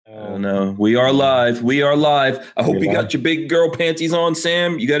no. We are live. We are live. I hope You're you live. got your big girl panties on,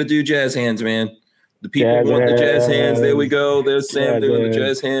 Sam. You got to do jazz hands, man. The people Jazz want the jazz hands. There we hands. go. There's Sam Jazz doing the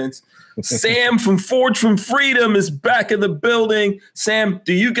hands. jazz hands. Sam from Forge from Freedom is back in the building. Sam,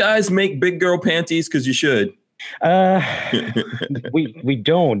 do you guys make big girl panties? Because you should. Uh, we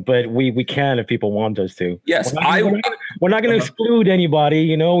don't, but we can if people want us to. Yes, We're not going to exclude anybody.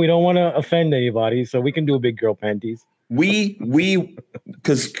 You know, we don't want to offend anybody, so we can do a big girl panties. we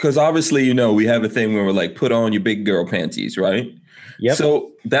because obviously, you know, we have a thing where we're like, put on your big girl panties, right? Yep.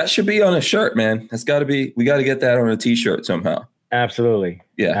 So that should be on a shirt, man. That's got to be. We got to get that on a t-shirt somehow. Absolutely.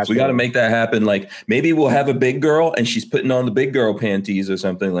 Yeah, Absolutely. we got to make that happen. Like maybe we'll have a big girl and she's putting on the big girl panties or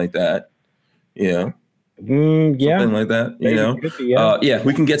something like that. You know, Yeah. something like that. You know, yeah.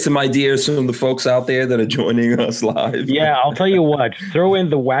 we can get some ideas from the folks out there that are joining us live. Yeah, I'll tell you what. Throw in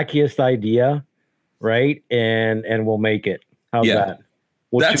the wackiest idea, right, and we'll make it. How's that?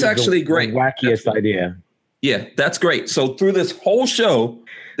 That's actually great. The wackiest idea. Yeah, that's great. So through this whole show,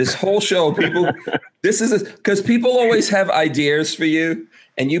 people, this is because people always have ideas for you.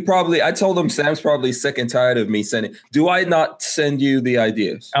 And I told them Sam's probably sick and tired of me sending. Do I not send you the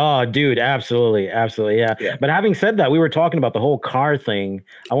ideas? Oh, dude, absolutely. Absolutely. Yeah. But having said that, we were talking about the whole car thing.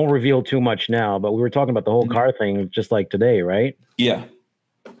 I won't reveal too much now, but we were talking about the whole car thing just like today, right? Yeah.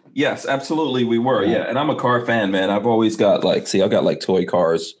 Yes, absolutely. We were. Yeah. And I'm a car fan, man. I've always got I got like toy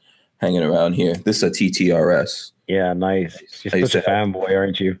cars hanging around here. This is a TTRS. Yeah, nice. You're such a fanboy,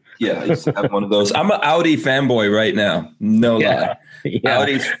 aren't you? Yeah, I used to have one of those. I'm an Audi fanboy right now. No lie. Yeah,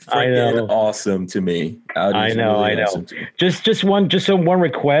 Audi's freaking awesome to me. Audi's I know. Awesome to me. Just one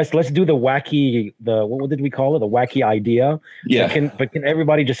request. Let's do what did we call it? The wacky idea. Yeah. But can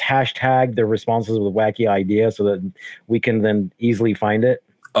everybody just hashtag their responses with wacky idea so that we can then easily find it?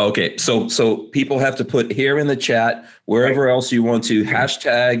 Okay, so people have to put here in the chat, wherever else you want to,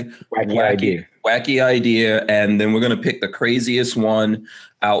 hashtag wacky idea, and then we're going to pick the craziest one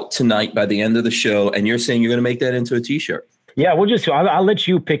out tonight by the end of the show. And you're saying you're going to make that into a t-shirt? Yeah, I'll let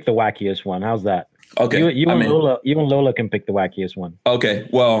you pick the wackiest one. How's that? Okay, you and Lola can pick the wackiest one. Okay,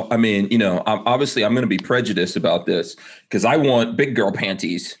 well, I mean, you know, I'm going to be prejudiced about this because I want big girl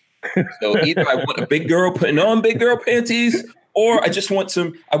panties. So either I want a big girl putting on big girl panties, or I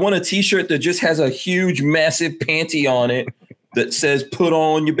want a t-shirt that just has a huge, massive panty on it that says, put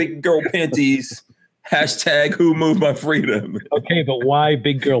on your big girl panties, hashtag who moved my freedom. Okay, but why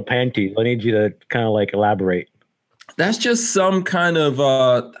big girl panties? I need you to kind of like elaborate. That's just some kind of,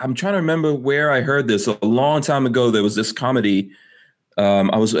 I'm trying to remember where I heard this. A long time ago, there was this comedy.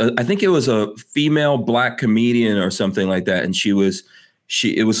 I think it was a female black comedian or something like that. And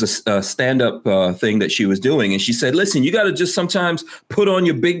it was a stand-up thing that she was doing. And she said, listen, you got to just sometimes put on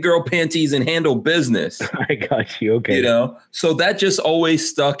your big girl panties and handle business. I got you. Okay. You know, so that just always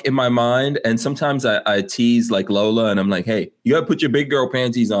stuck in my mind. And sometimes I tease like Lola and I'm like, hey, you got to put your big girl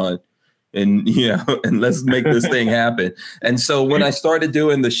panties on and, you know, and let's make this thing happen. And so when I started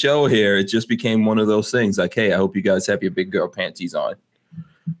doing the show here, it just became one of those things like, hey, I hope you guys have your big girl panties on.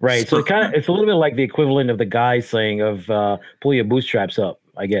 Right. So it's a little bit like the equivalent of the guy saying of pull your bootstraps up,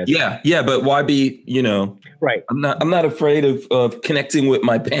 I guess. Yeah. But why be, you know, right. I'm not afraid of connecting with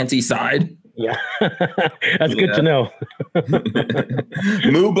my panty side. Yeah. That's good to know.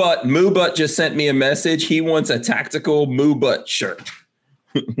 Moobutt just sent me a message. He wants a tactical Moobutt shirt.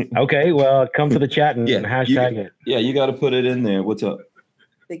 Okay. Well, come to the chat and hashtag it. Yeah. You got to put it in there. What's up?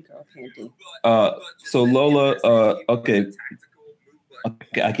 Big girl panty. So Lola, okay,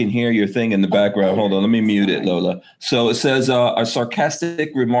 I can hear your thing in the background. Hold on, let me mute it, Lola. So it says a sarcastic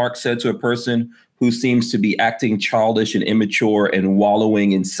remark said to a person who seems to be acting childish and immature and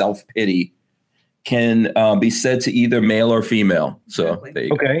wallowing in self-pity can be said to either male or female. So there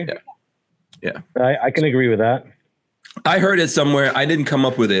you go. Yeah. I can agree with that. I heard it somewhere. I didn't come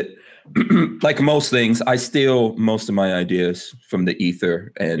up with it. Like most things, I steal most of my ideas from the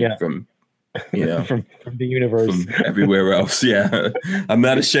ether and from, you know, from the universe, from everywhere else. Yeah, I'm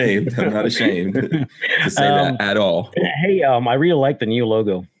not ashamed. To say that at all. Hey, I really like the new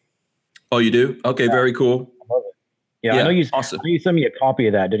logo. Oh, you do? Okay, very cool. I love it. Yeah, I know you. Awesome. I know you sent me a copy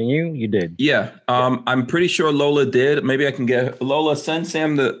of that, didn't you? You did. Yeah. I'm pretty sure Lola did. Maybe I can get Lola. Send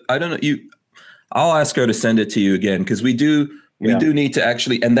Sam I don't know. I'll ask her to send it to you again because we do need to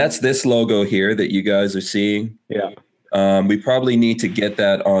actually, and that's this logo here that you guys are seeing. Yeah. We probably need to get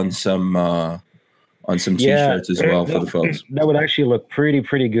that on some t-shirts as well for the folks. That would actually look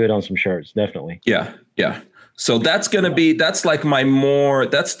pretty good on some shirts, definitely. Yeah. So that's going to be, that's like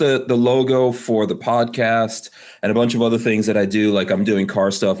that's the logo for the podcast and a bunch of other things that I do. Like I'm doing car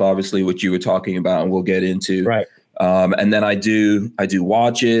stuff, obviously, which you were talking about and we'll get into. Right. And then I do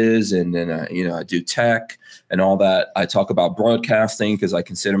watches, and then I do tech and all that. I talk about broadcasting because I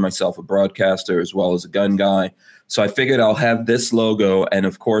consider myself a broadcaster as well as a gun guy. So I figured I'll have this logo, and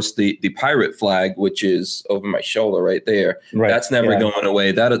of course the pirate flag, which is over my shoulder right there. Right. That's never going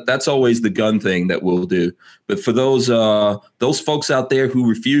away. That's always the gun thing that we'll do. But for those folks out there who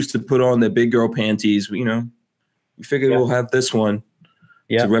refuse to put on their big girl panties, we figured we'll have this one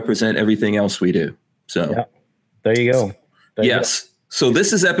to represent everything else we do. So there you go. Yes. So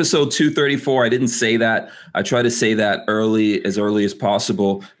this is episode 234. I didn't say that. I try to say that as early as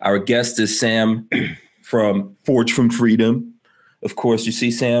possible. Our guest is Sam from Forge from Freedom. Of course, you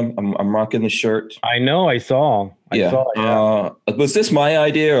see, Sam, I'm rocking the shirt. I know. I saw. Was this my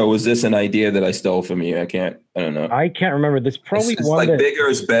idea, or was this an idea that I stole from you? I don't know. I can't remember. This probably it's one like bigger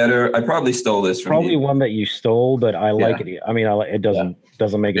is better. I probably stole this from probably you. One that you stole, but I like it. I mean, it doesn't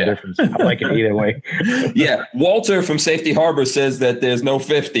make a difference. I like it either way. Yeah. Walter from Safety Harbor says that there's no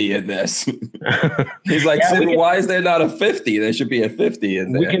 50 in this. He's like, why is there not a 50? There should be a 50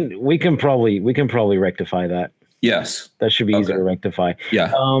 in there. We can probably rectify that. Yes, that should be easy to rectify.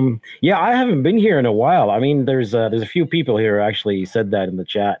 Yeah. I haven't been here in a while. I mean, there's a few people here who actually said that in the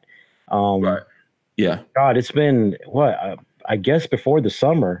chat. Right. Yeah. God, it's been what? I guess before the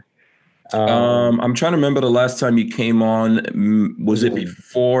summer. I'm trying to remember the last time you came on. Was it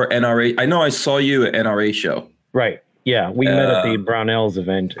before NRA? I know I saw you at NRA show. Right. Yeah, we met at the Brownells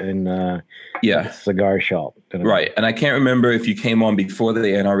event in cigar shop. Right, and I can't remember if you came on before the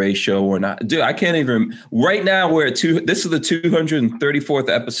NRA show or not. Dude, I can't even. Right now, we're at this is the 234th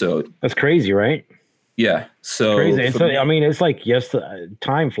episode. That's crazy, right? Yeah, so crazy. And so, I mean, it's like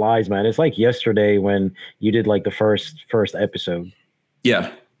time flies, man. It's like yesterday when you did like the first episode.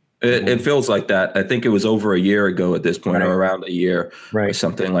 Yeah. It feels like that. I think it was over a year ago at this point, or around a year, or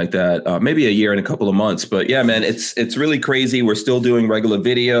something like that. Maybe a year and a couple of months. But yeah, man, it's really crazy. We're still doing regular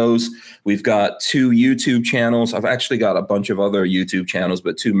videos. We've got 2 YouTube channels. I've actually got a bunch of other YouTube channels,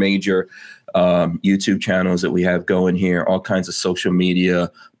 but 2 major YouTube channels that we have going here. All kinds of social media,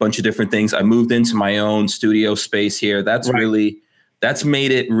 a bunch of different things. I moved into my own studio space here. That's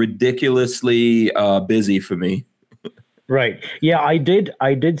made it ridiculously busy for me. Right. Yeah, I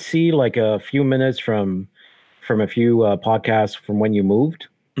did see like a few minutes from a few podcasts from when you moved,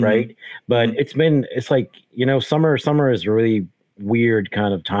 right? But it's like, summer is a really weird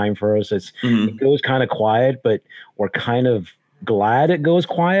kind of time for us. It goes kind of quiet, but we're kind of glad it goes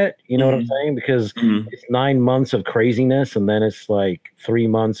quiet. You know what I'm saying? Because it's 9 months of craziness, and then it's like 3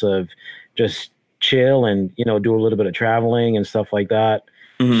 months of just chill and, do a little bit of traveling and stuff like that.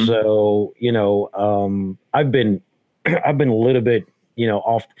 So, I've been a little bit,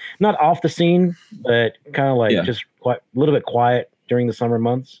 not off the scene, but kind of like just a little bit quiet during the summer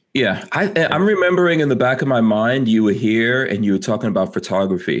months. Yeah. I'm remembering in the back of my mind, you were here and you were talking about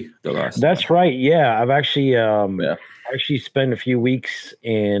photography the last time. That's right. Yeah. I've actually, actually spent a few weeks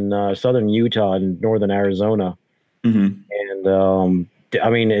in southern Utah and northern Arizona. And I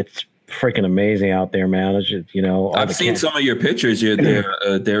mean, it's freaking amazing out there, man. It's just, I've seen some of your pictures.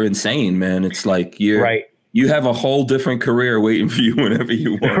 They're insane, man. It's like you have a whole different career waiting for you whenever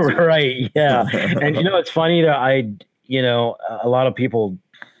you want to. Right. Yeah. And it's funny that a lot of people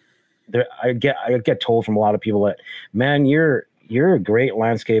I get told from a lot of people that, man, you're a great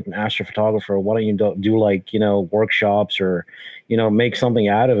landscape and astrophotographer. Why don't you do like, workshops or, make something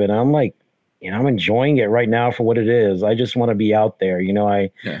out of it? And I'm like, I'm enjoying it right now for what it is. I just want to be out there. I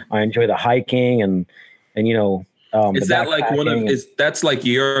enjoy the hiking and is that like that's like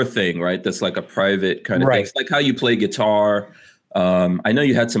your thing, right? That's like a private kind of thing. It's like how you play guitar. I know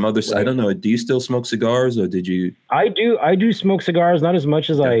you had some other, I don't know. Do you still smoke cigars or did you? I do smoke cigars, not as much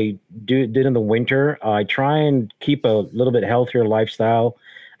as I did in the winter. I try and keep a little bit healthier lifestyle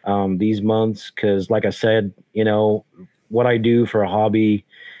these months. Cause like I said, what I do for a hobby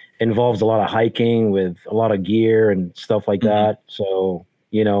involves a lot of hiking with a lot of gear and stuff like that. So,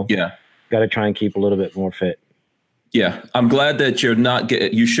 got to try and keep a little bit more fit. Yeah, I'm glad that you're not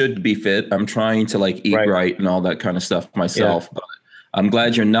you should be fit. I'm trying to like eat right and all that kind of stuff myself. But I'm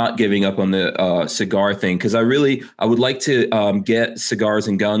glad you're not giving up on the cigar thing, because I would like to get Cigars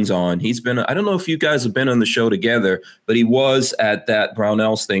and Guns on. He's been, I don't know if you guys have been on the show together, but he was at that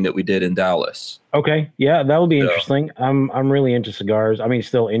Brownells thing that we did in Dallas. Okay, yeah, that would be interesting. I'm really into cigars. I mean,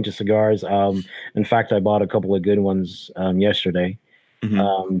 still into cigars. In fact, I bought a couple of good ones yesterday.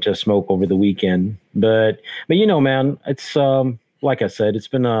 To smoke over the weekend, but man, it's like I said, it's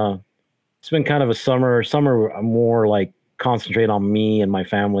been kind of a summer more like concentrate on me and my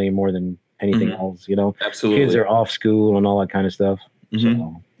family more than anything else. Absolutely, kids are off school and all that kind of stuff.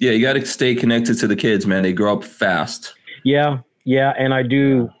 So, Yeah, you got to stay connected to the kids, man. They grow up fast. Yeah, yeah, and I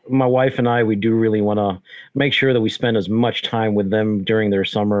do. My wife and I, we do really want to make sure that we spend as much time with them during their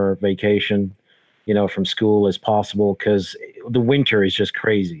summer vacation, from school as possible, because the winter is just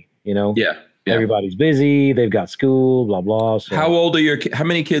crazy. Yeah. Yeah. Everybody's busy. They've got school, blah blah. So How old are how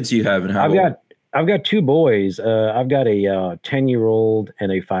many kids do you have? And how I've got two boys. I've got a 10-year-old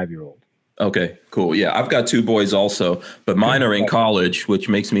and a 5-year-old. Okay, cool. Yeah, I've got two boys also, but mine are in college, which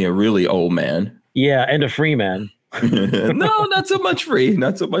makes me a really old man. Yeah, and a free man. No, not so much free.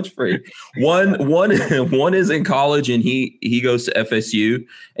 Not so much free. One is in college, and he goes to FSU,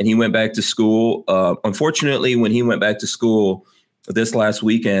 and he went back to school. Unfortunately, when he went back to school this last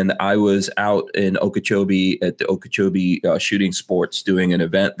weekend, I was out in Okeechobee at the Okeechobee Shooting Sports doing an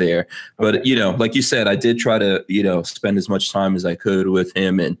event there. But like you said, I did try to spend as much time as I could with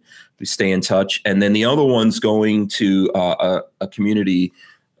him, and we stay in touch. And then the other one's going to a community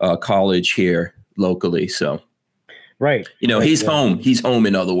college here locally. So. Right. He's home. He's home,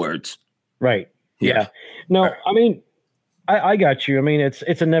 in other words. Right. Yeah. No, right. I mean, I got you. I mean,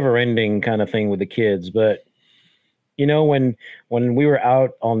 it's a never ending kind of thing with the kids. But, when we were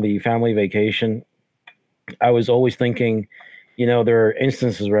out on the family vacation, I was always thinking, there are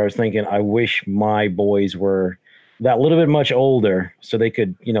instances where I was thinking, I wish my boys were that little bit much older so they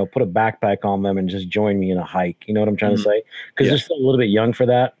could, put a backpack on them and just join me in a hike. You know what I'm trying to say? Because they're still a little bit young for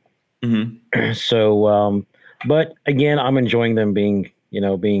that. Mm-hmm. So, but again, I'm enjoying them being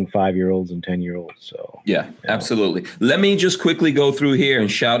 5-year-olds and 10-year-olds. So yeah, absolutely. Let me just quickly go through here and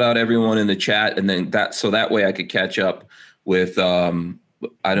shout out everyone in the chat, and then that way I could catch up with I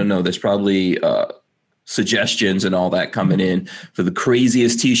don't know. There's probably suggestions and all that coming in for the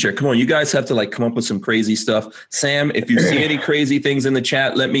craziest T-shirt. Come on, you guys have to come up with some crazy stuff. Sam, if you see any crazy things in the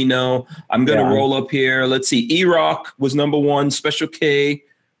chat, let me know. I'm gonna roll up here. Let's see. E-Rock was number one. Special K.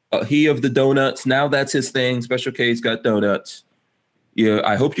 He of the donuts. Now that's his thing. Special K's got donuts. Yeah,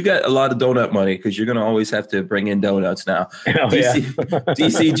 I hope you got a lot of donut money, because you're going to always have to bring in donuts now.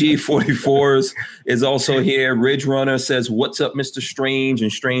 DCG 44s is also here. Ridge Runner says, "What's up, Mr. Strange and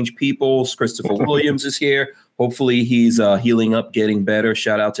Strange Peoples?" Christopher Williams is here. Hopefully he's healing up, getting better.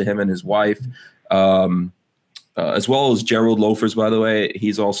 Shout out to him and his wife. As well as Gerald Loafers, by the way.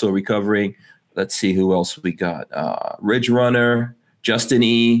 He's also recovering. Let's see who else we got. Ridge Runner. Justin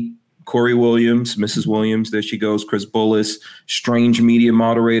E., Corey Williams, Mrs. Williams, there she goes, Chris Bullis, Strange Media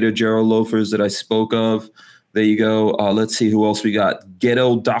Moderator, Gerald Loafers that I spoke of. There you go. Let's see who else we got.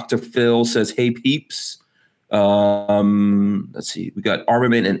 Ghetto Dr. Phil says, "Hey, peeps." Let's see. We got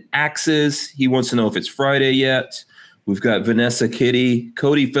Armament and Axes. He wants to know if it's Friday yet. We've got Vanessa Kitty,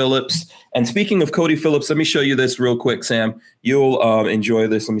 Cody Phillips. And speaking of Cody Phillips, let me show you this real quick, Sam. You'll enjoy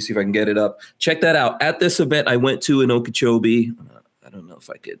this. Let me see if I can get it up. Check that out. At this event I went to in Okeechobee, I don't know if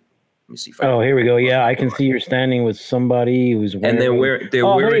I could. Let me see if I can. Here we go. Yeah, I can see you're standing with somebody who's wearing. And they're wearing.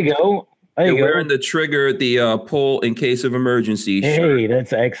 There you go. They're wearing the trigger, the pull in case of emergency. Hey, shirt.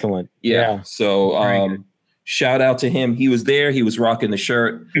 That's excellent. Yeah. So shout out to him. He was there. He was rocking the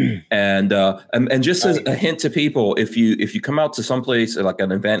shirt. And just as a hint to people, if you come out to someplace like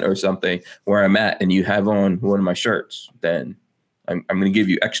an event or something where I'm at and you have on one of my shirts, then I'm going to give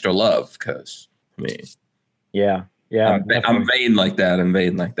you extra love, because yeah. I'm vain like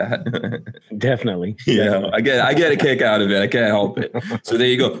that. Definitely. Yeah, I get a kick out of it. I can't help it. So there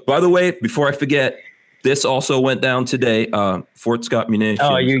you go. By the way, before I forget, this also went down today. Fort Scott Munitions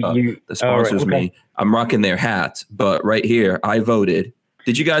that sponsors me. I'm rocking their hat, but right here, I voted.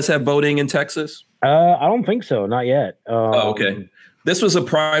 Did you guys have voting in Texas? I don't think so. Not yet. Okay. This was a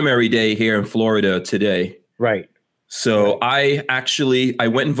primary day here in Florida today. Right. So I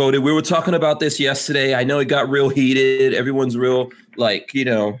went and voted. We were talking about this yesterday. I know it got real heated. Everyone's real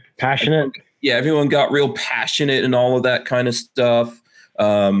passionate. Yeah, everyone got real passionate and all of that kind of stuff.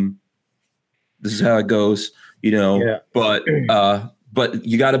 This is how it goes, but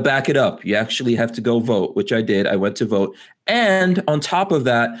you got to back it up. You actually have to go vote, which I did. I went to vote. And on top of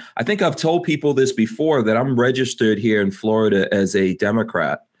that, I think I've told people this before, that I'm registered here in Florida as a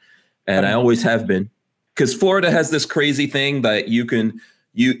Democrat, and I always have been. Because Florida has this crazy thing that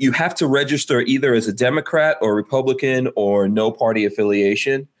you have to register either as a Democrat or Republican or no party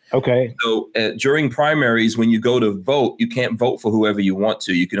affiliation. Okay. So during primaries, when you go to vote, you can't vote for whoever you want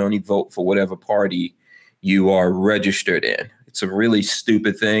to. You can only vote for whatever party you are registered in. It's a really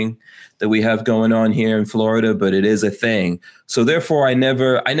stupid thing that we have going on here in Florida, but it is a thing. So therefore, I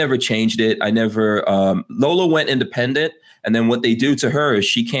never changed it. Lola went independent. And then what they do to her is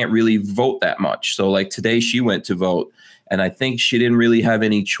she can't really vote that much. So like today she went to vote, and I think she didn't really have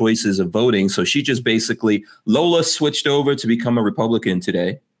any choices of voting. So she just basically, Lola switched over to become a Republican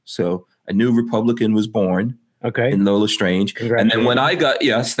today. So a new Republican was born. Okay. In Lola Strange. And then when I got,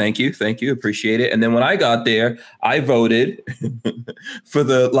 yes, thank you, appreciate it. And then when I got there, I voted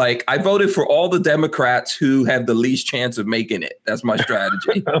I voted for all the Democrats who have the least chance of making it. That's my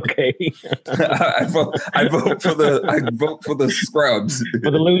strategy. Okay. I vote for the scrubs. For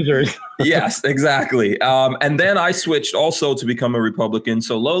the losers. Yes, exactly. And then I switched also to become a Republican.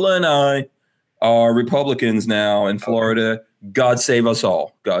 So Lola and I are Republicans now in Florida. Okay. God save us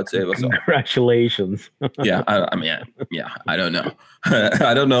all. God save us all. Congratulations. Yeah, I mean, I don't know.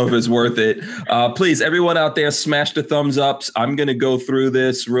 I don't know if it's worth it. Please, everyone out there, smash the thumbs ups. I'm going to go through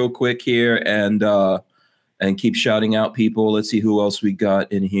this real quick here and keep shouting out people. Let's see who else we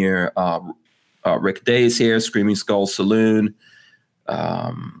got in here. Rick Day is here, Screaming Skull Saloon.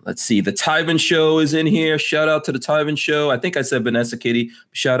 Let's see. The Tyven Show is in here. Shout out to the Tyven Show. I think I said Vanessa Kitty.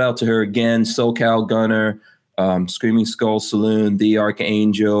 Shout out to her again. SoCal Gunner. Screaming Skull Saloon, The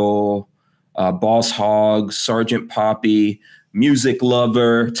Archangel, Boss Hog, Sergeant Poppy, Music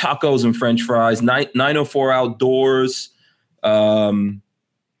Lover, Tacos and French Fries, 904 Outdoors.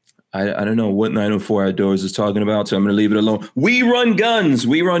 I don't know what 904 Outdoors is talking about, so I'm going to leave it alone. We Run Guns.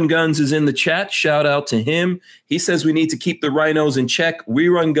 We Run Guns is in the chat. Shout out to him. He says we need to keep the rhinos in check. We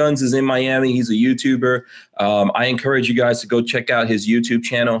Run Guns is in Miami. He's a YouTuber. I encourage you guys to go check out his YouTube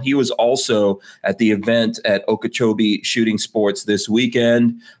channel. He was also at the event at Okeechobee Shooting Sports this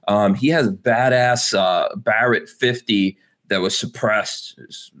weekend. He has a badass Barrett 50 that was suppressed.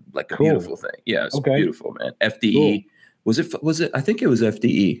 It's like a beautiful thing. Yeah, it's beautiful, man. FDE. Cool. Was it? I think it was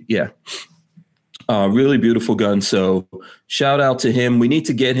FDE. Yeah. Really beautiful gun. So shout out to him. We need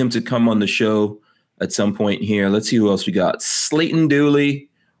to get him to come on the show at some point here. Let's see who else we got. Slayton Dooley,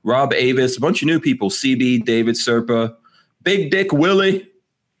 Rob Avis, a bunch of new people. CB, David Serpa, Big Dick Willie.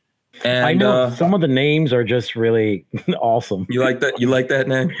 And I know some of the names are just really awesome. You like that? You like that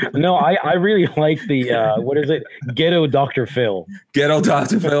name? No, I really like the what is it? Ghetto Dr. Phil. Ghetto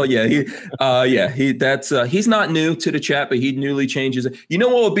Dr. Phil. Yeah, he's not new to the chat, but he newly changes it. You know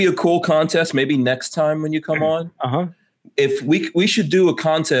what would be a cool contest? Maybe next time when you come on. If we should do a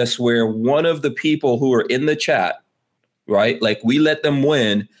contest where one of the people who are in the chat, right? Like we let them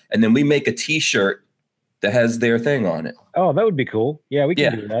win, and then we make a T-shirt that has their thing on it. Oh, that would be cool. Yeah, we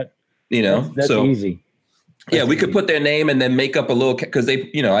can do that. You know, that's easy. We could put their name and then make up a little, because they,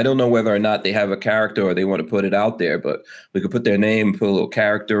 I don't know whether or not they have a character or they want to put it out there, but we could put their name, put a little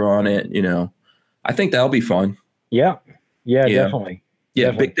character on it. I think that'll be fun. Yeah, definitely.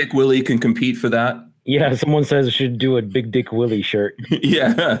 Yeah, Big Dick Willie can compete for that. Yeah, someone says I should do a Big Dick Willie shirt.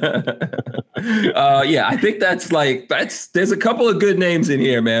 Yeah. I think there's a couple of good names in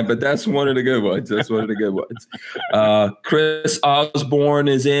here, man, but that's one of the good ones. Chris Osborne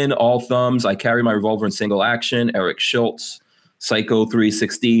is in, all thumbs. I carry my revolver in single action. Eric Schultz, Psycho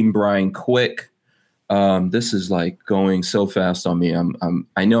 316, Brian Quick. This is like going so fast on me.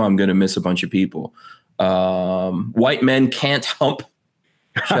 I know I'm going to miss a bunch of people. White Men Can't Hump.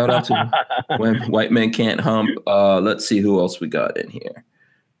 Shout out to When White Men Can't Hump. Let's see who else we got in here.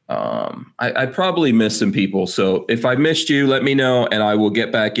 I probably missed some people. So if I missed you, let me know and I will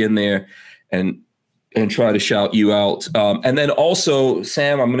get back in there and try to shout you out. And then also,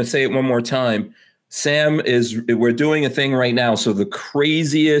 Sam, I'm going to say it one more time. We're doing a thing right now. So the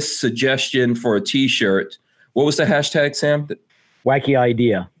craziest suggestion for a T-shirt. What was the hashtag, Sam? Wacky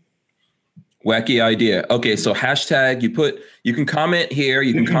idea. Wacky idea. Okay, so hashtag, you can comment here,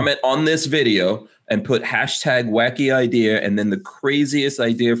 you can comment on this video and put hashtag wacky idea, and then the craziest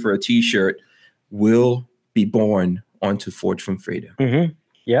idea for a T-shirt will be born onto Forge from Freedom. Mm-hmm.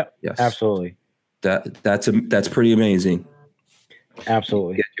 Yep. Yes. Absolutely. That's pretty amazing.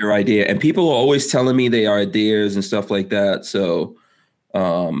 Absolutely. Get your idea. And people are always telling me they are ideas and stuff like that. So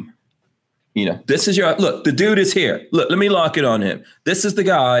this is look, the dude is here. Look, let me lock it on him. This is the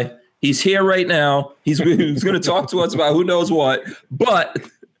guy. He's here right now. He's going to talk to us about who knows what. But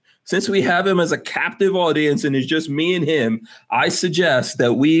since we have him as a captive audience and it's just me and him, I suggest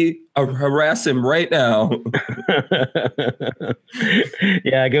that we harass him right now.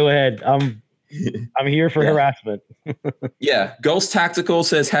 Yeah, go ahead. I'm here for harassment. Yeah. Ghost Tactical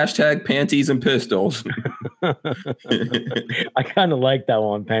says hashtag panties and pistols. I kind of like that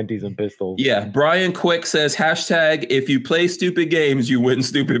one, panties and pistols. Yeah. Brian Quick says hashtag if you play stupid games, you win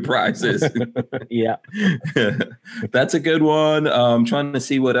stupid prizes. Yeah. That's a good one. I'm trying to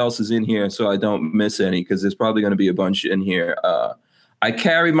see what else is in here so I don't miss any, because there's probably going to be a bunch in here. I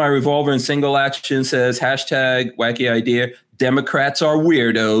carry my revolver in single action says hashtag wacky idea. Democrats are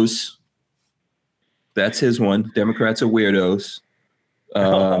weirdos. That's his one. Democrats are weirdos.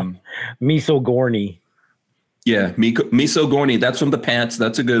 Me so gorny. Yeah, Miso Gorni. That's from the pants.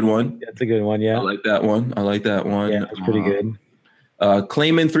 That's a good one. That's a good one. Yeah. I like that one. I like that one. Yeah, it's pretty good.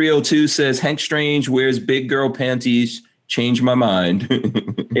 Clayman 302 says Hank Strange wears big girl panties. Change my mind.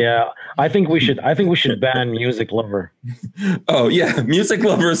 Yeah, I think we should ban Music Lover. Oh yeah, Music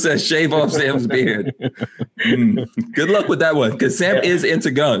Lover says shave off Sam's beard. Good luck with that one, because Sam is into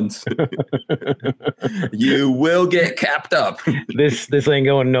guns. You will get capped up. This ain't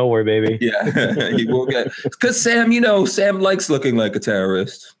going nowhere, baby. Yeah, you will get, because Sam, Sam likes looking like a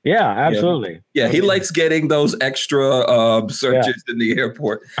terrorist. Yeah, absolutely. Yeah, he likes getting those extra searches in the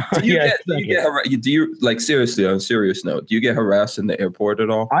airport. Do you like, seriously, on a serious note, do you get harassed in the airport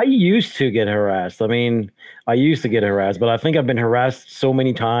at all? I used to get harassed. I mean, I used to get harassed, but I think I've been harassed so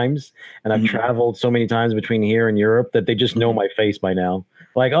many times, and I've traveled so many times between here and Europe that they just know my face by now.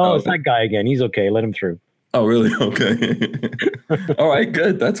 Like, oh, it's that guy again. He's okay. Let him through. Oh, really? Okay. All right.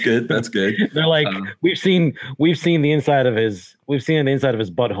 Good. That's good. That's good. They're like, we've seen the inside of his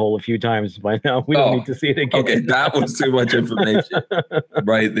butthole a few times by now. We don't need to see it again. Okay, that was too much information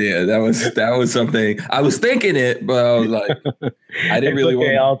right there. That was something I was thinking it, but I was like, I didn't really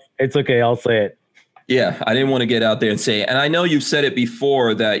want. It's okay. I'll say it. Yeah, I didn't want to get out there and say it. And I know you've said it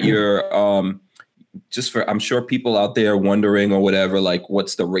before that you're I'm sure people out there wondering or whatever, like,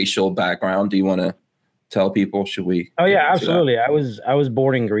 what's the racial background? Do you want to tell people? Should we? Oh yeah, absolutely. I was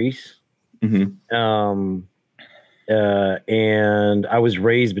born in Greece. Mm-hmm. And I was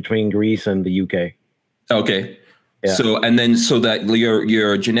raised between Greece and the UK. Okay. Yeah. So that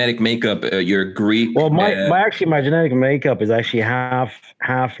your genetic makeup, you're Greek. Well, my genetic makeup is actually half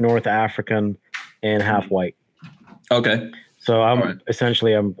North African and half white. Okay. So I'm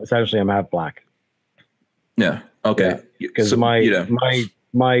essentially half black. Yeah. Okay. Because my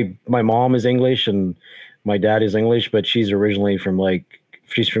mom is English and my dad is English, but she's originally from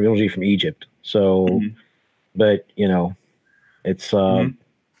Egypt. So, but it's I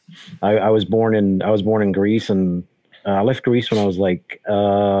was born in Greece, and I left Greece when I was like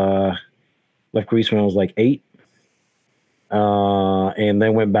 8, and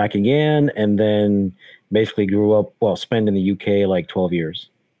then went back again, and then basically spent in the UK like 12 years.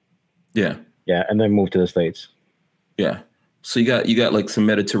 Yeah. Yeah, and then moved to the States. Yeah. So you got like some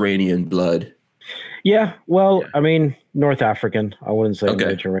Mediterranean blood. Yeah, well, I mean, North African. I wouldn't say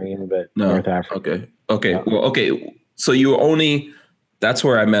Mediterranean, but North African. Okay. Well, okay. So that's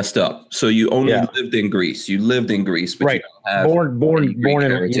where I messed up. So you only lived in Greece. You lived in Greece, but you don't have born and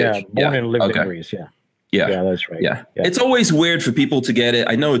lived in Greece. Yeah. Yeah, that's right. Yeah. It's always weird for people to get it.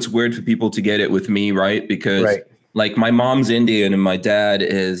 I know it's weird for people to get it with me, right? Because like my mom's Indian and my dad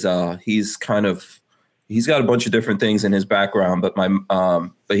is he's got a bunch of different things in his background, but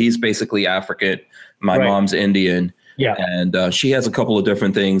but he's basically African. My mom's Indian. Yeah. And she has a couple of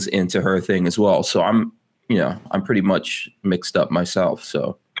different things into her thing as well. So I'm pretty much mixed up myself.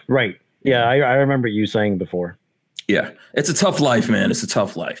 So. Right. Yeah. I remember you saying before. Yeah. It's a tough life, man. It's a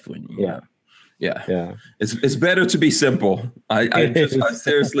tough life when Yeah. It's better to be simple. I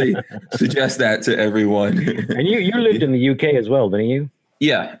seriously suggest that to everyone. And you lived in the UK as well, didn't you?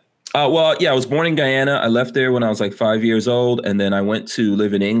 Yeah. I was born in Guyana. I left there when I was like 5 years old. And then I went to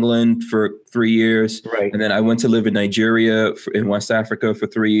live in England for 3 years. Right. And then I went to live in Nigeria, in West Africa for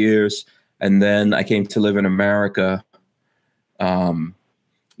 3 years. And then I came to live in America.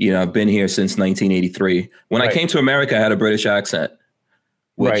 I've been here since 1983. When I came to America, I had a British accent,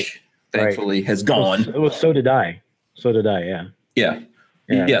 which thankfully has gone. So did I. Yeah.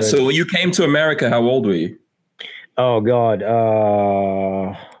 Yeah. So when you came to America, how old were you? Oh God.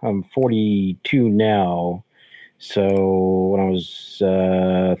 I'm 42 now. So when I was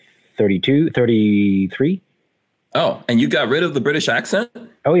 33. Oh, and you got rid of the British accent?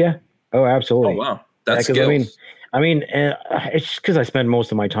 Oh yeah. Oh, absolutely. Oh wow. That's skills. I mean, it's just because I spend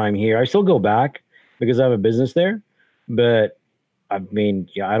most of my time here. I still go back because I have a business there, but I mean,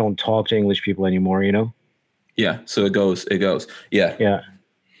 I don't talk to English people anymore, Yeah. So it goes. Yeah. Yeah.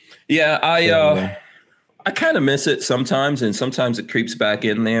 Yeah. I kind of miss it sometimes, and sometimes it creeps back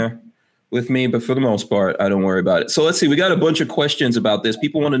in there with me. But for the most part, I don't worry about it. So let's see. We got a bunch of questions about this.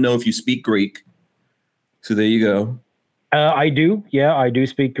 People want to know if you speak Greek. So there you go. I do. Yeah, I do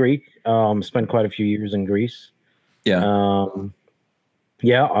speak Greek. Spent quite a few years in Greece. Yeah. I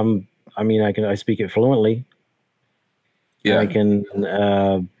speak it fluently. Yeah. I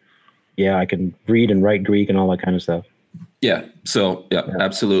can read and write Greek and all that kind of stuff. Yeah. So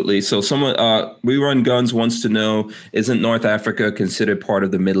absolutely. So someone, We Run Guns wants to know, isn't North Africa considered part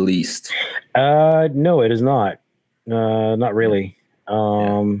of the Middle East? No, it is not. Not really.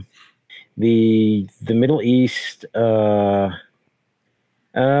 The Middle East,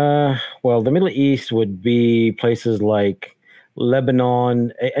 Well, the Middle East would be places like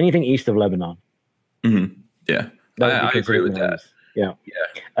Lebanon, anything east of Lebanon. Mhm. Yeah, That would be I agree considered with Middle that. East. Yeah.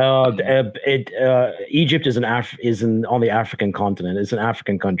 Yeah. Um, Egypt is on the African continent. It's an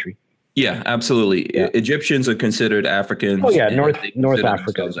African country. yeah, absolutely. Yeah. Egyptians are considered Oh Africans, yeah, and North they North consider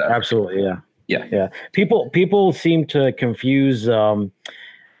Africa. themselves African. Absolutely. Yeah. Yeah. Yeah. People seem to confuse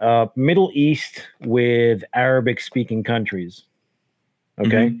Middle East with Arabic speaking countries.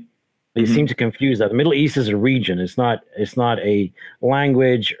 Okay. Hmm. They seem Hmm. to confuse that. The Middle East is a region. It's not a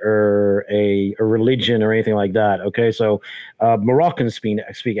language or a religion or anything like that. Okay. So Moroccans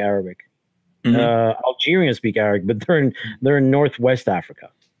speak Arabic. Hmm. Algerians speak Arabic, but they're in Northwest Africa.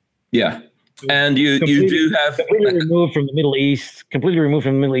 Yeah, and you Completely do have completely removed from the Middle East, completely removed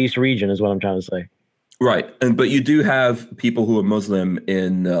from the Middle East region is what I'm trying to say. right, and but you do have people who are Muslim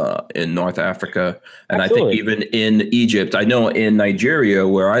in North Africa, and I think Absolutely. even in Egypt. I know in Nigeria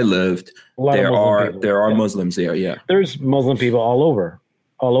where I lived, A lot of Muslim people. there are Yeah. Muslims there. Yeah. There's Muslim people all over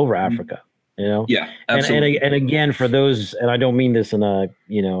Mhm. Africa, you know. Yeah, And and absolutely. and again, for those, and I don't mean this in a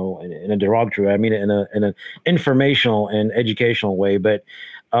in a derogatory. I mean it in a informational and educational way. But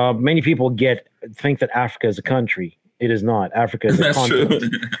many people think that Africa is a country. It is not. Africa is a That's true.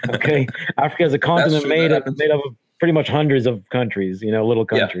 continent. Okay, Africa is a That's continent true. That made up happens. made up of pretty much hundreds of countries. Little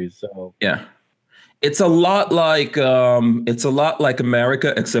Yeah, countries. So yeah. It's a lot like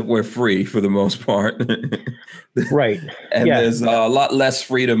America, except we're free for the most part, right, and yeah, there's a lot less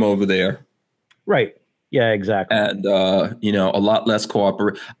freedom over there, right, yeah, exactly. and a lot less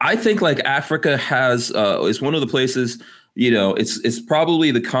cooperate. I think like Africa has is one of the places. It's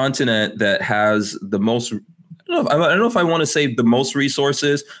probably the continent that has the most. I don't know if I want to say the most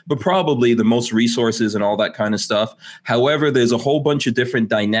resources, but probably the most resources and all that kind of stuff. However, there's a whole bunch of different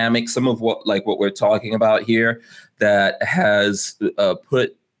dynamics. Some of what we're talking about here that has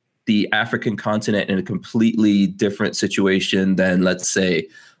put the African continent in a completely different situation than, let's say,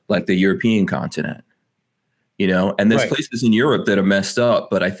 like the European continent. And there's Right. places in Europe that are messed up,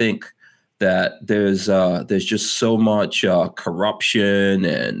 but I think that there's just so much corruption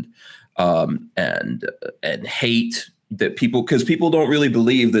and hate that because people don't really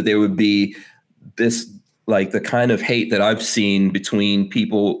believe that there would be this, like, the kind of hate that I've seen between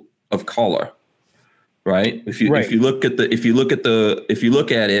people of color, right? If Right. you look at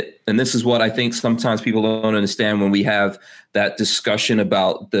it, and this is what I think sometimes people don't understand when we have that discussion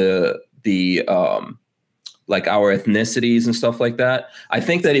about the like our ethnicities and stuff like that. I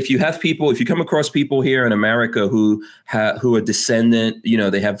think that if you come across people here in America who are descendant,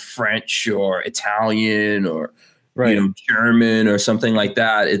 they have French or Italian or Right. German or something like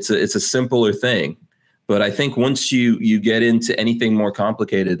that. It's a simpler thing. But I think once you get into anything more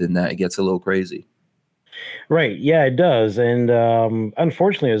complicated than that, it gets a little crazy. Right. Yeah, it does. And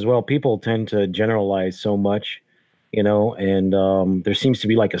unfortunately, as well, people tend to generalize so much, and there seems to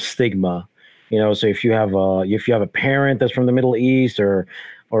be like a stigma, So if you have a parent that's from the Middle East or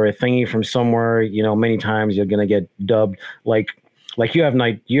a thingy from somewhere, many times you're gonna get dubbed like you have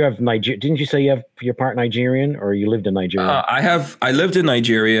Niger. Didn't you say you're part Nigerian or you lived in Nigeria? I lived in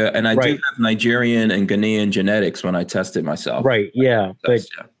Nigeria, and I do Right. have Nigerian and Ghanaian genetics when I tested myself. Right. Yeah. But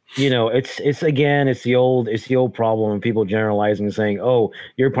Yeah. it's the old problem of people generalizing and saying, "Oh,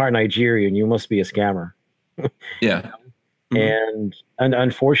 you're part Nigerian, you must be a scammer." Yeah. Mhm. And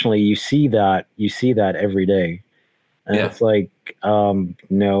unfortunately, you see that every day, and Yeah. it's like,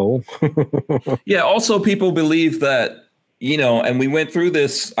 no. Yeah. Also, people believe that, and we went through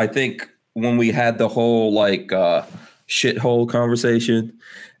this, I think, when we had the whole like shithole conversation.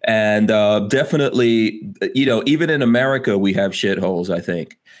 And definitely, even in America, we have shitholes, I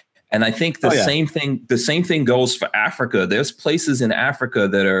think. And I think Oh yeah. the same thing goes for Africa. There's places in Africa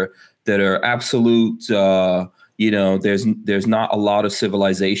that are absolute, there's not a lot of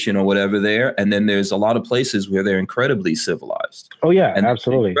civilization or whatever there. And then there's a lot of places where they're incredibly civilized Oh yeah. and there's an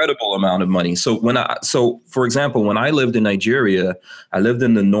Absolutely. incredible amount of money. So for example, when I lived in Nigeria, I lived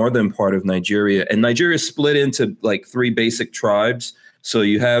in the northern part of Nigeria, and Nigeria is split into like three basic tribes. So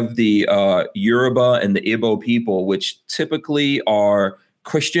you have the Yoruba and the Igbo people, which typically are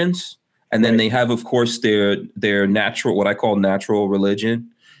Christians, and then Right. they have, of course, their natural, what I call natural religion.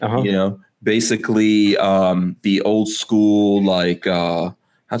 Uh huh. Basically the old school, like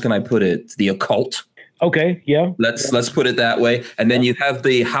how can I put it? The occult. Okay. Yeah. Let's put it that way. And then you have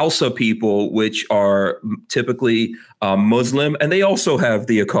the Hausa people, which are typically Muslim, and they also have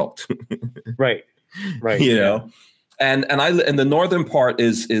the occult. Right. Right. you Yeah. know, and the northern part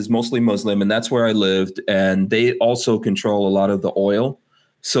is mostly Muslim, and that's where I lived. And they also control a lot of the oil.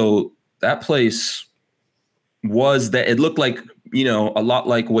 So that place, was that it looked like, a lot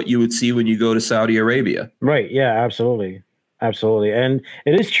like what you would see when you go to Saudi Arabia. Right. Yeah, absolutely. Absolutely. And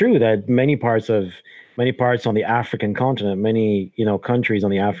it is true that many parts on the African continent, many, countries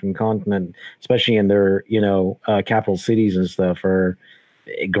on the African continent, especially in their, capital cities and stuff are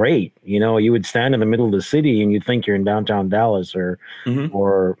great. You would stand in the middle of the city and you'd think you're in downtown Dallas or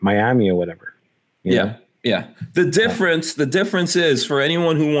Miami or whatever. Yeah. Yeah. The difference is, for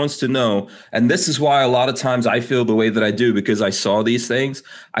anyone who wants to know, and this is why a lot of times I feel the way that I do, because I saw these things.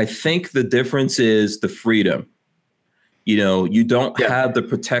 I think the difference is the freedom. You don't have the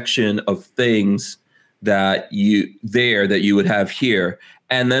protection of things that you would have here.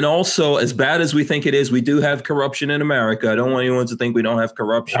 And then also, as bad as we think it is, we do have corruption in America. I don't want anyone to think we don't have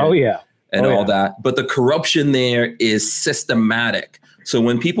corruption. Oh, yeah. And all that. But the corruption there is systematic. So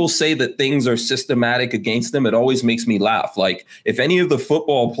when people say that things are systematic against them, it always makes me laugh. Like, if any of the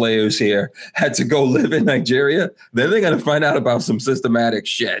football players here had to go live in Nigeria, then they're going to find out about some systematic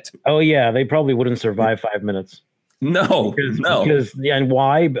shit. Oh, yeah. They probably wouldn't survive 5 minutes. No. And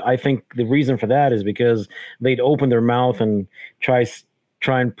why? I think the reason for that is because they'd open their mouth and try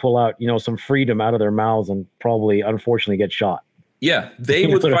and pull out, some freedom out of their mouths and probably, unfortunately, get shot. Yeah, they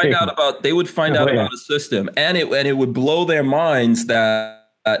would find out about a system, and it would blow their minds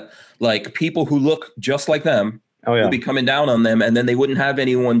that like people who look just like them would be coming down on them, and then they wouldn't have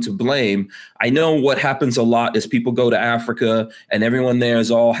anyone to blame. I know what happens a lot is people go to Africa and everyone there is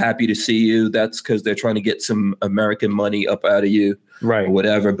all happy to see you. That's because they're trying to get some American money up out of you, right? Or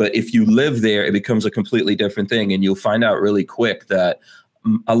whatever. But if you live there, it becomes a completely different thing, and you'll find out really quick that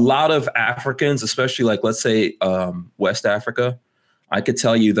a lot of Africans, especially like, let's say West Africa, I could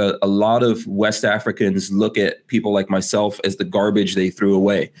tell you that a lot of West Africans look at people like myself as the garbage they threw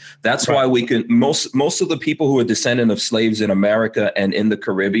away. That's why we can, most of the people who are descendant of slaves in America and in the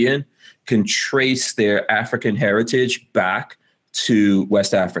Caribbean can trace their African heritage back to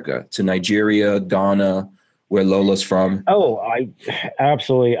West Africa, to Nigeria, Ghana, where Lola's from. Oh, I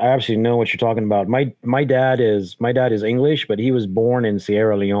absolutely know what you're talking about. My dad is English, but he was born in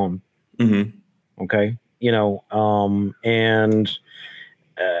Sierra Leone. Mm-hmm. Okay.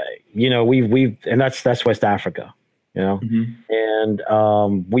 We've and that's West Africa, Mm-hmm. and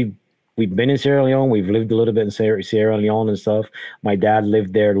we've been in Sierra Leone. We've lived a little bit in Sierra Leone and stuff. My dad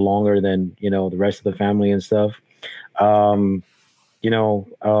lived there longer than, the rest of the family and stuff. I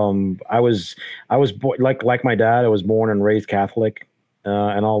was like my dad, I was born and raised Catholic,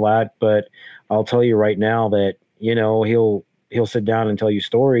 and all that. But I'll tell you right now that, he'll sit down and tell you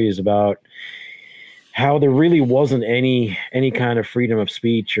stories about how there really wasn't any kind of freedom of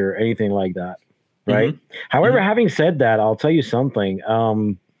speech or anything like that, right? Mm-hmm. However, having said that, I'll tell you something.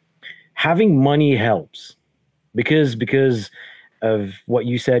 Having money helps because of what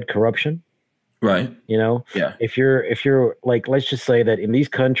you said, corruption. Right. Yeah. If you're like, let's just say that in these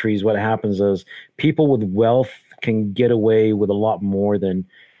countries, what happens is people with wealth can get away with a lot more than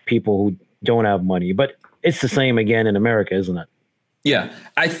people who don't have money. But it's the same again in America, isn't it? Yeah,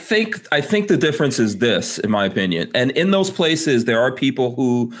 I think the difference is this, in my opinion. And in those places, there are people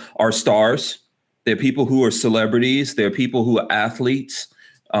who are stars. There are people who are celebrities. There are people who are athletes,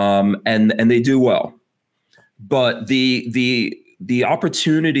 and they do well. But the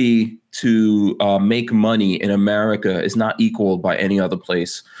opportunity to make money in America is not equaled by any other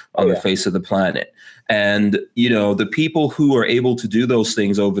place on the face of the planet. And, the people who are able to do those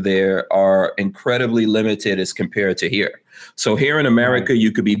things over there are incredibly limited as compared to here. So here in America,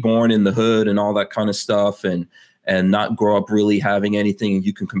 you could be born in the hood and all that kind of stuff and not grow up really having anything. And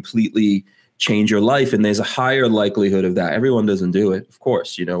you can completely change your life. And there's a higher likelihood of that. Everyone doesn't do it. Of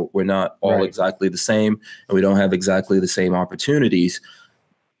course, we're not all exactly the same and we don't have exactly the same opportunities.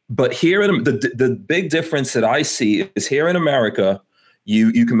 But here, the big difference that I see is here in America,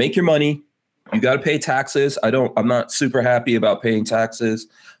 you can make your money. You got to pay taxes. I'm not super happy about paying taxes.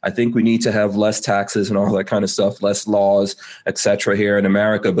 I think we need to have less taxes and all that kind of stuff, less laws, et cetera, here in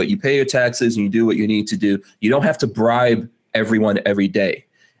America. But you pay your taxes and you do what you need to do. You don't have to bribe everyone every day.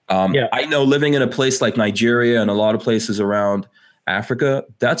 I know living in a place like Nigeria and a lot of places around Africa,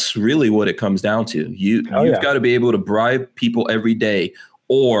 that's really what it comes down to. You've got to be able to bribe people every day,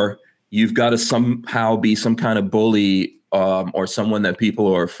 or you've got to somehow be some kind of bully or someone that people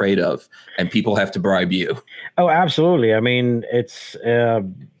are afraid of, and people have to bribe you. Oh, absolutely. I mean, it's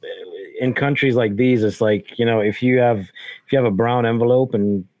in countries like these, it's like, if you have a brown envelope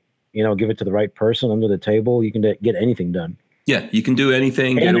and, give it to the right person under the table, you can get anything done. Yeah, you can do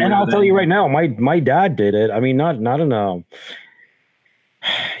anything. And I'll tell you right now, my dad did it. I mean, not in a,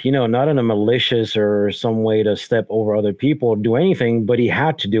 not in a malicious or some way to step over other people or do anything, but he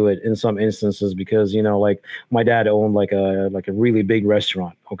had to do it in some instances because, like my dad owned like a really big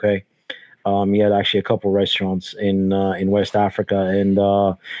restaurant. Okay. He had actually a couple restaurants in West Africa, and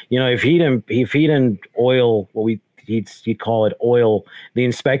if he didn't oil what he'd call it oil the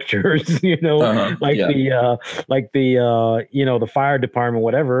inspectors, like yeah. the fire department,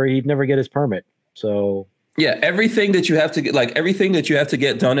 whatever, he'd never get his permit. So Yeah, everything that you have to get, like everything that you have to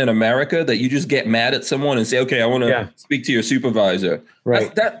get done in America, that you just get mad at someone and say, "Okay, I want to speak to your supervisor."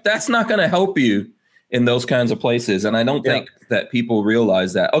 Right. That's not going to help you in those kinds of places, and I don't think that people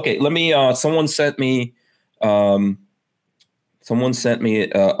realize that. Okay, let me. Someone sent me a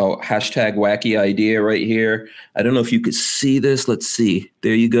hashtag wacky idea right here. I don't know if you could see this. Let's see.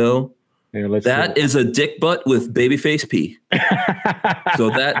 There you go. Yeah, that is a dick butt with babyface P. So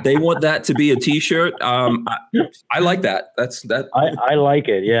that they want that to be a T-shirt. I like that. That's that. I like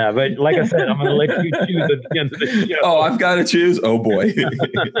it. Yeah, but like I said, I'm going to let you choose at the end of the show. Oh, I've got to choose. Oh boy.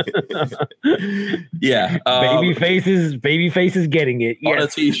 Yeah. Babyface is getting it. Yes. On a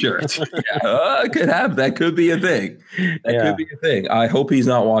T-shirt. Yeah, could have that. Could be a thing. That could be a thing. I hope he's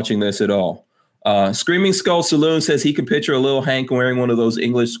not watching this at all. Screaming Skull Saloon says he can picture a little Hank wearing one of those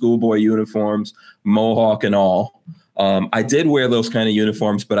English schoolboy uniforms, mohawk and all. I did wear those kind of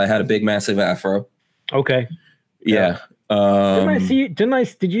uniforms, but I had a big, massive afro. Okay. Yeah. Didn't I see?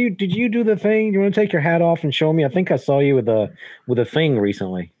 Did you do the thing? You want to take your hat off and show me? I think I saw you with a thing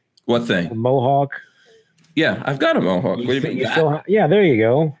recently. What thing? A mohawk. Yeah, I've got a mohawk. What do you mean? Yeah, there you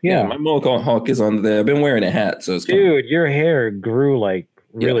go. Yeah, my mohawk is on there. I've been wearing a hat, so it's dude, your hair grew like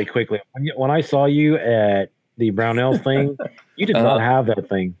really quickly. When I saw you at the Brownells thing, you did not have that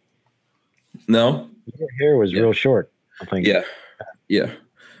thing. No, your hair was real short, I think. Yeah.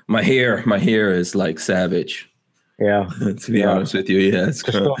 My hair is like savage. Yeah. To be honest with you, it's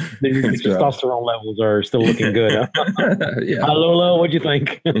the testosterone levels are still looking good. Huh? Yeah. Hi, Lola, what'd you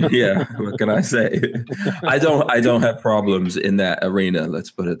think? Yeah. What can I say? I don't have problems in that arena.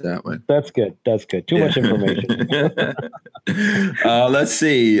 Let's put it that way. That's good. Too much information. Let's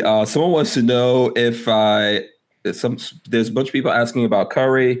see. Someone wants to know if there's a bunch of people asking about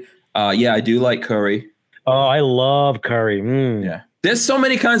curry. Yeah, I do like curry. Oh, I love curry. Yeah. There's so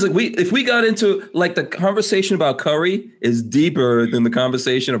many kinds of if we got into like the conversation about curry is deeper than the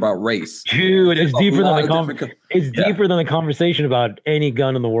conversation about race. Dude, it's deeper than the conversation about any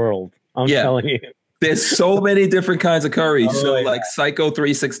gun in the world. I'm telling you. There's so many different kinds of curry. Like Psycho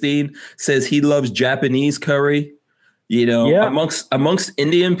 316 says he loves Japanese curry. Amongst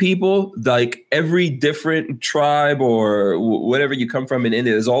Indian people, like every different tribe or whatever you come from in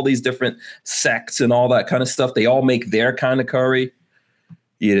India, there's all these different sects and all that kind of stuff. They all make their kind of curry.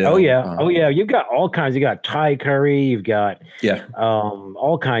 Oh yeah. You've got all kinds. You got Thai curry. You've got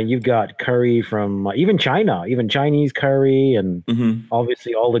all kinds. You've got curry from even China, even Chinese curry, and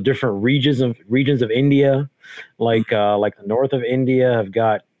obviously all the different regions of India, like the north of India have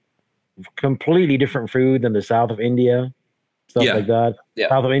got completely different food than the south of India, stuff like that. Yeah.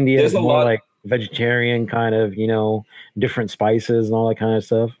 South of India is more like vegetarian kind of, different spices and all that kind of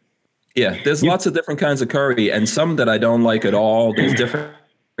stuff. Yeah, there's lots of different kinds of curry, and some that I don't like at all. There's different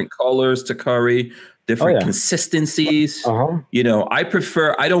colors to curry, different consistencies. I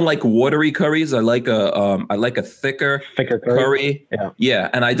don't like watery curries. I like a thicker curry. Yeah,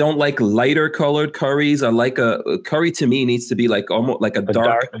 and I don't like lighter colored curries. I like a curry to me needs to be like almost like a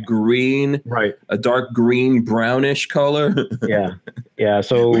dark green, a dark green brownish color. Yeah.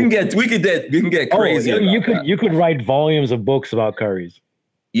 So we can get crazy. You could write volumes of books about curries.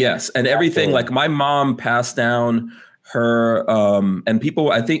 Yes, and everything. Like my mom passed down her and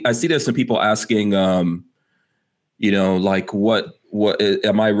people. I think I see there's some people asking, like what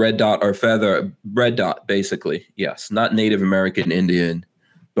am I, red dot or feather? Red dot, basically. Yes, not Native American Indian,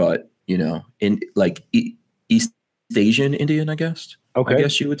 but in like East Asian Indian, I guess. Okay, I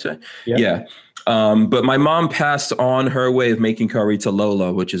guess you would say. Yeah. But my mom passed on her way of making curry to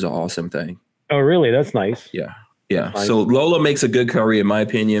Lola, which is an awesome thing. Oh, really? That's nice. Yeah. Yeah. So Lola makes a good curry, in my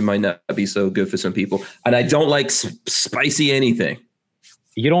opinion. Might not be so good for some people. And I don't like spicy anything.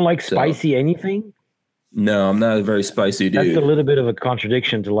 You don't like spicy anything? No, I'm not a very spicy dude. That's a little bit of a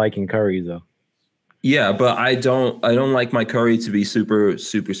contradiction to liking curry, though. Yeah, but I don't like my curry to be super,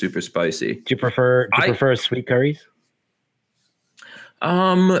 super, super spicy. Do you prefer sweet curries?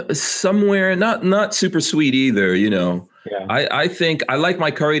 Somewhere not super sweet either, Yeah. I think I like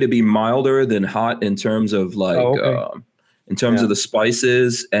my curry to be milder than hot in terms of like of the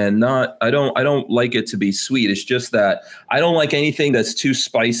spices, and I don't like it to be sweet. It's just that I don't like anything that's too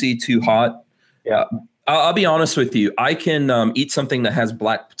spicy, too hot. Yeah. I'll be honest with you. I can eat something that has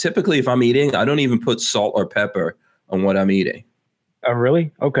black. Typically, if I'm eating, I don't even put salt or pepper on what I'm eating. Oh,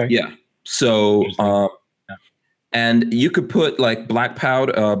 really? Okay. Yeah. So, Interesting. Yeah. and you could put like black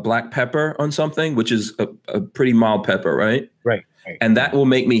pepper on something, which is a pretty mild pepper, right? Right. Right. And that will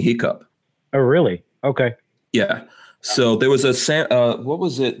make me hiccup. Oh, really? Okay. Yeah. So there was what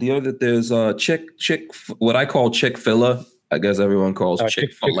was it? There's a what I call Chick-fil-A. I guess everyone calls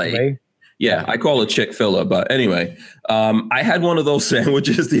Chick-fil-A. Chick-fil-A? Yeah, I call it Chick-fil-A. But anyway, I had one of those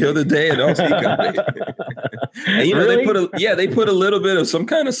sandwiches the other day and I was hiccuping. And Really? they put a little bit of some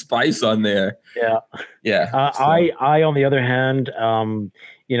kind of spice on there. Yeah. Yeah. So. I on the other hand,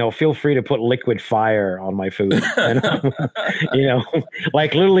 feel free to put liquid fire on my food. And,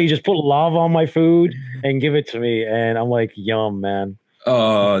 like literally just put lava on my food and give it to me. And I'm like, yum, man.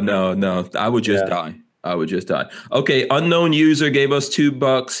 Oh, no. I would just die. Okay. Unknown user gave us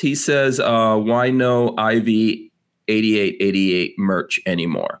 $2. He says, why no IV 8888 merch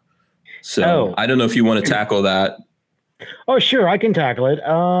anymore? So I don't know if you want to tackle that. Oh, sure. I can tackle it.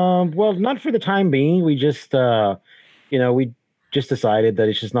 Well, not for the time being. We just, we just decided that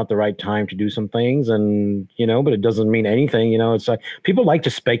it's just not the right time to do some things, and but it doesn't mean anything. It's like people like to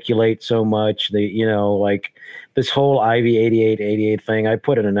speculate so much. They, like this whole IV 8888 thing. I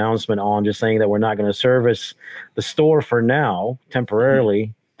put an announcement on just saying that we're not going to service the store for now,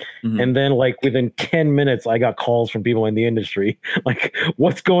 temporarily. Mm-hmm. And then, like within 10 minutes, I got calls from people in the industry, like,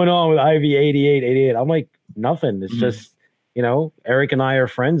 "What's going on with IV 8888?" I'm like, "Nothing. It's just, Eric and I are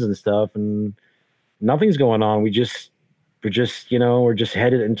friends and stuff, and nothing's going on. We're just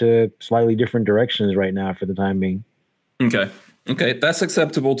headed into slightly different directions right now for the time being." Okay, that's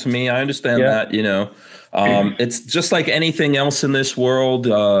acceptable to me. I understand that. It's just like anything else in this world.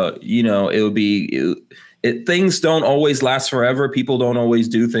 It would be. Things don't always last forever. People don't always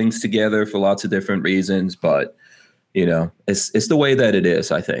do things together for lots of different reasons, but it's the way that it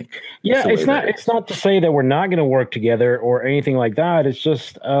is, I think. Yeah, it's not to say that we're not going to work together or anything like that. It's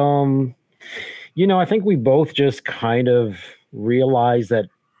just, I think we both just kind of realize that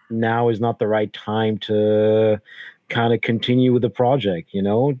now is not the right time to kind of continue with the project, and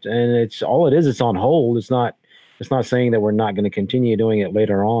it's on hold. It's not saying that we're not going to continue doing it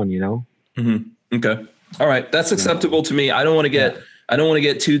later on, Mm-hmm. Okay. All right. That's acceptable to me. I don't want to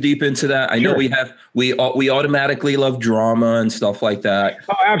get too deep into that. I know we automatically love drama and stuff like that.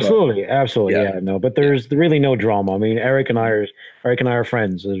 Oh, absolutely. Absolutely. Yeah. No, but there's really no drama. I mean, Eric and I are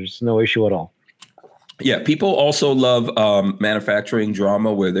friends. There's no issue at all. Yeah. People also love manufacturing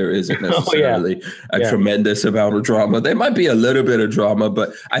drama where there isn't necessarily a tremendous amount of drama. There might be a little bit of drama,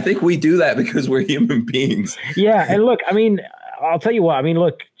 but I think we do that because we're human beings. Yeah. And look, I mean, I'll tell you what, I mean,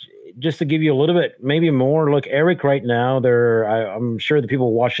 look, just to give you a little bit, maybe more, look, Eric right now, I'm sure the people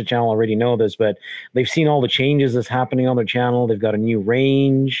who watch the channel already know this, but they've seen all the changes that's happening on their channel. They've got a new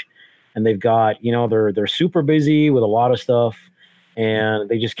range, and they've got, they're super busy with a lot of stuff, and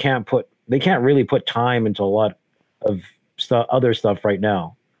they just can't really put time into a lot of other stuff right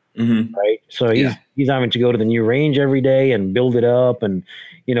now. Mm-hmm. Right. So he's having to go to the new range every day and build it up and,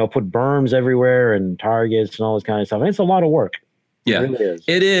 put berms everywhere and targets and all this kind of stuff. And it's a lot of work. Yeah,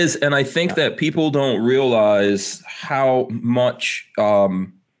 it is. And I think that people don't realize how much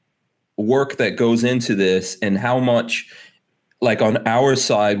work that goes into this, and how much, like on our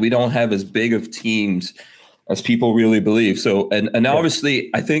side, we don't have as big of teams as people really believe. So, and obviously,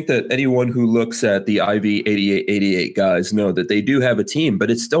 I think that anyone who looks at the IV 8888 guys know that they do have a team,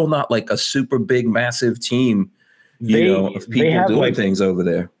 but it's still not like a super big, massive team, of people doing things over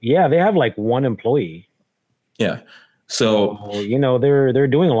there. Yeah, they have like one employee. Yeah. So, they're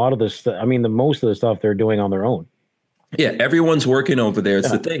doing a lot of this. I mean, most of the stuff they're doing on their own. Yeah, everyone's working over there. It's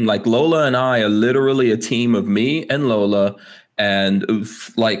the thing. Like Lola and I are literally a team of me and Lola, and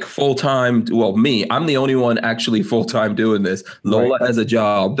like full time. Well, I'm the only one actually full time doing this. Lola has a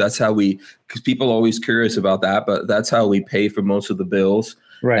job. That's how because people are always curious about that, but that's how we pay for most of the bills.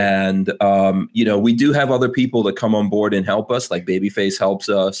 Right. And we do have other people that come on board and help us. Like Babyface helps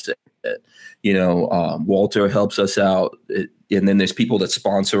us. Walter helps us out, and then there's people that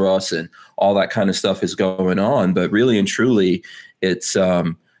sponsor us, and all that kind of stuff is going on. But really and truly, it's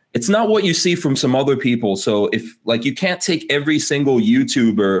not what you see from some other people. So if like you can't take every single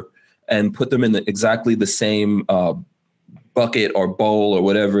YouTuber and put them in exactly the same bucket or bowl or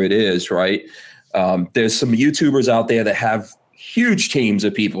whatever it is, right? There's some YouTubers out there that have huge teams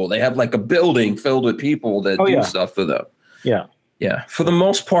of people. They have like a building filled with people that do stuff for them. Yeah. Yeah, for the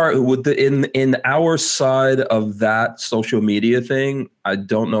most part, in our side of that social media thing, I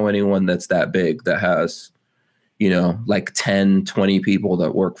don't know anyone that's that big that has, like 10, 20 people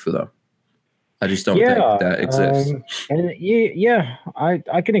that work for them. I just don't think Yeah, that exists. and yeah,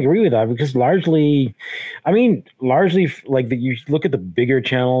 I can agree with that because largely, I mean, largely like you look at the bigger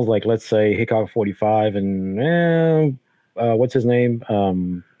channels, like let's say Hickok 45 and what's his name,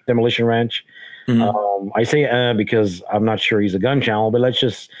 Demolition Ranch. Mhm. I say because I'm not sure he's a gun channel, but let's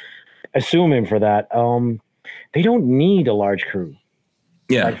just assume him for that. They don't need a large crew,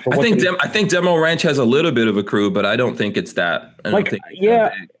 Yeah, like for what they I think Demo Ranch has a little bit of a crew, but I don't think it's that. I don't like. think it's that Yeah,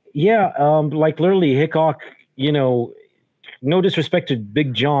 big. yeah, like literally Hickok. You know, no disrespect to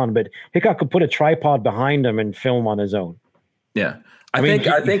Big John, but Hickok could put a tripod behind him and film on his own. Yeah, I mean,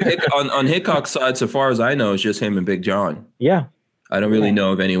 I think on Hickok's side, so far as I know, it's just him and Big John. yeah, I don't really yeah,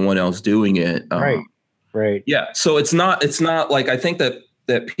 know of anyone else doing it. right, right, Yeah, so it's not like I think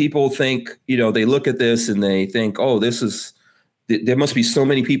that people think, you know, they look at this and they think, oh, this is there must be so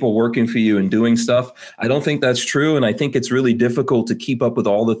many people working for you and doing stuff. I don't think that's true, and I think it's really difficult to keep up with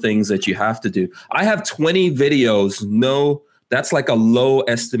all the things that you have to do. I have 20 videos. No, that's like a low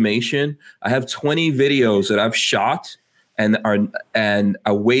estimation. I have 20 videos that I've shot and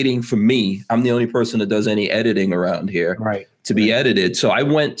are waiting for me. I'm the only person that does any editing around here right, to be edited. So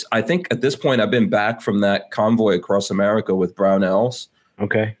I think at this point I've been back from that convoy across America with Brownells.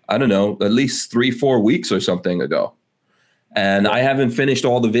 okay, I don't know, at least 3-4 weeks or something ago. And I haven't finished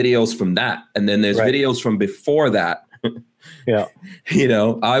all the videos from that. And then there's right, videos from before that. yeah, You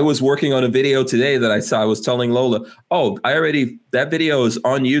know, I was working on a video today that I saw. I was telling Lola, oh, that video is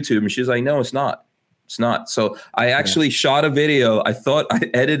on YouTube. And she's like, no, it's not. It's not. So I actually shot a video. I thought I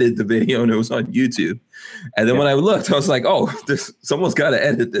edited the video and it was on YouTube. And then when I looked, I was like, oh, someone's got to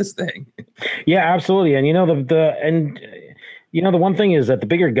edit this thing. yeah, absolutely. And you know the one thing is that the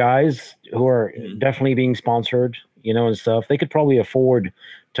bigger guys who are definitely being sponsored, you know, and stuff, they could probably afford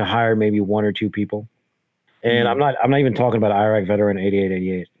to hire maybe one or two people. And I'm not even talking about Iraq veteran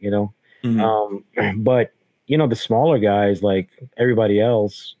 8888, you know. But you know, the smaller guys like everybody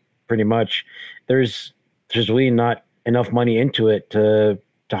else, pretty much, there's really not enough money into it to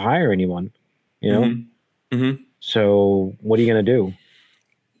hire anyone, you know. So what are you gonna do?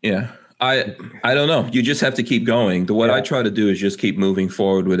 Yeah. I don't know. You just have to keep going. What I try to do is just keep moving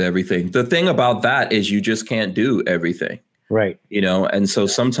forward with everything. The thing about that is you just can't do everything. Right. You know, and so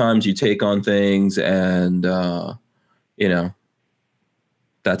sometimes you take on things and you know,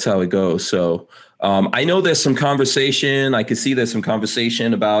 that's how it goes. So I know there's some conversation. I can see there's some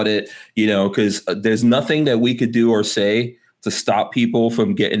conversation about it, you know, because there's nothing that we could do or say to stop people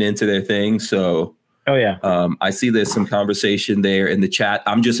from getting into their thing. So oh yeah, I see there's some conversation there in the chat.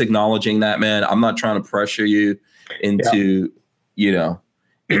 I'm just acknowledging that, man. I'm not trying to pressure you into, you know,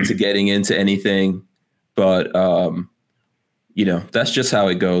 into getting into anything, but you know, that's just how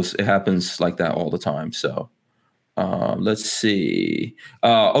it goes. It happens like that all the time. So let's see.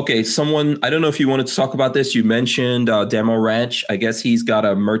 Okay, I don't know if you wanted to talk about this. You mentioned Demo Ranch. I guess he's got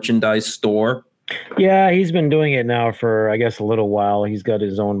a merchandise store. Yeah, he's been doing it now for, I guess, a little while. He's got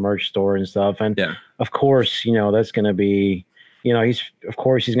his own merch store and stuff. And of course, you know, that's going to be, you know, he's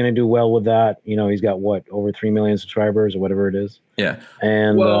going to do well with that. You know, he's got over 3 million subscribers or whatever it is. Yeah.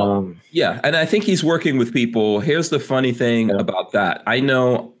 And and I think he's working with people. Here's the funny thing about that. I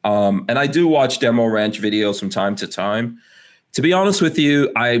know, and I do watch Demo Ranch videos from time to time. To be honest with you,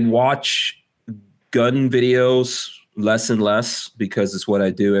 I watch gun videos less and less because it's what I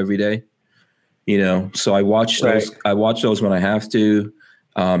do every day. You know, so I watch those. I watch those when I have to.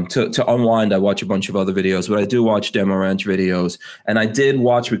 To unwind, I watch a bunch of other videos, but I do watch Demo Ranch videos. And I did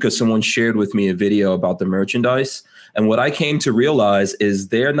watch because someone shared with me a video about the merchandise. And what I came to realize is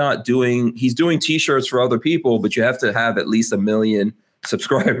he's doing t-shirts for other people, but you have to have at least 1 million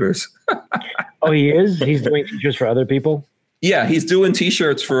subscribers. Oh, he is? He's doing t-shirts for other people? Yeah, he's doing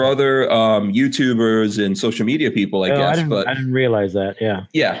t-shirts for other YouTubers and social media people, I guess. I didn't realize that. Yeah.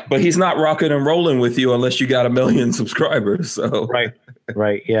 Yeah, but he's not rocking and rolling with you unless you got 1 million subscribers. So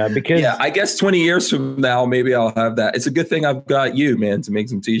right. Yeah, because I guess 20 years from now, maybe I'll have that. It's a good thing I've got you, man, to make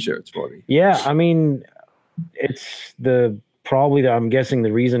some t-shirts for me. Yeah, I mean, it's I'm guessing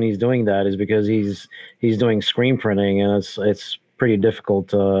the reason he's doing that is because he's doing screen printing, and it's pretty difficult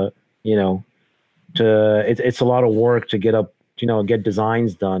to, you know, it's a lot of work to get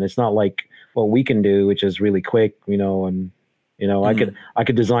designs done. It's not like what we can do, which is really quick, you know, and you know, I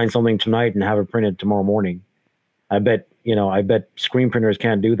could design something tonight and have it printed tomorrow morning. I bet screen printers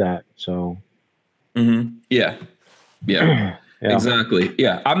can't do that. So yeah, exactly.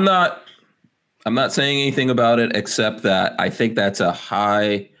 Yeah. I'm not saying anything about it except that I think that's a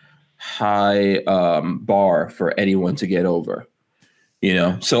high bar for anyone to get over. You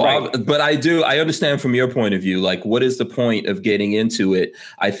know, so Right. but I understand from your point of view, like, what is the point of getting into it?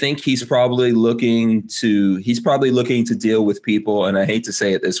 I think he's probably looking to deal with people, and I hate to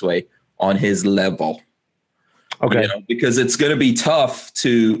say it this way, on his level. Okay. You know, because it's going to be tough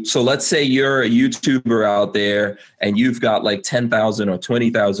to. So let's say you're a YouTuber out there and you've got like 10,000 or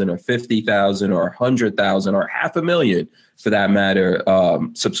 20,000 or 50,000 or 100,000 or 500,000 for that matter,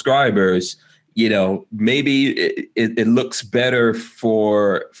 subscribers. You know, maybe it looks better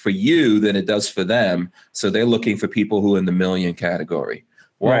for you than it does for them. So they're looking for people who are in the million category.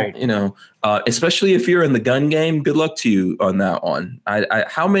 Well, Right. you know, especially if you're in the gun game, good luck to you on that one.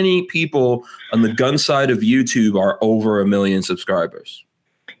 How many people on the gun side of YouTube are over 1 million subscribers?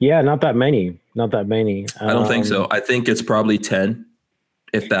 Yeah, not that many. Not that many. I don't think so. I think it's probably 10,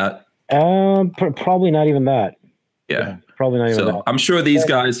 if that. Probably not even that. Yeah. Probably not even So that. I'm sure these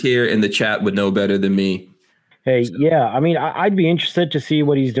guys here in the chat would know better than me. Hey, yeah, I mean, I'd be interested to see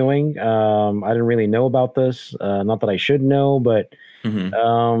what he's doing. I didn't really know about this. Not that I should know, but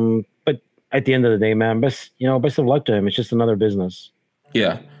at the end of the day, man, best of luck to him. It's just another business.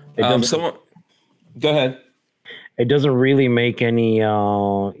 Yeah. It doesn't, Someone, go ahead. it doesn't really make any,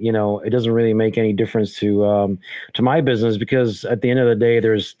 it doesn't really make any difference to my business, because at the end of the day,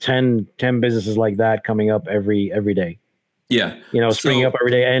 there's 10 businesses like that coming up every day. Yeah. Springing up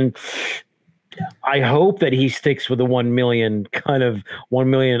every day. And I hope that he sticks with the 1 million, kind of 1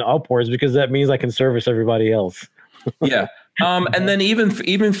 million upwards, because that means I can service everybody else. Yeah. And then even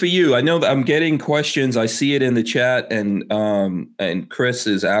for you, I know that I'm getting questions. I see it in the chat, and Chris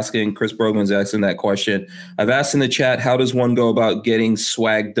Brogan's asking that question. I've asked in the chat, how does one go about getting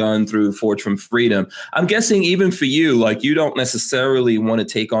swag done through Forge from Freedom? I'm guessing even for you, like, you don't necessarily want to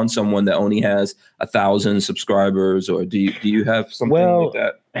take on someone that only has 1,000 subscribers, or do you have something like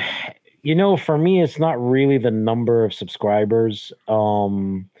that? For me, it's not really the number of subscribers.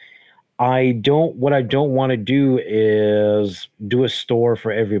 What I don't want to do is do a store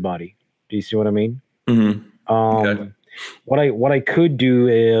for everybody. Do you see what I mean? Mm-hmm. Okay. What I could do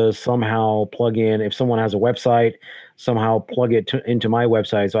is somehow plug in, if someone has a website, somehow plug it into my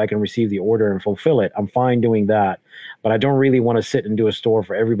website so I can receive the order and fulfill it. I'm fine doing that, but I don't really want to sit and do a store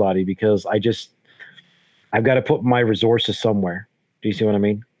for everybody, because I've got to put my resources somewhere. Do you see what I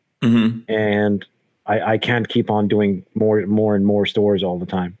mean? Mm-hmm. And I can't keep on doing more and more stores all the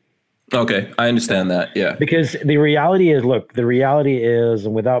time. Okay, I understand that. Yeah. Because the reality is,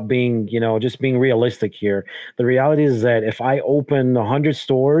 and without being, just being realistic here, the reality is that if I open 100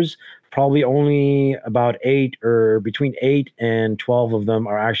 stores, probably only about 8 or between 8 and 12 of them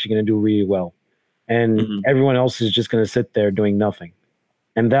are actually going to do really well. And everyone else is just going to sit there doing nothing.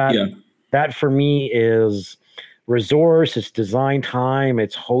 And that for me is resource, it's design time,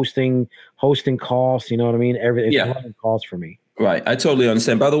 it's hosting costs, you know what I mean? Everything, it's running costs for me. Right. I totally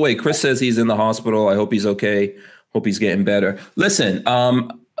understand. By the way, Chris says he's in the hospital. I hope he's okay. Hope he's getting better. Listen,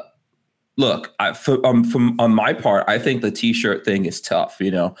 look, on my part, I think the t-shirt thing is tough.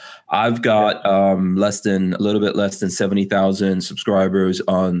 I've got a little bit less than 70,000 subscribers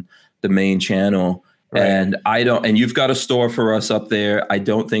on the main channel. Right. And you've got a store for us up there. I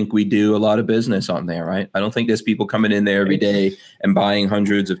don't think we do a lot of business on there, right? I don't think there's people coming in there every day and buying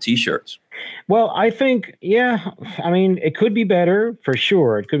hundreds of t-shirts. Well, I think, it could be better, for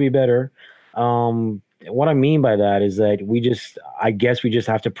sure. It could be better. What I mean by that is that I guess we just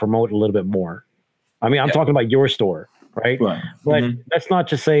have to promote a little bit more. I mean, I'm talking about your store, right? But that's not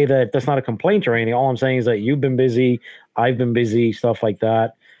to say that that's not a complaint or anything. All I'm saying is that you've been busy, I've been busy, stuff like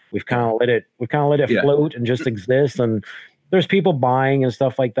that. We've kind of let it float and just exist. And there's people buying and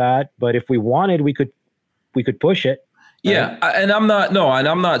stuff like that. But if we wanted, we could push it. Yeah. And I'm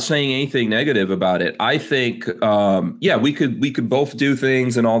not saying anything negative about it. I think, we could both do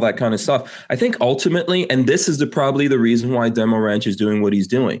things and all that kind of stuff. I think ultimately, and this is probably the reason why Demo Ranch is doing what he's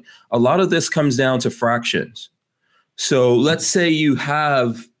doing, a lot of this comes down to fractions. So let's say you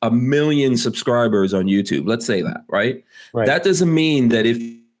have 1 million subscribers on YouTube. Let's say that, right? That doesn't mean that if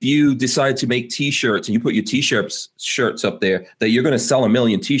you decide to make t-shirts and you put your shirts up there, that you're going to sell 1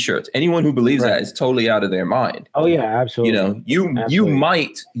 million t-shirts. Anyone who believes that is totally out of their mind. Oh yeah, absolutely.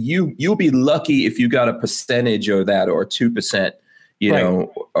 You'll be lucky if you got a percentage of that, or 2%,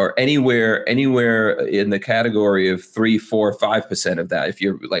 or anywhere in the category of 3, 4, 5% of that. If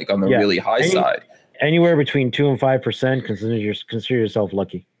you're like on the really high side, anywhere between 2 and 5%, consider yourself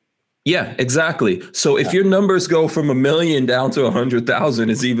lucky. Yeah, exactly. So if your numbers go from 1 million down to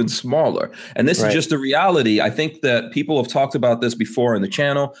 100,000, it's even smaller. And this is Right. just the reality. I think that people have talked about this before in the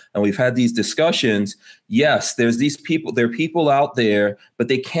channel, and we've had these discussions. Yes, there are people out there, but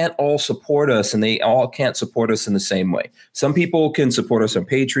they can't all support us, and they all can't support us in the same way. Some people can support us on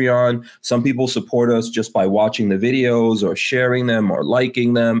Patreon. Some people support us just by watching the videos or sharing them or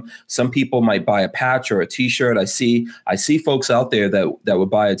liking them. Some people might buy a patch or a t-shirt. I see folks out there that would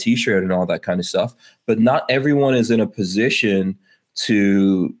buy a t-shirt and all that kind of stuff, but not everyone is in a position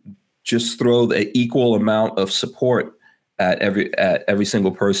to just throw the equal amount of support at every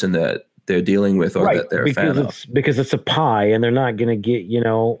single person that they're dealing with or that they're a fan of. Because it's a pie, and they're not going to get,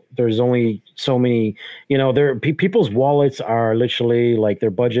 there's only so many, people's wallets are literally like their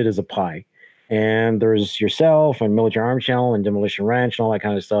budget is a pie, and there's yourself and Military Arms Channel and Demolition Ranch and all that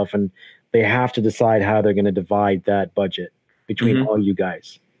kind of stuff, and they have to decide how they're going to divide that budget between all you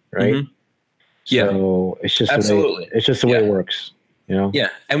guys. Right. Mm-hmm. Yeah. So it's just absolutely. The way it works, Yeah.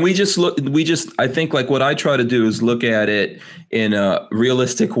 And I think like what I try to do is look at it in a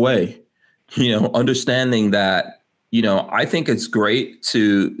realistic way, understanding that, I think it's great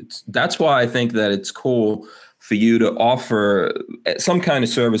that's why I think that it's cool for you to offer some kind of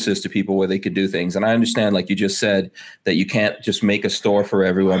services to people where they could do things. And I understand, like you just said, that you can't just make a store for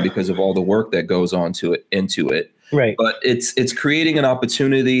everyone because of all the work that goes into it. Right. But it's creating an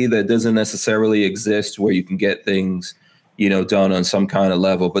opportunity that doesn't necessarily exist where you can get things, done on some kind of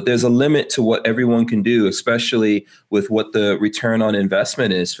level. But there's a limit to what everyone can do, especially with what the return on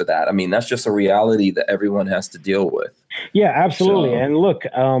investment is for that. I mean, that's just a reality that everyone has to deal with. Yeah, absolutely. So, and look,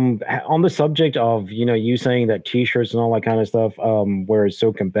 on the subject of, you saying that t-shirts and all that kind of stuff, where it's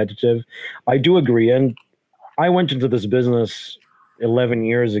so competitive, I do agree. And I went into this business 11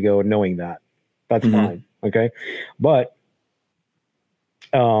 years ago knowing that. That's fine. Okay. But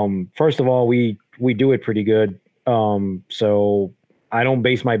first of all, we do it pretty good. So I don't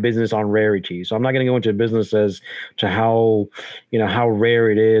base my business on rarity. So I'm not going to go into a business as to how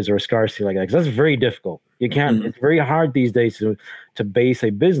rare it is or scarcity like that, because that's very difficult. You can't, it's very hard these days to base a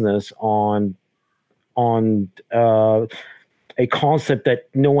business on a concept that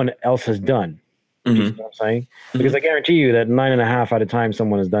no one else has done. You know what I'm saying? Because I guarantee you that 9.5 out of time,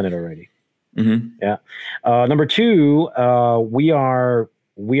 someone has done it already. Yeah. Number two, we are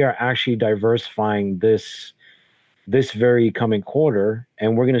actually diversifying this very coming quarter,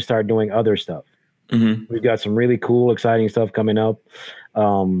 and we're going to start doing other stuff. We've got some really cool, exciting stuff coming up.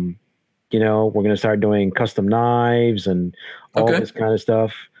 We're going to start doing custom knives and all this kind of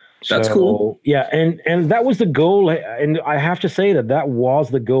stuff. That's cool. Yeah. And that was the goal. And I have to say that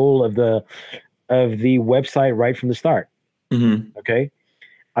was the goal of the website right from the start. Okay.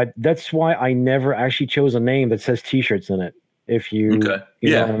 That's why I never actually chose a name that says t-shirts in it. If you know what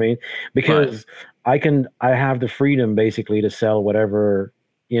I mean, because I have the freedom basically to sell whatever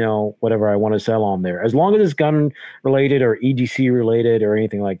I want to sell on there, as long as it's gun related or EDC related or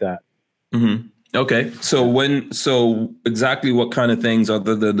anything like that. Okay. So exactly what kind of things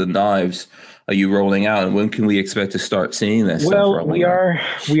other than the knives are you rolling out, and when can we expect to start seeing this? Well, we are,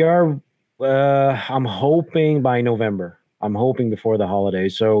 I'm hoping by November. I'm hoping before the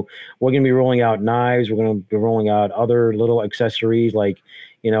holidays. So we're going to be rolling out knives. We're going to be rolling out other little accessories like,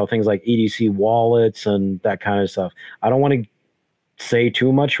 things like EDC wallets and that kind of stuff. I don't want to say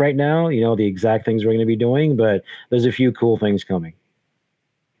too much right now, the exact things we're going to be doing, but there's a few cool things coming.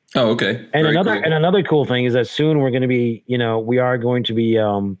 Oh, okay. And another cool thing is that soon we're going to be, we are going to be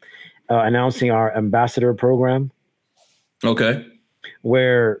announcing our ambassador program. Okay.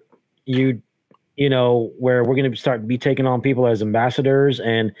 Where where we're going to start be taking on people as ambassadors,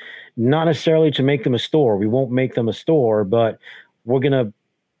 and not necessarily to make them a store. We won't make them a store, but we're going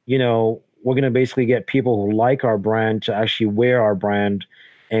to basically get people who like our brand to actually wear our brand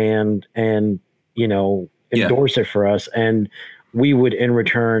and endorse it for us. And we would in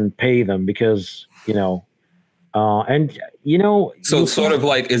return pay them because, so sort of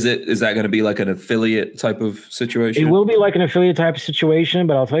like, is that going to be like an affiliate type of situation? It will be like an affiliate type of situation,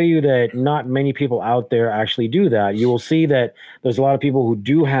 but I'll tell you that not many people out there actually do that. You will see that there's a lot of people who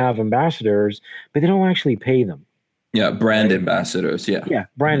do have ambassadors, but they don't actually pay them. Yeah. Brand ambassadors. Yeah. Yeah.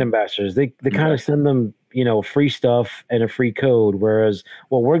 Brand ambassadors. They kind of send them, free stuff and a free code. Whereas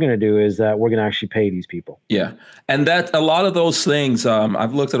what we're going to do is that we're going to actually pay these people. Yeah. And that a lot of those things,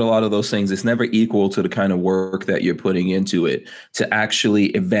 I've looked at a lot of those things. It's never equal to the kind of work that you're putting into it to actually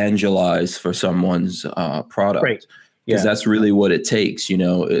evangelize for someone's product. Right. because that's really what it takes.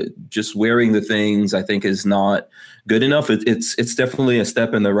 Just wearing the things I think is not good enough. It's definitely a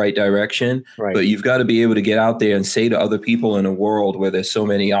step in the right direction, Right. but you've got to be able to get out there and say to other people in a world where there's so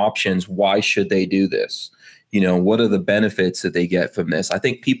many options, why should they do this? What are the benefits that they get from this? I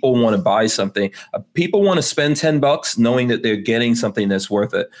think people want to buy something. People want to spend $10 knowing that they're getting something that's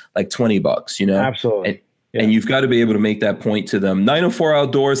worth it, like $20, Absolutely. And you've got to be able to make that point to them. 904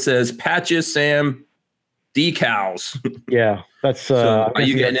 Outdoors says patches, Sam, decals. Yeah. That's, so are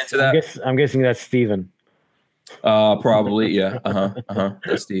you getting into that? I'm guessing that's Steven. Probably. Yeah.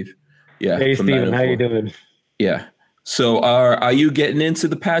 That's Steve. Yeah. Hey, Steven, how you doing? Yeah. So are you getting into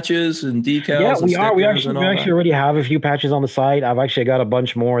the patches and decals? Yeah, we are. We actually that? already have a few patches on the site. I've actually got a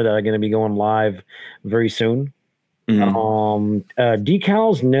bunch more that are going to be going live very soon.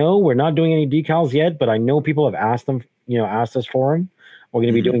 Decals, no, we're not doing any decals yet, but I know people have asked us for them. We're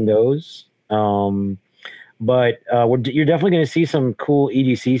going to be doing those. But you're definitely going to see some cool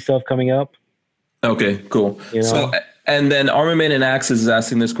EDC stuff coming up. Okay, cool. So, and then Armament and Axes is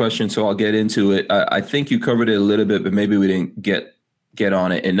asking this question, so I'll get into it. I think you covered it a little bit, but maybe we didn't get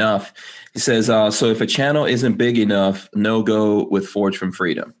on it enough. He says, so if a channel isn't big enough, no go with Forge from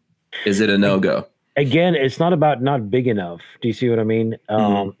Freedom. Is it a no go? Again, it's not about not big enough. Do you see what I mean?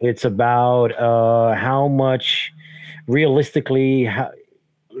 It's about how much realistically,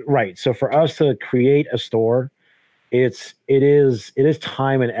 right. So for us to create a store, it is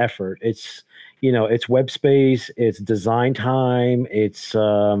time and effort. It's web space, it's design time, it's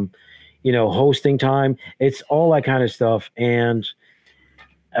hosting time, it's all that kind of stuff. And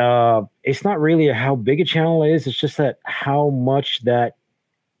it's not really how big a channel is, it's just that how much that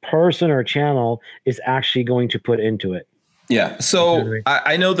person or channel is actually going to put into it. Yeah. So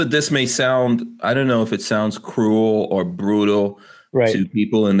I know that this may sound, I don't know if it sounds cruel or brutal to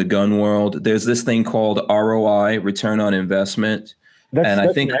people in the gun world. There's this thing called ROI, return on investment. That's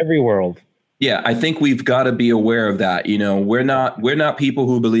I think in every world. Yeah, I think we've got to be aware of that. We're not people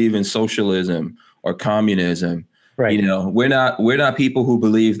who believe in socialism or communism. Right. We're not people who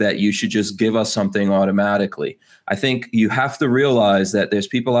believe that you should just give us something automatically. I think you have to realize that there's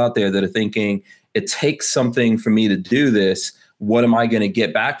people out there that are thinking it takes something for me to do this. What am I going to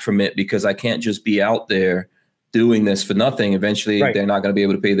get back from it? Because I can't just be out there doing this for nothing. Eventually, they're not going to be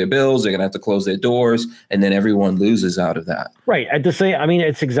able to pay their bills. They're going to have to close their doors, and then everyone loses out of that. Right.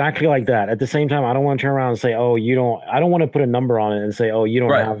 It's exactly like that. At the same time, I don't want to turn around and say, "Oh, you don't." I don't want to put a number on it and say, "Oh, you don't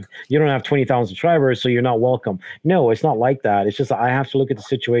have 20,000 subscribers, so you're not welcome." No, it's not like that. It's just I have to look at the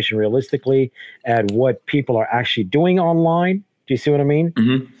situation realistically at what people are actually doing online. Do you see what I mean?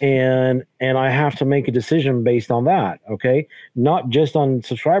 Mm-hmm. And I have to make a decision based on that, okay? Not just on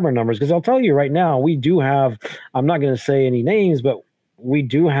subscriber numbers, because I'll tell you right now, we do have, I'm not going to say any names, but we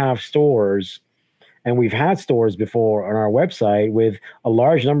do have stores, and we've had stores before on our website with a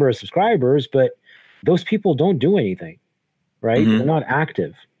large number of subscribers, but those people don't do anything, right? Mm-hmm. They're not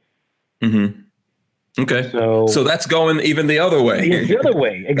active. Mm-hmm. Okay. So that's going even the other way. It's the other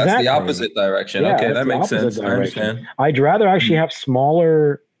way. Exactly. That's the opposite direction. Yeah, okay, that makes sense. Direction. I understand. I'd rather actually have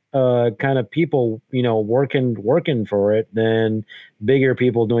smaller kind of people, working for it than bigger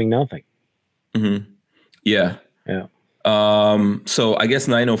people doing nothing. Mm-hmm. Yeah. Yeah. So I guess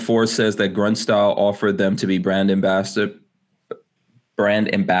 904 says that Grunt Style offered them to be brand ambassadors.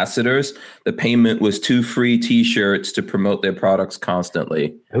 The payment was 2 free T-shirts to promote their products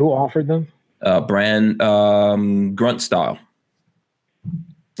constantly. Who offered them? Brand Grunt Style.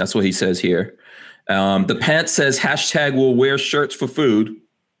 That's what he says here. The pants says hashtag will wear shirts for food.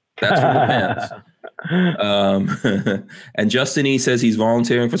 That's for the pants. And Justin E says he's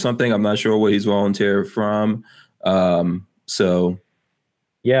volunteering for something. I'm not sure what he's volunteering from.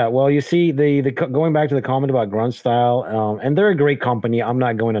 Yeah, well, you see, the going back to the comment about Grunt Style, and they're a great company. I'm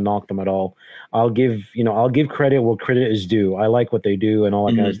not going to knock them at all. I'll give credit where credit is due. I like what they do and all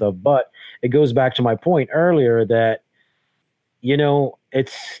that kind of stuff. But it goes back to my point earlier that,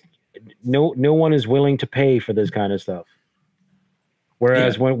 it's no one is willing to pay for this kind of stuff.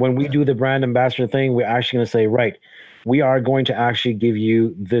 Whereas when we do the brand ambassador thing, we're actually going to say, right, we are going to actually give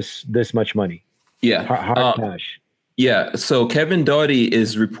you this much money. Yeah. Hard cash. Yeah, so Kevin Doughty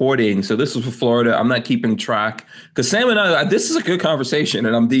is reporting. So this is for Florida. I'm not keeping track because Sam and I, this is a good conversation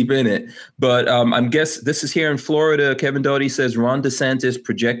and I'm deep in it. But this is here in Florida. Kevin Doughty says Ron DeSantis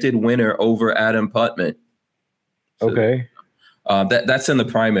projected winner over Adam Putnam. So, okay. That's in the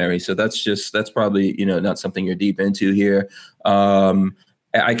primary. So that's probably, not something you're deep into here.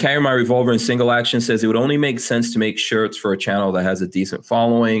 I carry my revolver in single action says it would only make sense to make shirts for a channel that has a decent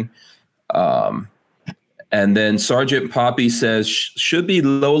following. And then Sergeant Poppy says, should be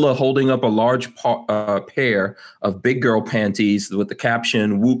Lola holding up a large pair of big girl panties with the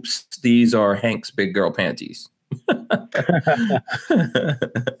caption, "Whoops, these are Hank's big girl panties."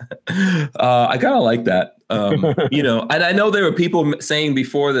 I kind of like that. And I know there were people saying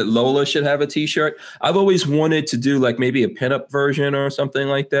before that Lola should have a t-shirt. I've always wanted to do like maybe a pinup version or something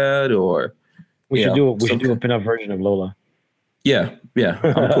like that, or we should do a pinup version of Lola. Yeah,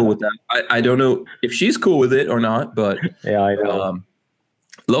 I'm cool with that. I don't know if she's cool with it or not, but yeah, I know.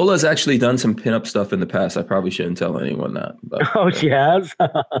 Lola's actually done some pinup stuff in the past. I probably shouldn't tell anyone that. But, she has?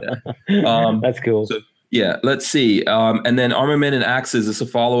 Yeah. That's cool. So, yeah, let's see. And then Armament and Axes is a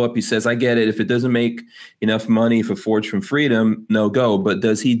follow-up. He says, I get it. If it doesn't make enough money for Forge from Freedom, no go. But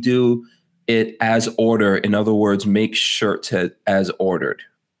does he do it as order? In other words, make shirts as ordered?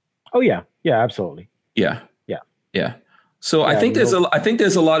 Oh, yeah. Yeah, absolutely. Yeah. So I think there's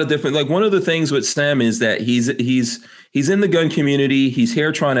a lot of different, like one of the things with Sam is that he's in the gun community. He's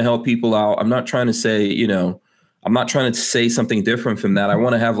here trying to help people out. I'm not trying to say, I'm not trying to say something different from that. I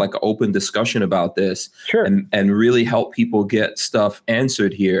want to have like an open discussion about this and really help people get stuff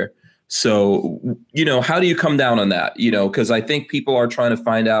answered here. So, how do you come down on that? Because I think people are trying to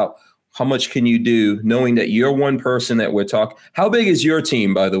find out how much can you do knowing that you're one person that we're talking. How big is your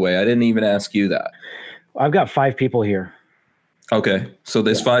team, by the way? I didn't even ask you that. I've got 5 people here. Okay. So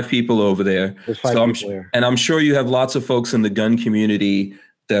there's 5 people over there. There's 5 people here. And I'm sure you have lots of folks in the gun community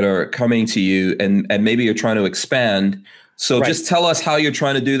that are coming to you and maybe you're trying to expand. So just tell us how you're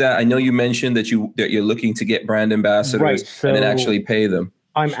trying to do that. I know you mentioned that you're looking to get brand ambassadors and then actually pay them.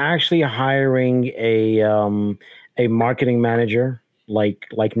 I'm actually hiring a marketing manager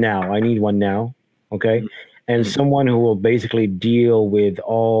like now. I need one now. Okay. Mm-hmm. And someone who will basically deal with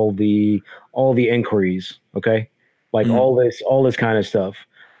all the inquiries. Okay. Like all this kind of stuff.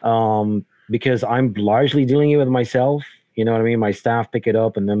 Because I'm largely dealing with it myself. You know what I mean? My staff pick it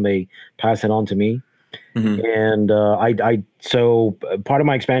up and then they pass it on to me. Mm-hmm. And so part of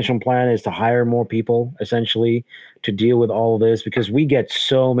my expansion plan is to hire more people essentially to deal with all of this, because we get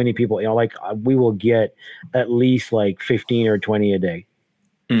so many people, we will get at least like 15 or 20 a day.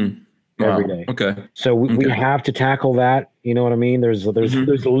 Every day. Okay. So we have to tackle that. You know what I mean? There's a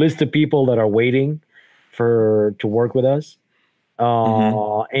list of people that are waiting to work with us.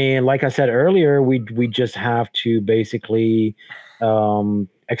 And like I said earlier, we just have to basically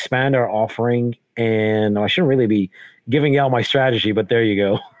expand our offering. And I shouldn't really be giving out my strategy, but there you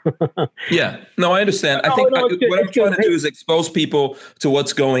go. Yeah. No, I understand. I think what I'm trying to do is expose people to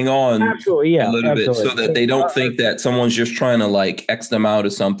what's going on a little bit so that they don't think that someone's just trying to like X them out or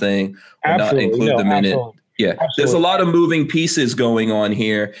something or not include them in it. Yeah. Absolutely. There's a lot of moving pieces going on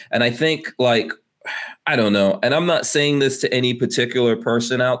here. And I think like, I don't know. And I'm not saying this to any particular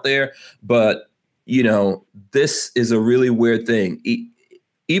person out there, but this is a really weird thing.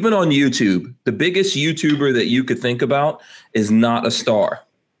 Even on YouTube, the biggest YouTuber that you could think about is not a star.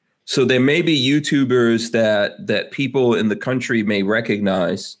 So there may be YouTubers that people in the country may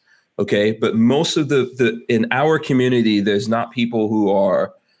recognize, okay? But most of the in our community, there's not people who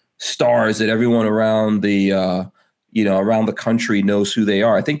are stars that everyone around the around the country knows who they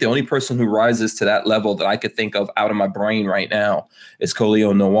are. I think the only person who rises to that level that I could think of out of my brain right now is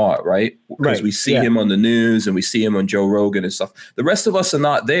Coleon Noir, right? Because we see him on the news and we see him on Joe Rogan and stuff. The rest of us are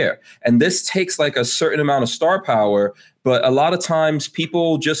not there. And this takes like a certain amount of star power, but a lot of times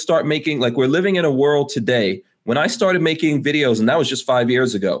people just start making, like we're living in a world today. When I started making videos, and that was just 5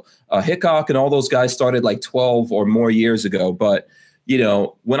 years ago, Hickok and all those guys started like 12 or more years ago, but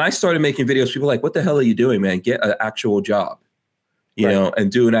when I started making videos, people were like, what the hell are you doing, man? Get an actual job, and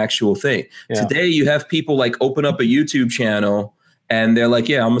do an actual thing. Yeah. Today, you have people like open up a YouTube channel and they're like,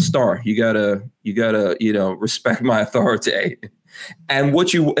 yeah, I'm a star. You gotta, respect my authority. And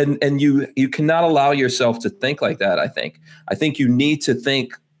what you cannot allow yourself to think like that. I think you need to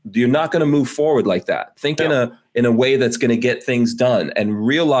think you're not going to move forward like that. Think in a way that's going to get things done and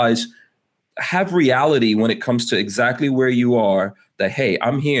realize, have reality when it comes to exactly where you are, that, hey,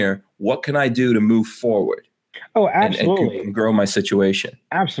 I'm here. What can I do to move forward? Oh, absolutely. And grow my situation.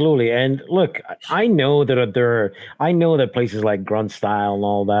 Absolutely. And look, I know that places like Grunt Style and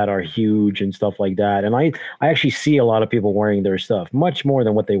all that are huge and stuff like that. And I actually see a lot of people wearing their stuff, much more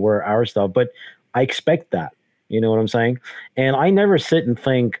than what they wear our stuff. But I expect that. You know what I'm saying? And I never sit and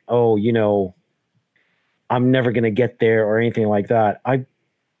think, oh, I'm never going to get there or anything like that. I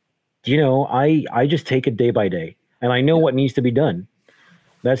just take it day by day, and I know what needs to be done.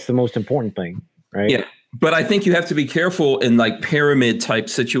 That's the most important thing, right? Yeah. But I think you have to be careful in like pyramid type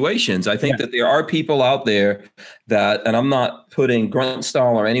situations. I think that there are people out there that, and I'm not putting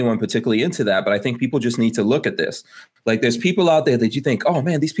Gruntstall or anyone particularly into that, but I think people just need to look at this. Like there's people out there that you think, oh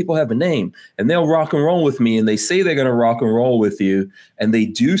man, these people have a name and they'll rock and roll with me. And they say they're going to rock and roll with you and they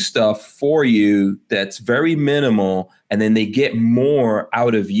do stuff for you that's very minimal. And then they get more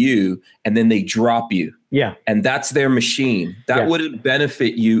out of you and then they drop you. Yeah. And that's their machine. That wouldn't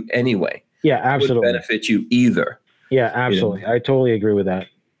benefit you anyway. Yeah, absolutely. Wouldn't benefit you either. Yeah, absolutely. You know? I totally agree with that.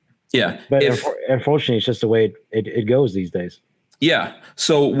 Yeah. But unfortunately, it's just the way it goes these days. Yeah.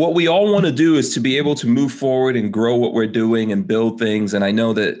 So what we all want to do is to be able to move forward and grow what we're doing and build things. And I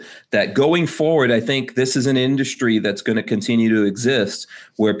know that going forward, I think this is an industry that's going to continue to exist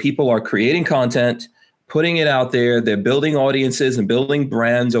where people are creating content, putting it out there. They're building audiences and building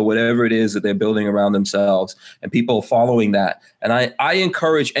brands or whatever it is that they're building around themselves and people following that. And I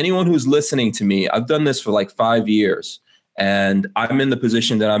encourage anyone who's listening to me. I've done this for like 5 years and I'm in the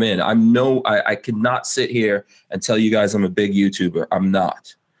position that I'm in. I cannot sit here and tell you guys I'm a big YouTuber. I'm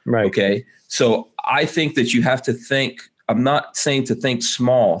not. Right. Okay. So I think that you have to think, I'm not saying to think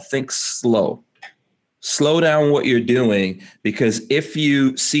small, think slow. Slow down what you're doing, because if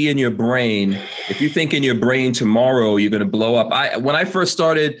you see in your brain, if you think in your brain tomorrow you're going to blow up. When I first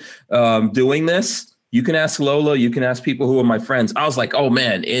started doing this, you can ask Lola, you can ask people who are my friends. I was like, oh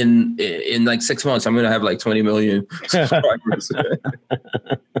man, in like 6 months, I'm going to have like 20 million subscribers.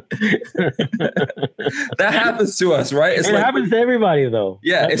 That happens to us, right? It happens to everybody though.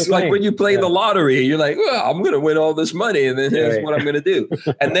 Yeah. It's like when you play the lottery, you're like, well, I'm going to win all this money. And then here's what I'm going to do.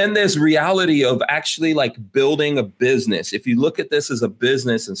 And then there's reality of actually like building a business. If you look at this as a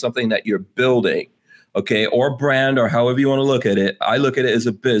business and something that you're building, okay, or brand, or however you want to look at it, I look at it as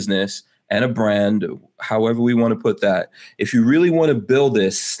a business and a brand, however we want to put that. If you really want to build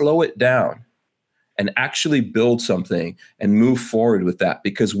this, slow it down and actually build something and move forward with that.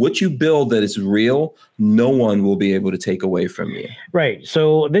 Because what you build that is real, no one will be able to take away from you. Right.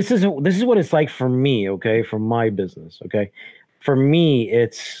 So this is what it's like for me, okay, for my business, okay? For me,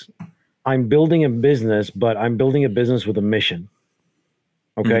 I'm building a business, but I'm building a business with a mission,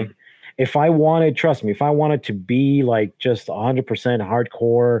 okay? Mm-hmm. If I wanted to be like just 100%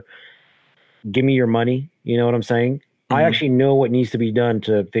 hardcore, give me your money. You know what I'm saying? Mm-hmm. I actually know what needs to be done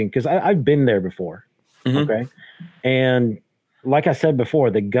to think, because I've been there before. Mm-hmm. Okay. And like I said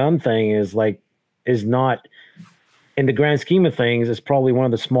before, the gun thing is not, in the grand scheme of things, it's probably one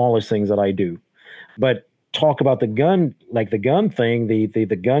of the smallest things that I do. But talk about the gun, like the gun thing, the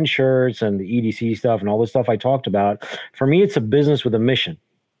gun shirts and the EDC stuff and all this stuff I talked about. For me, it's a business with a mission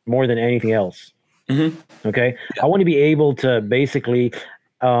more than anything else. Mm-hmm. Okay. Yeah. I want to be able to basically,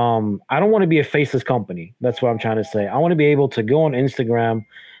 I don't want to be a faceless company. That's what I'm trying to say. I want to be able to go on Instagram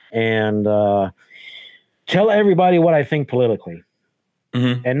and tell everybody what I think politically,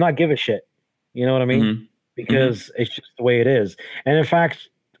 mm-hmm. and not give a shit. You know what I mean? Mm-hmm. Because it's just the way it is. And in fact,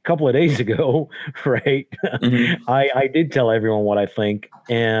 a couple of days ago, right, mm-hmm. I did tell everyone what I think.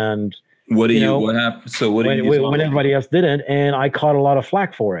 And what happened? So what did you when everybody else didn't, and I caught a lot of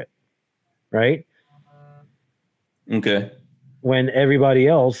flack for it, right? Okay. When everybody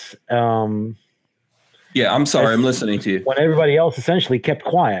else, yeah, I'm sorry, I'm listening to you. When everybody else essentially kept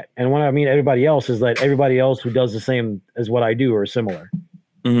quiet, and when I mean everybody else is that everybody else who does the same as what I do or similar,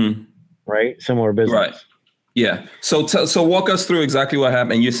 mm-hmm. right? Similar business, right? Yeah. So walk us through exactly what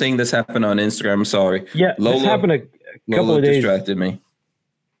happened. You're saying this happened on Instagram. I'm sorry. Yeah, this happened a couple of days. Distracted me.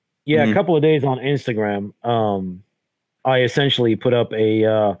 Yeah, mm-hmm. a couple of days on Instagram. I essentially put up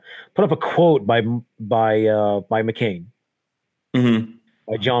a quote by McCain. Mm-hmm.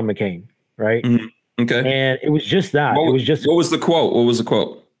 By John McCain, right? Mm-hmm. Okay. And it was just that. What was the quote? What was the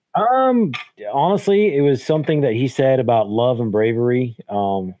quote? Honestly, it was something that he said about love and bravery.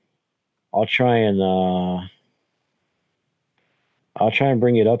 I'll try and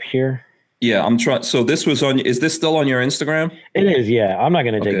bring it up here. Yeah, I'm trying. So this was is this still on your Instagram? It is, yeah. I'm not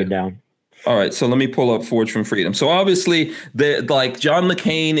going to take it down. All right, so let me pull up Forge from Freedom. So obviously, John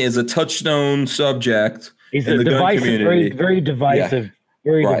McCain is a touchstone subject. He's a divisive, very divisive,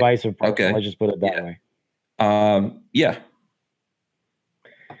 divisive person. Okay. Let's just put it that way. Yeah.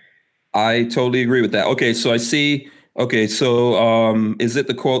 I totally agree with that. Okay, so I see. Okay, so is it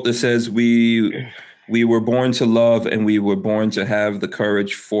the quote that says we were born to love and we were born to have the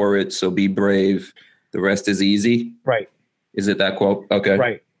courage for it, so be brave. The rest is easy? Right. Is it that quote? Okay.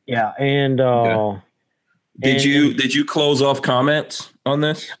 Right. Yeah, and Did you close off comments on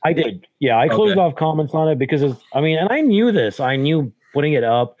this? I did. Yeah, I closed off comments on it because and I knew this. I knew putting it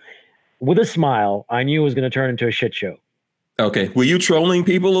up with a smile, I knew it was going to turn into a shit show. Okay. Were you trolling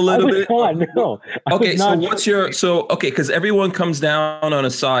people a I little was bit? not. No. I Okay. was So not what's your, so, okay. Cause everyone comes down on a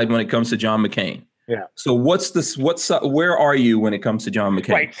side when it comes to John McCain. Yeah. So where are you when it comes to John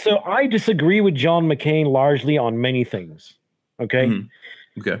McCain? Right. So I disagree with John McCain largely on many things. Okay.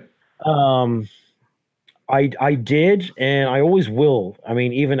 Okay. I did, and I always will. I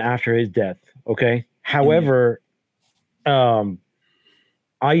mean, even after his death. Okay. However,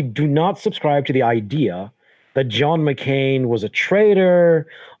 I do not subscribe to the idea that John McCain was a traitor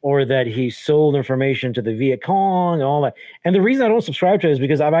or that he sold information to the Viet Cong and all that. And the reason I don't subscribe to it is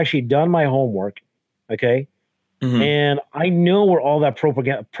because I've actually done my homework. Okay. And I know where all that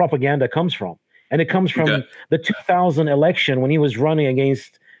propaganda comes from. And it comes from the 2000 election when he was running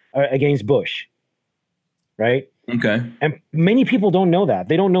against Bush. Right. Okay. And many people don't know that.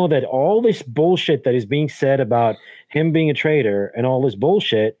 They don't know that all this bullshit that is being said about him being a traitor and all this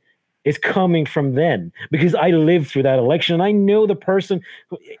bullshit is coming from then, because I lived through that election and I know the person.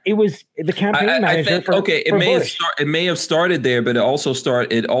 It was the campaign manager. It may have started there, but it also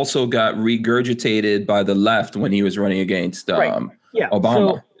got regurgitated by the left when he was running against Obama.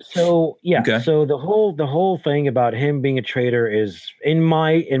 So the whole thing about him being a traitor is, in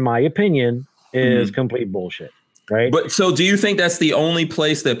my opinion, is complete bullshit. Right. But so do you think that's the only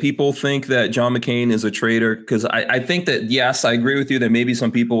place that people think that John McCain is a traitor? Because I think that, yes, I agree with you. There may be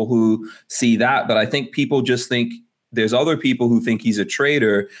some people who see that, but I think people just think there's other people who think he's a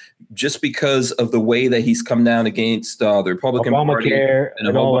traitor just because of the way that he's come down against the Republican Party and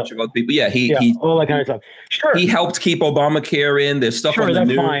a whole bunch of other people. Yeah, he all that kind of stuff. Sure. He helped keep Obamacare in. There's stuff on the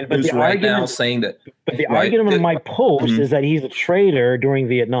news right now saying that. But the argument of my post is that he's a traitor during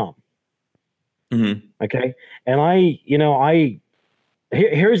Vietnam. Okay. And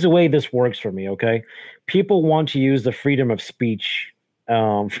here's the way this works for me. Okay. People want to use the freedom of speech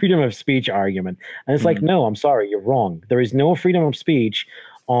argument. And it's like, no, I'm sorry, you're wrong. There is no freedom of speech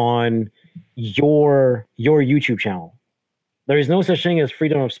on your YouTube channel. There is no such thing as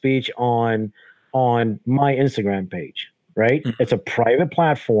freedom of speech on my Instagram page, right? It's a private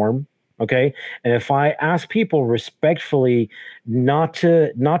platform. Okay. And if I ask people respectfully not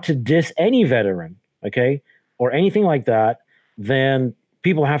to diss any veteran, okay, or anything like that, then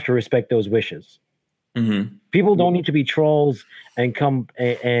people have to respect those wishes. People don't need to be trolls and come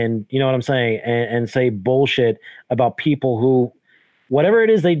and you know what I'm saying, and say bullshit about people who, whatever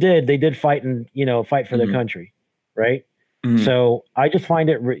it is they did fight and, fight for their country. Right. So I just find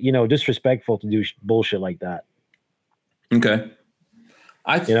it, disrespectful to do bullshit like that. Okay.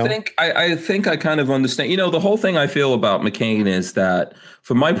 I think I kind of understand. The whole thing I feel about McCain is that,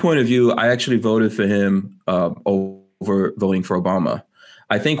 from my point of view, I actually voted for him over voting for Obama.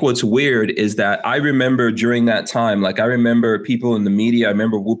 I think what's weird is that I remember during that time, I remember people in the media, I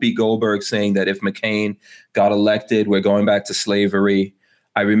remember Whoopi Goldberg saying that if McCain got elected, we're going back to slavery.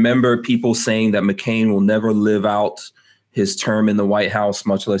 I remember people saying that McCain will never live out his term in the White House,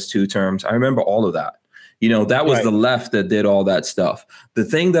 much less 2 terms. I remember all of that. That was the left that did all that stuff. The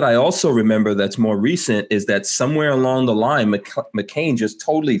thing that I also remember that's more recent is that somewhere along the line, McCain just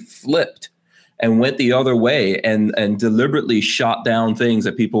totally flipped and went the other way and deliberately shot down things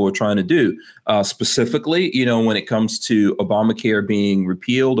that people were trying to do. Specifically, when it comes to Obamacare being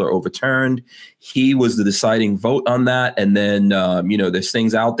repealed or overturned, he was the deciding vote on that. And then, there's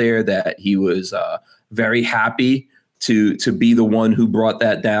things out there that he was very happy to be the one who brought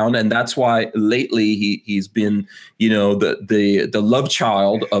that down. And that's why lately he's been, the love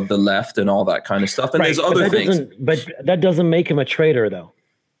child of the left and all that kind of stuff. And there's other things. But that doesn't make him a traitor, though.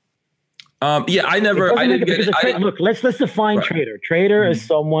 I didn't get it. Look, let's define traitor. Traitor is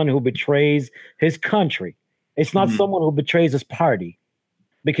someone who betrays his country. It's not someone who betrays his party.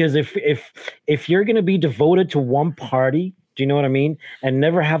 Because if you're going to be devoted to one party, do you know what I mean? And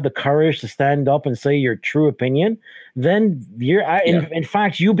never have the courage to stand up and say your true opinion, then in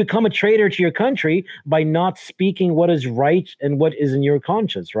fact, you become a traitor to your country by not speaking what is right and what is in your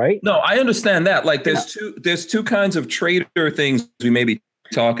conscience, right? No, I understand that. There's two kinds of traitor things we may be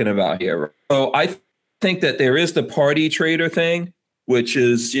talking about here. So I think that there is the party traitor thing, which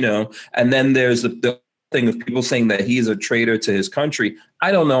is, and then there's the thing of people saying that he's a traitor to his country.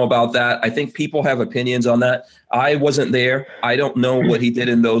 I don't know about that. I think people have opinions on that. I wasn't there. I don't know what he did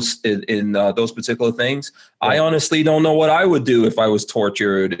in those particular things. Right. I honestly don't know what I would do if I was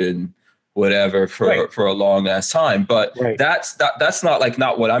tortured and whatever for a long ass time. But that's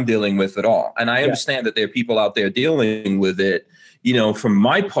not what I'm dealing with at all. And I understand that there are people out there dealing with it. From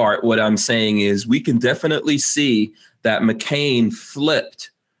my part, what I'm saying is we can definitely see that McCain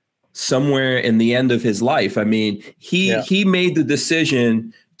flipped somewhere in the end of his life. I mean, he made the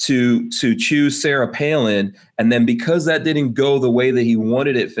decision to choose Sarah Palin, and then because that didn't go the way that he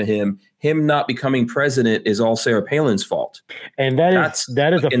wanted it for him not becoming president is all Sarah Palin's fault. And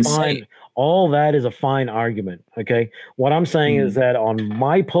that is a insane. Fine. All that is a fine argument. Okay, what I'm saying is that on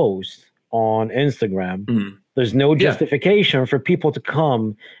my post on Instagram, there's no justification for people to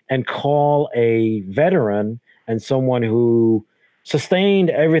come and call a veteran and someone who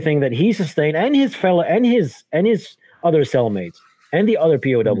sustained everything that he sustained, and his fellow and his other cellmates and the other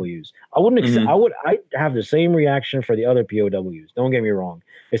POWs. I wouldn't accept, I'd have the same reaction for the other POWs. Don't get me wrong.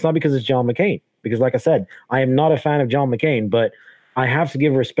 It's not because it's John McCain, because like I said, I am not a fan of John McCain, but I have to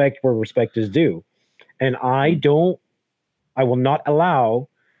give respect where respect is due. And I will not allow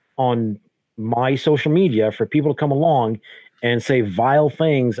on my social media for people to come along and say vile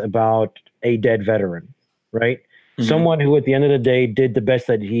things about a dead veteran, right? Someone who at the end of the day did the best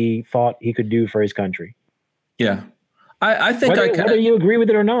that he thought he could do for his country. Yeah. I think whether you agree with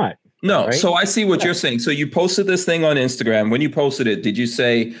it or not. No. Right? So I see what you're saying. So you posted this thing on Instagram. When you posted it, did you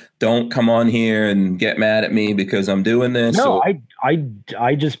say, don't come on here and get mad at me because I'm doing this? No,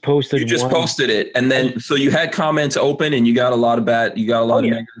 I just posted. You just posted it. And then, so you had comments open and you got a lot of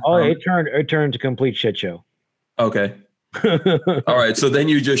negative comments. It turned to complete shit show. Okay. All right. So then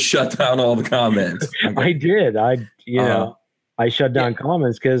you just shut down all the comments. Okay. I did. I shut down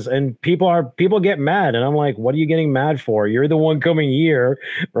comments and people get mad, and I'm like, what are you getting mad for? You're the one coming here,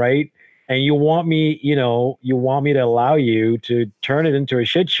 right? And you want me to allow you to turn it into a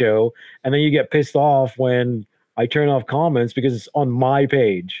shit show, and then you get pissed off when I turn off comments because it's on my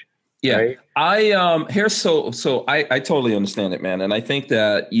page. Yeah. Right? I totally understand it, man. And I think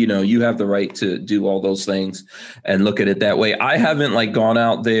that, you have the right to do all those things and look at it that way. I haven't gone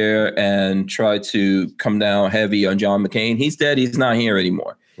out there and tried to come down heavy on John McCain. He's dead. He's not here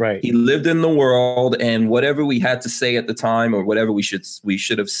anymore. Right. He lived in the world, and whatever we had to say at the time or whatever we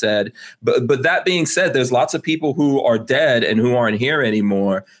should have said. But that being said, there's lots of people who are dead and who aren't here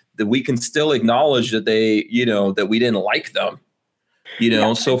anymore that we can still acknowledge that that we didn't like them.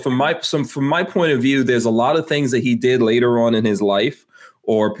 So from my point of view, there's a lot of things that he did later on in his life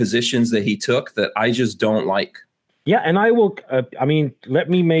or positions that he took that I just don't like. Yeah. And I will, let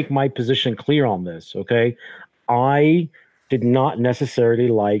me make my position clear on this. Okay. I did not necessarily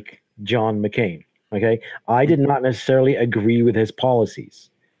like John McCain. Okay. I did not necessarily agree with his policies.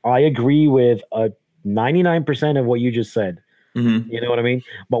 I agree with 99% of what you just said. Mm-hmm. You know what I mean?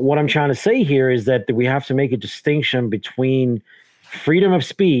 But what I'm trying to say here is that we have to make a distinction between freedom of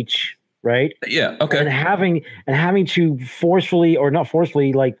speech, right? Yeah. Okay. And having to forcefully, or not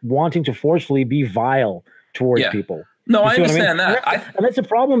forcefully, wanting to forcefully be vile towards people. No, I understand that. And that's a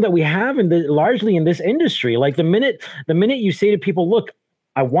problem that we have largely in this industry. Like the minute you say to people, look,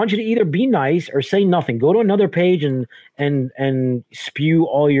 I want you to either be nice or say nothing. Go to another page and spew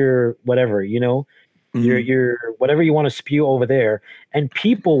all your whatever, your whatever you want to spew over there, and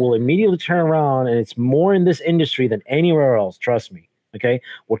people will immediately turn around, and it's more in this industry than anywhere else, trust me. Okay,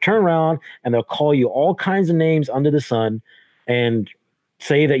 we'll turn around and they'll call you all kinds of names under the sun and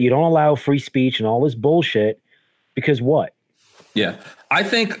say that you don't allow free speech and all this bullshit, because what? Yeah, I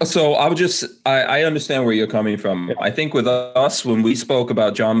think so. I understand where you're coming from. Yeah. I think with us, when we spoke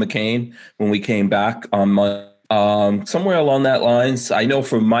about John McCain, when we came back on Monday, somewhere along that lines, I know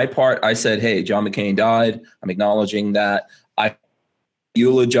for my part, I said, hey, John McCain died. I'm acknowledging that. I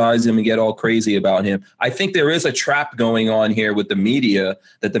eulogize him and get all crazy about him. I think there is a trap going on here with the media,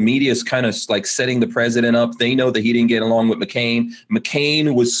 that the media is kind of setting the president up. They know that he didn't get along with McCain.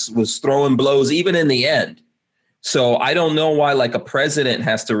 McCain was throwing blows even in the end. So I don't know why a president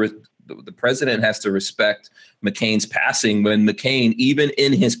has to the president has to respect McCain's passing when McCain, even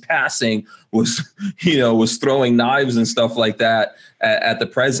in his passing, was throwing knives and stuff like that at the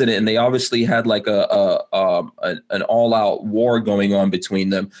president. And they obviously had an all-out war going on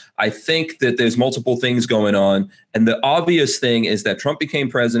between them. I think that there's multiple things going on. And the obvious thing is that Trump became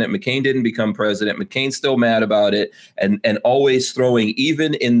president. McCain didn't become president. McCain's still mad about it and always throwing,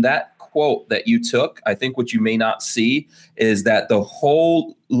 even in that quote that you took, I think what you may not see is that the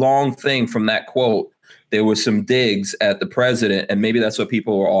whole long thing from that quote, there was some digs at the president, and maybe that's what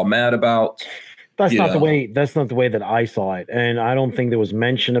people were all mad about. That's not the way that I saw it. And I don't think there was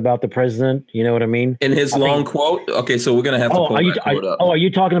mention about the president. You know what I mean? In his quote? Okay, so we're going to have to pull that quote up. Are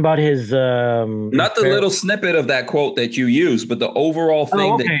you talking about his... not the little snippet of that quote that you used, but the overall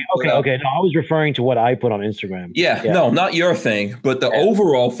thing. Okay. No, I was referring to what I put on Instagram. Yeah. No, not your thing, but the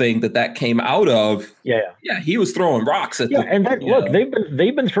overall thing that came out of... Yeah, he was throwing rocks at look,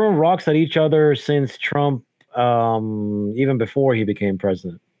 they've been throwing rocks at each other since Trump, even before he became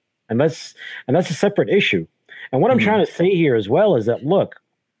president. And that's a separate issue. And what I'm trying to say here as well is that, look,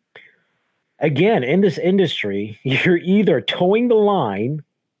 again, in this industry, you're either towing the line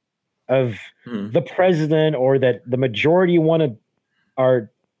of the president or that the majority want to are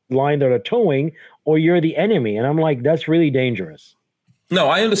line that are towing, or you're the enemy. And I'm like, that's really dangerous. No,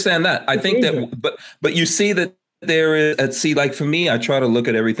 I understand that. I think that, but you see that there is, see, like for me, I try to look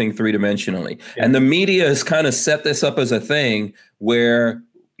at everything three-dimensionally, and the media has kind of set this up as a thing where,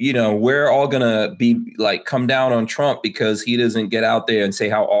 you know, we're all gonna be like, come down on Trump because he doesn't get out there and say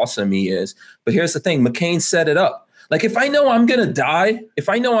how awesome he is. But here's the thing, McCain set it up. Like, if I know I'm going to die,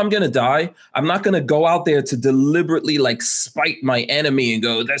 I'm not going to go out there to deliberately like spite my enemy and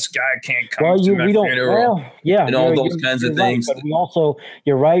go, this guy can't come to my funeral. And all those kinds of things. Right, but we also,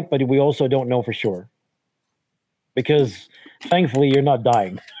 you're right, but we also don't know for sure. Because thankfully you're not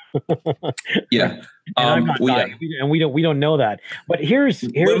dying. Yeah. I'm not dying, and we don't know that. But here's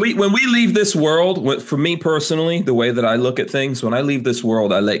when we leave this world, for me personally, the way that I look at things, when I leave this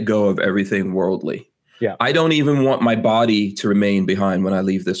world, I let go of everything worldly. Yeah. I don't even want my body to remain behind when I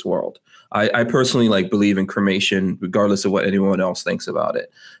leave this world. I personally like believe in cremation, regardless of what anyone else thinks about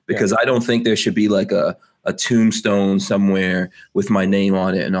it, because I don't think there should be like a tombstone somewhere with my name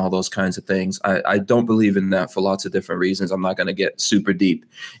on it and all those kinds of things. I don't believe in that for lots of different reasons. I'm not going to get super deep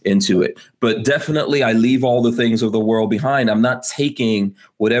into it, but definitely I leave all the things of the world behind. I'm not taking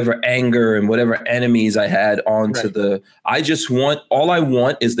whatever anger and whatever enemies I had onto all I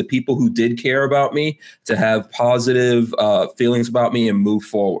want is the people who did care about me to have positive feelings about me and move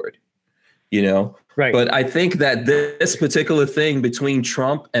forward, you know? Right. But I think that this particular thing between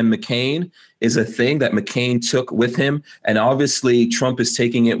Trump and McCain is a thing that McCain took with him, and obviously Trump is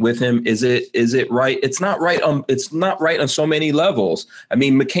taking it with him. Is it right? It's not right on so many levels. I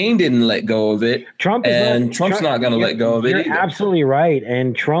mean, McCain didn't let go of it, Trump's not going to let go of it. You're absolutely right,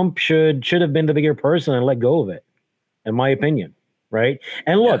 and Trump should have been the bigger person and let go of it, in my opinion. Right.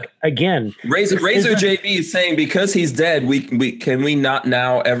 And look, again, Razor JB is saying because he's dead, we can we not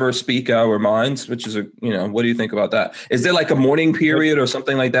now ever speak our minds, which is what do you think about that? Is there like a mourning period or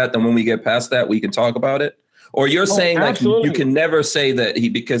something like that? Then when we get past that, we can talk about it. Or you're saying absolutely. Like you can never say that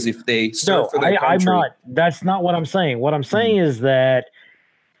because if they serve for their country. I'm not. That's not what I'm saying. What I'm saying is that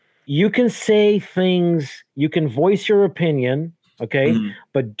you can say things, you can voice your opinion, okay,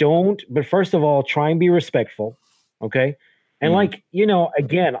 but first of all, try and be respectful, okay. And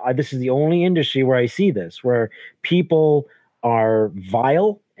again, this is the only industry where I see this, where people are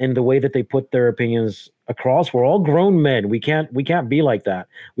vile in the way that they put their opinions across. We're all grown men. We can't be like that.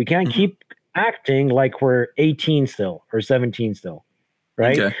 We can't keep acting like we're 18 still or 17 still,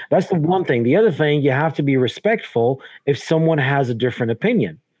 right? Okay. That's the one thing. The other thing, you have to be respectful if someone has a different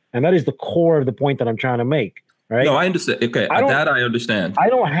opinion. And that is the core of the point that I'm trying to make, right? No, I understand. Okay, I understand. I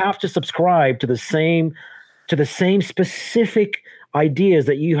don't have to subscribe to the same specific ideas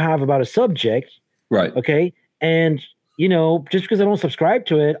that you have about a subject. Right. Okay. And, just because I don't subscribe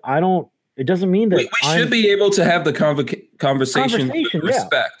to it, it doesn't mean that we should be able to have the conversation with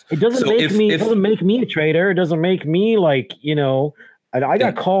respect. It doesn't doesn't make me a traitor. It doesn't make me I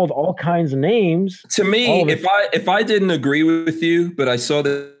got called all kinds of names. To me, if I didn't agree with you, but I saw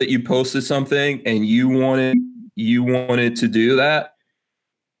that you posted something and you wanted to do that,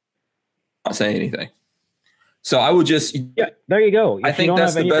 I'm not saying anything. So I would just there you go. I think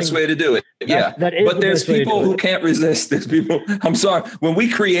that's the best way to do it. But there's people who can't resist. There's people. I'm sorry. When we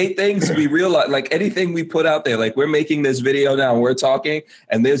create things, we realize like anything we put out there, like we're making this video now, and we're talking,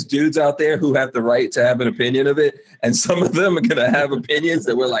 and there's dudes out there who have the right to have an opinion of it, and some of them are gonna have opinions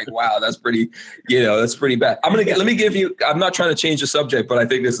that we're like, wow, that's pretty, that's pretty bad. Let me give you. I'm not trying to change the subject, but I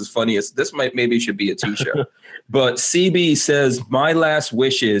think this is funny. This maybe should be a t-shirt. But CB says my last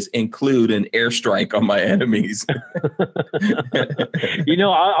wishes include an airstrike on my enemies. I'm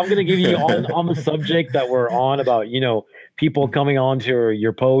going to give you on the subject that we're on about, people coming on to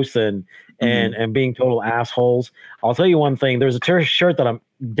your posts and being total assholes. I'll tell you one thing. There's a shirt that I'm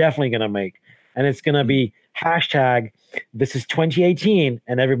definitely going to make, and it's going to be hashtag this is 2018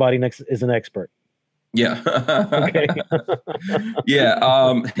 and everybody next is an expert. Yeah. Okay.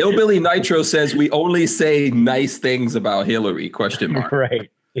 Yeah. Hillbilly Nitro says we only say nice things about Hillary, ?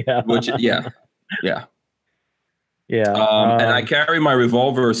 Right. Yeah. Yeah. Yeah. And I carry my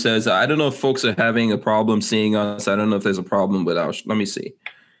revolver says, I don't know if folks are having a problem seeing us. I don't know if there's a problem with let me see.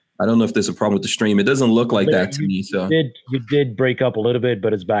 I don't know if there's a problem with the stream. It doesn't look like that to me. So you did break up a little bit,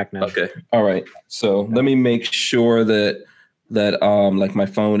 but it's back now. Okay. All right. So let me make sure that like my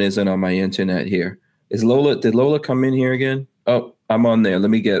phone isn't on my internet here. Did Lola come in here again? Oh, I'm on there. Let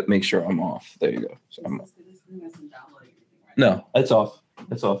me make sure I'm off. There you go. So I'm off. No, it's off.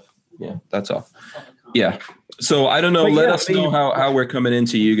 It's off. Yeah, that's off. Yeah. So I don't know. But Let yeah, us I mean- know how we're coming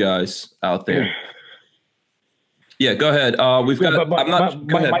into you guys out there. Yeah, go ahead. We've Yeah, got. but I'm not.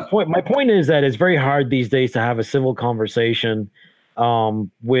 Go ahead. my point is that it's very hard these days to have a civil conversation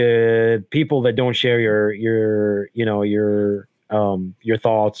with people that don't share your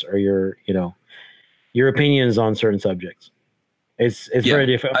thoughts or your opinions on certain subjects. It's Yeah, very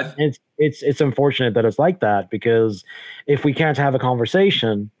difficult. It's unfortunate that it's like that, because if we can't have a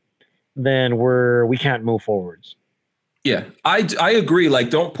conversation, then we can't move forwards. Yeah, I agree.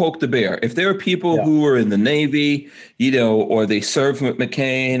 Like, don't poke the bear. If there are people who are in the Navy, or they served with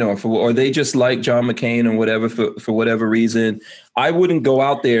McCain, or they just like John McCain or whatever for whatever reason, I wouldn't go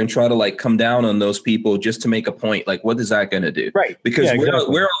out there and try to like come down on those people just to make a point. Like, what is that going to do? Right. Because Yeah, exactly.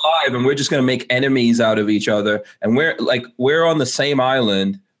 we're alive and we're just going to make enemies out of each other, and we're on the same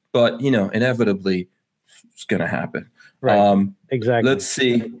island, but inevitably it's going to happen. Right. Exactly. Let's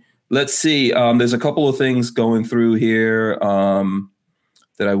see. There's a couple of things going through here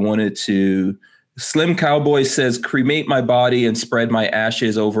that I wanted to. Slim Cowboy says, cremate my body and spread my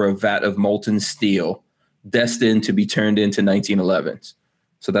ashes over a vat of molten steel, destined to be turned into 1911s.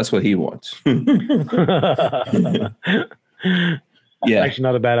 So that's what he wants. Yeah. Actually,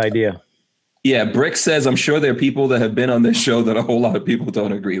 not a bad idea. Yeah. Brick says, I'm sure there are people that have been on this show that a whole lot of people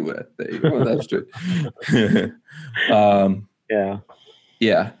don't agree with. Well, that's true. Yeah.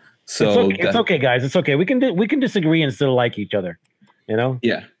 Yeah. So it's okay, guys. It's okay. We can disagree and still like each other.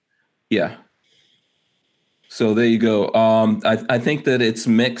 Yeah. Yeah. So there you go. I think that it's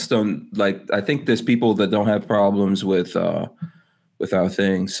mixed on, like, I think there's people that don't have problems with our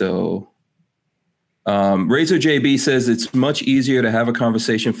thing. So Razor JB says it's much easier to have a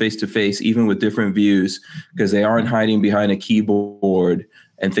conversation face to face, even with different views, because they aren't hiding behind a keyboard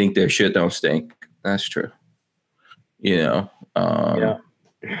and think their shit don't stink. That's true. Yeah.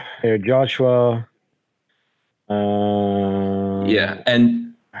 Here, Joshua. Yeah.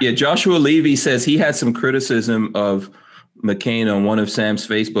 And Joshua Levy says he had some criticism of McCain on one of Sam's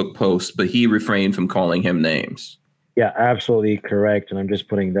Facebook posts, but he refrained from calling him names. Yeah, absolutely correct. And I'm just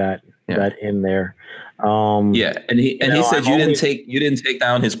putting that in there. And he said you didn't take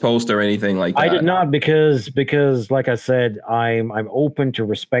down his post or anything like that. I did not, because like I said, I'm open to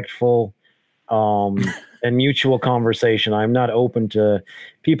respectful and mutual conversation. I'm not open to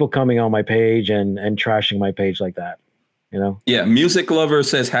people coming on my page and trashing my page like that. Yeah. Music Lover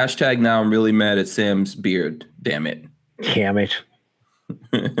says hashtag now I'm really mad at Sam's beard. Damn it. Damn it.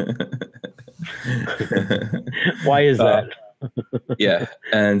 Why is that? Yeah.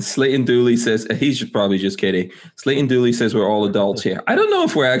 And Slayton Dooley says, he's probably just kidding. Slayton Dooley says we're all adults here. I don't know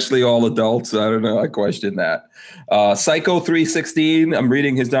if we're actually all adults. I don't know. I question that. Psycho 316, I'm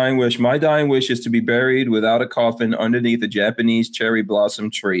reading his dying wish. My dying wish is to be buried without a coffin underneath a Japanese cherry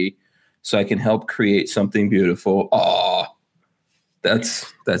blossom tree so I can help create something beautiful. Aw,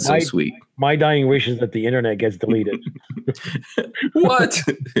 that's so sweet. My dying wish is that the internet gets deleted. What?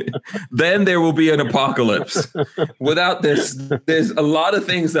 Then there will be an apocalypse. Without this, there's a lot of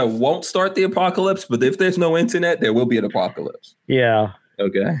things that won't start the apocalypse, but if there's no internet, there will be an apocalypse. Yeah.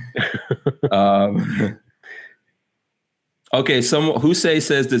 Okay. Okay.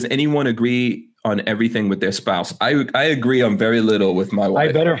 Says, does anyone agree on everything with their spouse? I agree on very little with my wife.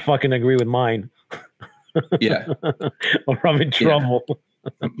 I better fucking agree with mine. Yeah. Or I'm in trouble.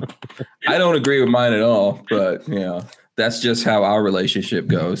 I don't agree with mine at all, but that's just how our relationship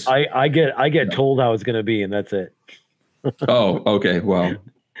goes. I get told how it's going to be, and that's it. Oh, okay. Well,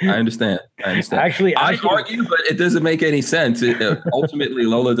 I understand. Actually, I argue, but it doesn't make any sense. Ultimately,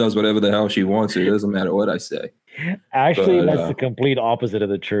 Lola does whatever the hell she wants. It doesn't matter what I say. Actually, that's the complete opposite of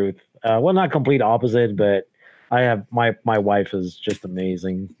the truth. Well, not complete opposite, but I have my wife is just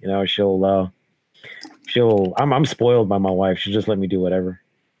amazing. I'm spoiled by my wife. She'll just let me do whatever.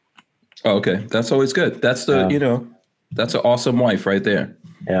 Oh, okay. That's always good. That's that's an awesome wife right there.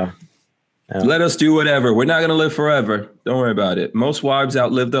 Yeah. Let us do whatever. We're not going to live forever. Don't worry about it. Most wives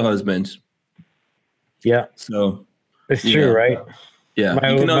outlive their husbands. Yeah. So it's true, right? Yeah.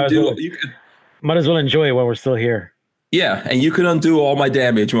 Might as well enjoy it while we're still here. Yeah. And you can undo all my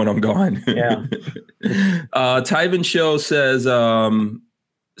damage when I'm gone. Yeah. Tyven Show says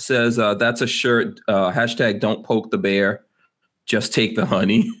that's a shirt. Hashtag don't poke the bear. Just take the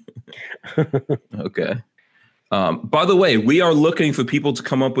honey. Okay. By the way, we are looking for people to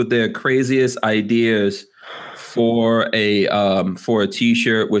come up with their craziest ideas for a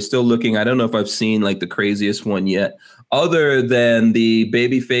t-shirt. We're still looking. I don't know if I've seen like the craziest one yet, other than the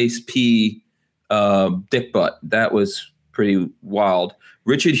Babyface P dick butt. That was pretty wild.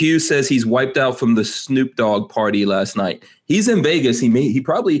 Richard Hughes says he's wiped out from the Snoop Dogg party last night. He's in Vegas. He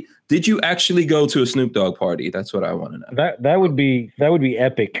probably did. You actually go to a Snoop Dogg party? That's what I want to know. That would be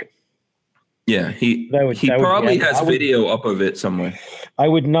epic. Yeah, he probably has video up of it somewhere. I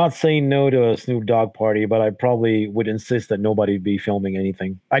would not say no to a Snoop Dogg party, but I probably would insist that nobody be filming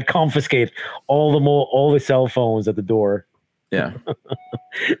anything. I'd confiscate all the cell phones at the door. Yeah.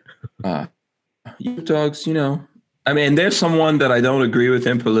 Snoop Dogg's, I mean, there's someone that I don't agree with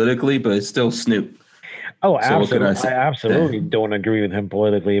him politically, but it's still Snoop. Oh, absolutely. I absolutely don't agree with him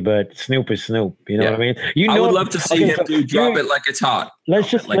politically, but Snoop is Snoop. You know what I mean? I would love to see him drop it like it's hot. Let's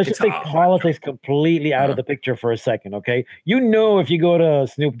just take politics completely out of the picture for a second, okay? If you go to a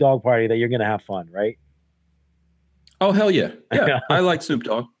Snoop Dogg party that you're going to have fun, right? Oh, hell yeah. Yeah, I like Snoop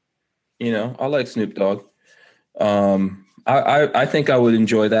Dogg. I like Snoop Dogg. I think I would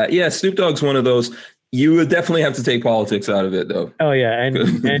enjoy that. Yeah, Snoop Dogg's one of those. You would definitely have to take politics out of it, though. Oh yeah,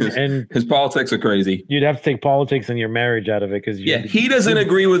 and his politics are crazy. You'd have to take politics and your marriage out of it because he doesn't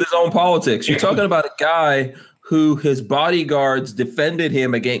agree with his own politics. You're talking about a guy who his bodyguards defended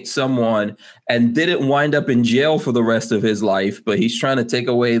him against someone and didn't wind up in jail for the rest of his life, but he's trying to take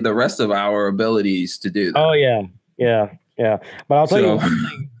away the rest of our abilities to do that. Oh yeah. But I'll tell you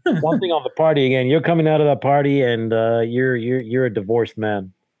one thing on the party again. You're coming out of that party and you're a divorced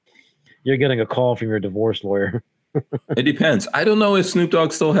man. You're getting a call from your divorce lawyer. It depends. I don't know if Snoop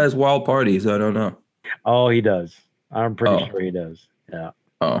Dogg still has wild parties. I don't know. Oh, he does. I'm pretty sure he does. Yeah.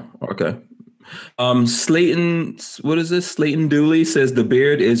 Oh, okay. Slayton, what is this? Slayton Dooley says the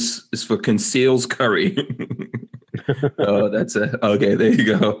beard is for conceals curry. Oh, that's it. Okay, there you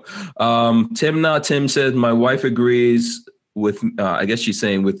go. Tim says my wife agrees with. I guess she's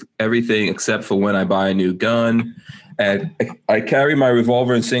saying with everything except for when I buy a new gun. And I carry my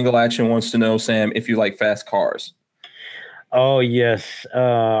revolver in single action. Wants to know, Sam, if you like fast cars. Oh yes,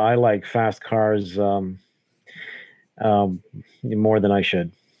 I like fast cars more than I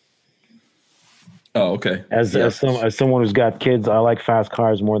should. Oh, okay. As someone who's got kids, I like fast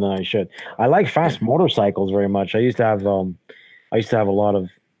cars more than I should. I like fast motorcycles very much. I used to have a lot of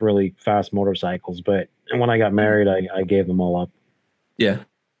really fast motorcycles, but when I got married, I gave them all up. Yeah.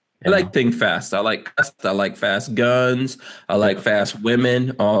 I like things fast. I like fast guns. I like fast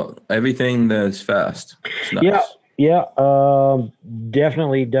women. Everything that's fast. Nice. Yeah.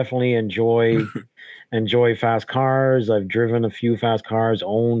 Definitely enjoy fast cars. I've driven a few fast cars,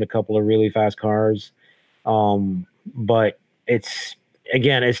 owned a couple of really fast cars. But it's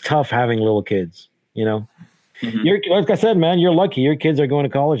tough having little kids. Mm-hmm. You're, like I said, man, you're lucky. Your kids are going to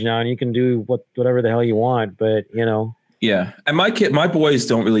college now, and you can do whatever the hell you want. But Yeah, and my boys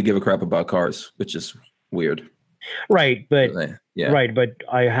don't really give a crap about cars, which is weird. Right, but but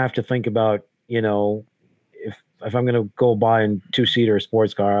I have to think about if I'm going to go buy a 2-seater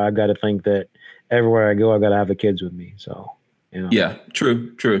sports car, I've got to think that everywhere I go, I've got to have the kids with me. So yeah,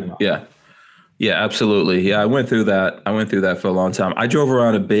 true. Yeah, absolutely. Yeah, I went through that for a long time. I drove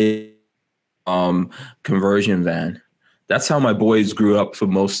around a big conversion van. That's how my boys grew up for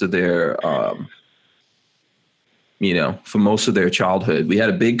most of their for most of their childhood. We had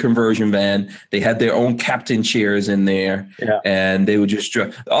a big conversion van. They had their own captain chairs in there, and they would just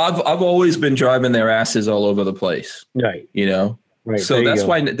drive. I've always been driving their asses all over the place. Right. Right. So that's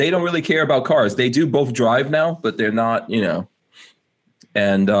why they don't really care about cars. They do both drive now, but they're not,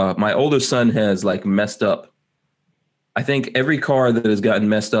 And my older son has messed up. I think every car that has gotten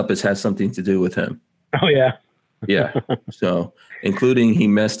messed up has something to do with him. Oh yeah. Yeah. So including he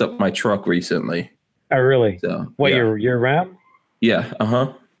messed up my truck recently. Oh, really? So, what, your Ram? Yeah.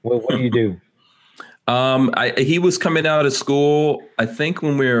 Uh-huh. What do you do? He was coming out of school, I think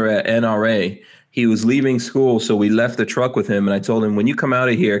when we were at NRA, he was leaving school. So we left the truck with him and I told him, when you come out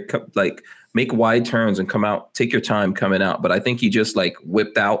of here, make wide turns and come out, take your time coming out. But I think he just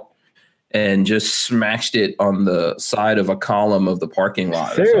whipped out and just smashed it on the side of a column of the parking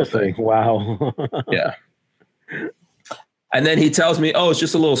lot. Seriously? Wow. Yeah. And then he tells me, oh, it's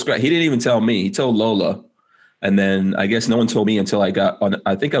just a little scratch. He didn't even tell me. He told Lola. And then I guess no one told me until I got on.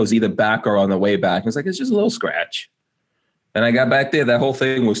 I think I was either back or on the way back. I was like, it's just a little scratch. And I got back there. That whole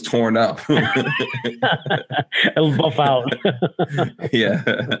thing was torn up. It'll buff out. Yeah.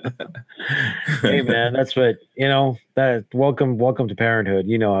 Hey, man, that's what, welcome to parenthood.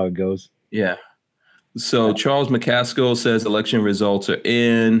 You know how it goes. Yeah. So Charles McCaskill says election results are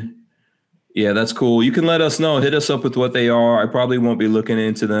in. Yeah, that's cool. You can let us know. Hit us up with what they are. I probably won't be looking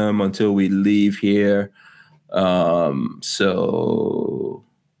into them until we leave here. So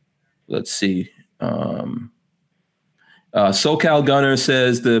let's see. SoCal Gunner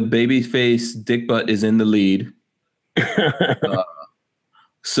says the babyface dick butt is in the lead.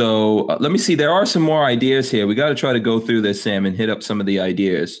 So let me see. There are some more ideas here. We got to try to go through this, Sam, and hit up some of the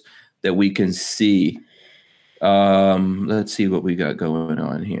ideas that we can see. Let's see what we got going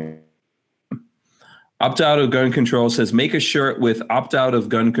on here. Opt out of gun control says make a shirt with opt out of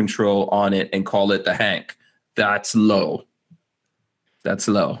gun control on it and call it the Hank. That's low. That's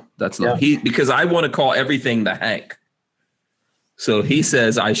low. That's low. Yeah. Because I want to call everything the Hank. So he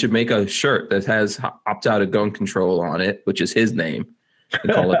says I should make a shirt that has opt out of gun control on it, which is his name,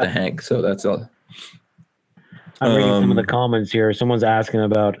 and call it the Hank. So that's all. I'm reading some of the comments here. Someone's asking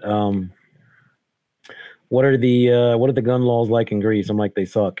about what are the gun laws like in Greece? I'm like, they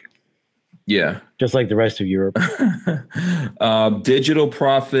suck. Yeah. Just like the rest of Europe. Digital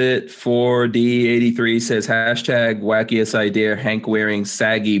Profit 4D83 says hashtag wackiest idea, Hank wearing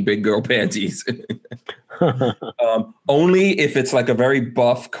saggy big girl panties. Only if it's like a very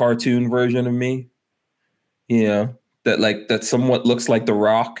buff cartoon version of me, you know, that somewhat looks like The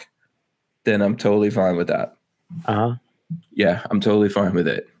Rock, then I'm totally fine with that. Uh-huh. Yeah, I'm totally fine with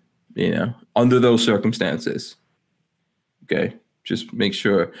it, you know, under those circumstances. Okay. Just make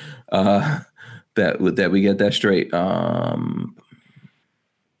sure that we get that straight.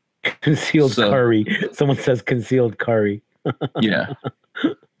 Concealed curry. Someone says concealed curry. Yeah.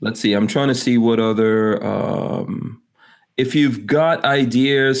 Let's see. I'm trying to see what other. If you've got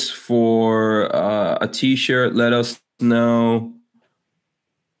ideas for a T-shirt, let us know.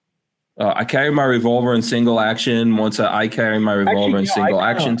 I carry my revolver in single action. Once I carry my revolver in single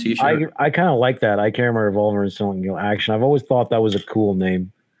action T-shirt. I kind of like that. I carry my revolver in single action. I've always thought that was a cool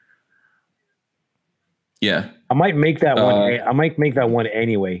name. Yeah, I might make that one. I might make that one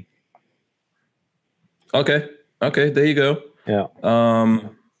anyway. Okay. There you go. Yeah.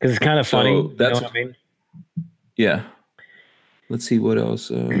 Because it's kind of funny. That's, you know what I mean? Yeah. Let's see what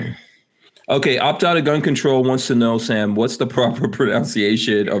else. Okay, opt out of gun control wants to know, Sam, what's the proper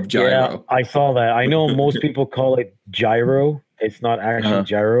pronunciation of gyro? Yeah, I saw that. I know most people call it gyro. It's not actually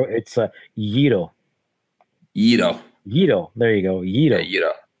gyro. It's Yido. Yido. There you go. Yido.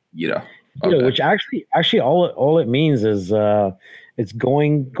 Yeah, Yido. Okay. Which actually all it means is it's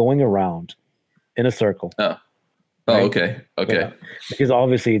going around in a circle. Oh, right? Okay. Yeah. Because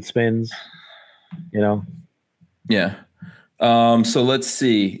obviously it spins, you know. Yeah. So let's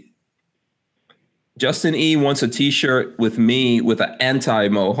see. Justin E wants a T-shirt with me with an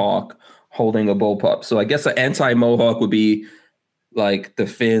anti-mohawk holding a bullpup. So I guess an anti-mohawk would be like the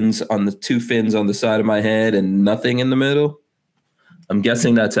two fins on the side of my head and nothing in the middle. I'm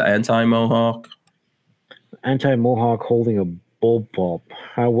guessing that's an anti-mohawk. Anti-mohawk holding a bullpup.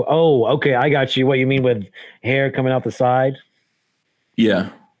 Okay. I got you. What you mean with hair coming out the side? Yeah.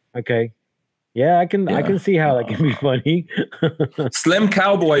 Okay. Yeah, I can see how that can be funny. Slim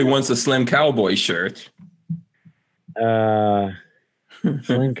Cowboy wants a Slim Cowboy shirt. Slim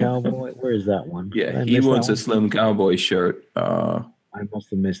Cowboy, where is that one? Yeah, he wants a Slim Cowboy shirt. I must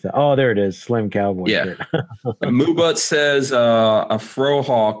have missed that. Oh, there it is, Slim Cowboy shirt. Moobut says a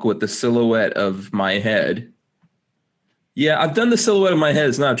frohawk with the silhouette of my head. Yeah, I've done the silhouette of my head.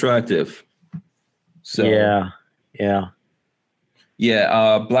 It's not attractive. So yeah.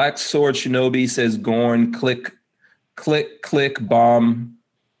 Black Sword Shinobi says Gorn click bomb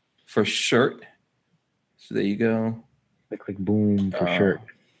for shirt. So there you go. Click boom for shirt.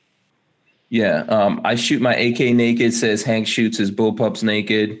 Yeah. I shoot my AK naked says Hank shoots his bullpups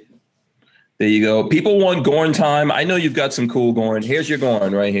naked. There you go. People want Gorn time. I know you've got some cool Gorn. Here's your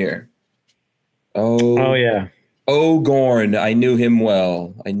Gorn right here. Oh yeah. Oh, Gorn. I knew him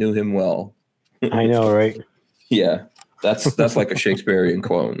well. I know, right? Yeah. That's like a Shakespearean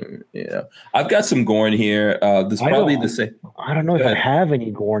quote. Yeah, I've got some Gorn here. This probably the same. I don't know if I have any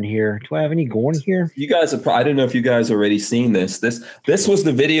Gorn here. Do I have any Gorn here? You guys have. I don't know if you guys already seen this. This was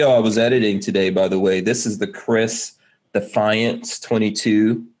the video I was editing today. By the way, this is the Chris Defiance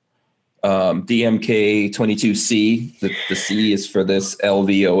 22, DMK 22C. The C is for this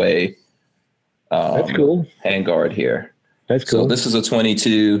LVOA. That's cool. Handguard here. That's cool. So this is a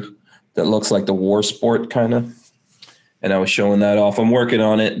 22 that looks like the War Sport kind of. And I was showing that off. I'm working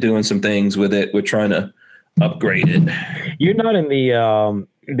on it, doing some things with it. We're trying to upgrade it. You're not in the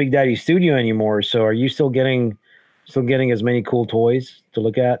Big Daddy studio anymore, so are you still getting as many cool toys to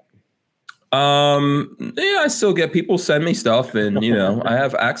look at? Yeah, I still get people send me stuff, and you know, I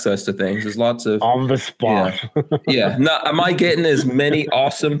have access to things. There's lots of on the spot. Yeah. Not am I getting as many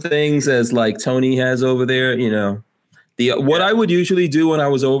awesome things as like Tony has over there? You know. What I would usually do when I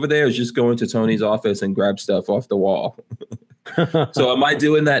was over there is just go into Tony's office and grab stuff off the wall. So am I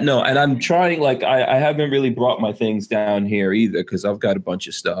doing that? No. And I'm trying, like, I haven't really brought my things down here either because I've got a bunch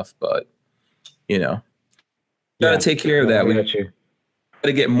of stuff, but, you know, got to take care of that. I got you.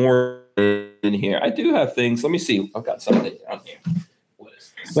 to get more in here. I do have things. Let me see. I've got something on here. What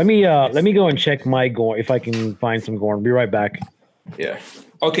is this? Let me go and check my Gorn if I can find some Gorn. Be right back. Yeah.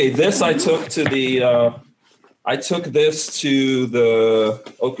 Okay. This I took to the. I took this to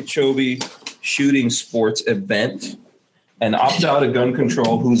the Okeechobee Shooting Sports event, and Opt Out of Gun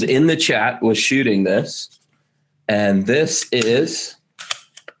Control, who's in the chat, was shooting this, and this is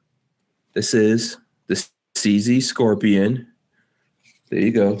the CZ Scorpion. There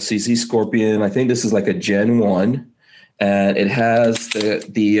you go, CZ Scorpion. I think this is like a Gen 1, and it has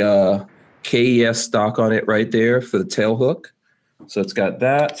the KES stock on it right there for the tail hook. So it's got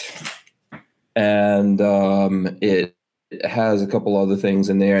that. And it has a couple other things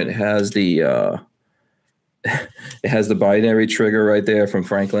in there. It has the binary trigger right there from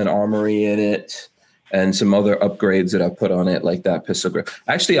Franklin Armory in it, and some other upgrades that I put on it, like that pistol grip.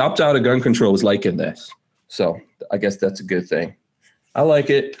 Actually, Opt Out of Gun Control is liking this, so I guess that's a good thing. I like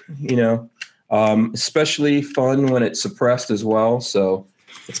it, especially fun when it's suppressed as well. So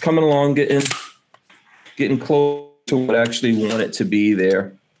it's coming along, getting close to what I actually want it to be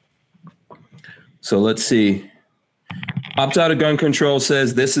there. So let's see. Opt Out of Gun Control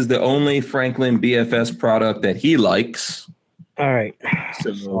says this is the only Franklin BFS product that he likes. All right.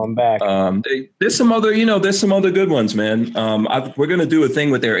 So I'm back. There's some other good ones, man. We're going to do a thing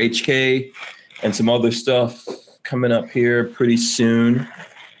with their HK and some other stuff coming up here pretty soon.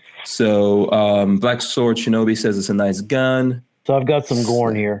 So Black Sword Shinobi says it's a nice gun. So I've got some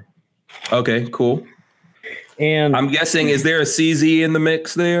Gorn here. Okay, cool. And I'm guessing, is there a CZ in the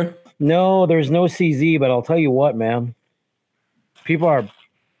mix there? No, there's no CZ, but I'll tell you what, man. You're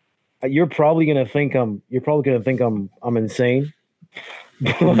probably gonna think I'm insane.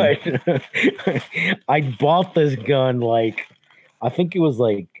 But I bought this gun I think it was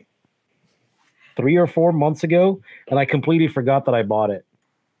 3 or 4 months ago, and I completely forgot that I bought it.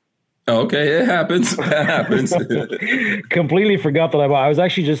 Okay, it happens. That happens. Completely forgot that I bought. I was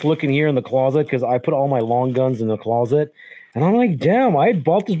actually just looking here in the closet because I put all my long guns in the closet. And I'm like, damn, I had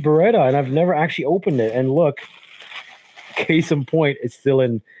bought this Beretta and I've never actually opened it. And look, case in point, it's still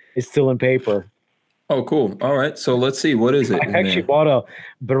in paper. Oh, cool. All right. So let's see. What is it? I actually bought a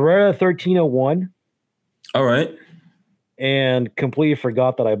Beretta 1301. All right. And completely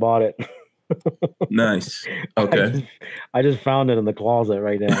forgot that I bought it. Nice. Okay. I just found it in the closet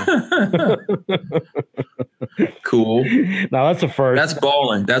right now. Cool. Now that's a first. That's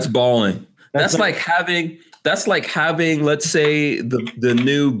balling. That's like having, let's say, the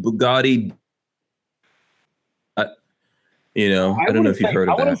new Bugatti. I don't know if you've heard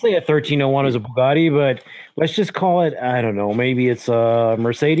of that. I wouldn't say a 1301 is a Bugatti, but let's just call it, I don't know, maybe it's a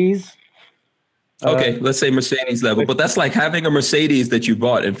Mercedes. Okay, let's say Mercedes level, but that's like having a Mercedes that you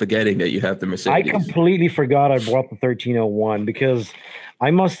bought and forgetting that you have the Mercedes. I completely forgot I bought the 1301 because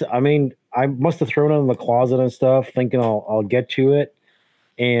I must have thrown it in the closet and stuff, thinking I'll get to it,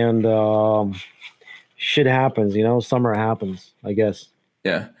 and shit happens, summer happens, I guess.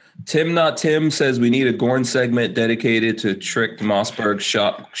 Yeah. Tim Not Tim says we need a Gorn segment dedicated to tricked Mossberg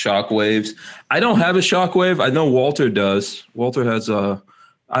shockwaves. I don't have a shockwave. I know Walter does. Walter has a.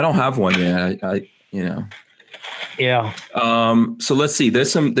 I don't have one yet. Yeah. So let's see.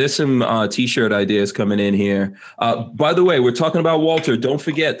 There's some t-shirt ideas coming in here. By the way, we're talking about Walter. Don't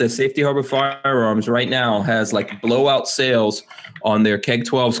forget that Safety Harbor Firearms right now has blowout sales on their Keg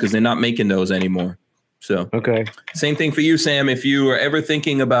 12s because they're not making those anymore. So okay. Same thing for you, Sam. If you are ever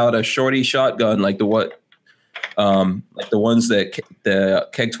thinking about a shorty shotgun like the ones that the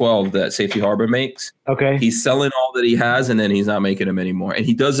Keg 12 that Safety Harbor makes. Okay. He's selling all that he has, and then he's not making them anymore. And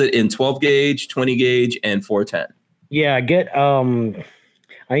he does it in 12 gauge, 20 gauge, and 410. Yeah, I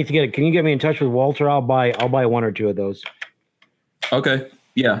need to get it. Can you get me in touch with Walter? I'll buy one or two of those. Okay.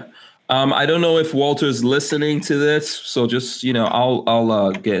 Yeah. I don't know if Walter's listening to this, so just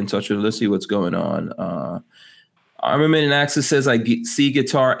I'll get in touch with him. Let's see what's going on. Armament and Axis says I see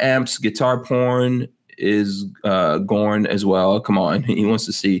guitar amps, guitar porn is Gorn as well. Come on, he wants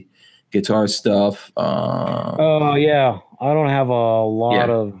to see guitar stuff. Oh yeah, I don't have a lot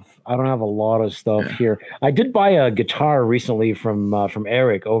of stuff here. I did buy a guitar recently from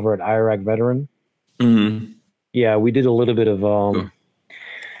Eric over at Iraq Veteran. Mm-hmm. Yeah, we did a little bit of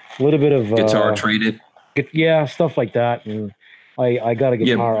guitar traded. Yeah, stuff like that, and I got a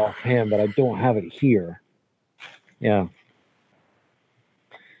guitar off him, but I don't have it here. Yeah.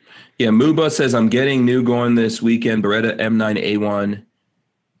 Yeah, Muba says I'm getting new Gorn this weekend. Beretta M9A1.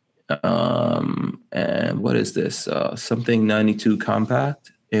 And what is this? Something 92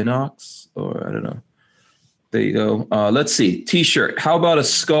 compact inox, or I don't know. There you go. Let's see. T-shirt. How about a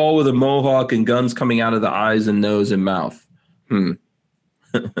skull with a mohawk and guns coming out of the eyes and nose and mouth?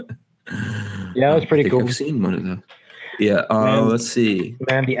 Yeah, that's pretty I think cool. I've seen one of those. Yeah. Man. Let's see.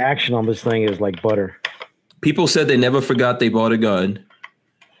 Man, the action on this thing is like butter. People said they never forgot they bought a gun.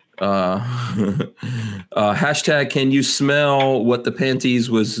 Hashtag, can you smell what the panties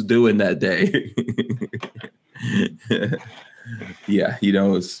was doing that day? Yeah,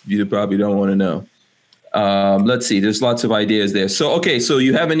 you probably don't want to know. Let's see. There's lots of ideas there. So, okay. So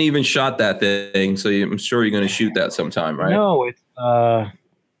you haven't even shot that thing. So I'm sure you're going to shoot that sometime, right? No, it's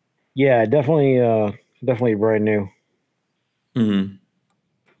yeah, definitely brand new. Mm-hmm.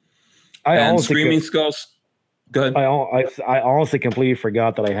 I Screaming Skulls. Go ahead. I honestly completely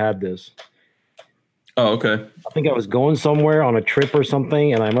forgot that I had this. Oh, okay. I think I was going somewhere on a trip or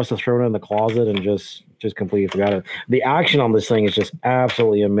something, and I must have thrown it in the closet and just completely forgot it. The action on this thing is just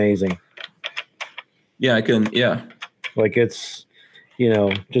absolutely amazing. Yeah, I can. Yeah. Like it's,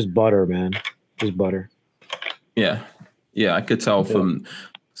 just butter, man. Just butter. Yeah. Yeah, I could tell from.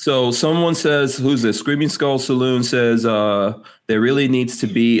 So someone says, who's this? Screaming Skull Saloon says there really needs to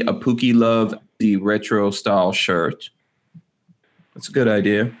be a Pookie Love the retro style shirt. That's a good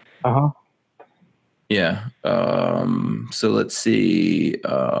idea. Uh-huh. Yeah. So let's see.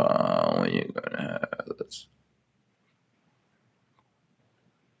 When you're gonna have this.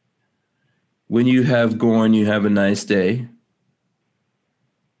 When you have Gorn, you have a nice day.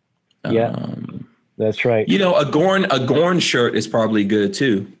 Yeah. That's right. A Gorn shirt is probably good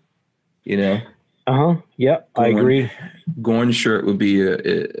too. Uh-huh. Yep, I agree. Gorn shirt would be a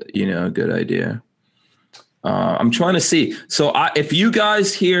good idea. I'm trying to see. So if you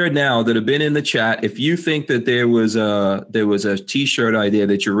guys here now that have been in the chat, if you think that there was a t-shirt idea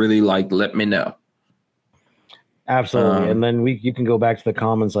that you really like, let me know. Absolutely. And then you can go back to the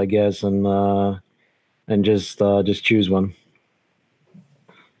comments, I guess, and just choose one.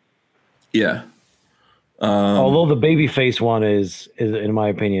 Yeah. Although the babyface one is in my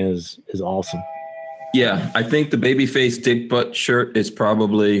opinion is awesome. Yeah, I think the babyface dick butt shirt is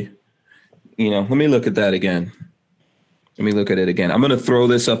probably, let me look at that again. Let me look at it again. I'm going to throw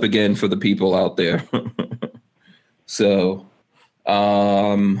this up again for the people out there. So,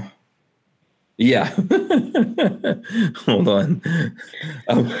 yeah. Hold on.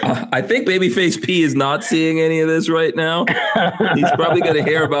 I think Babyface P is not seeing any of this right now. He's probably going to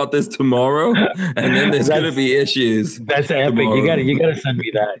hear about this tomorrow, and then there's going to be issues. That's epic. Tomorrow. You got to send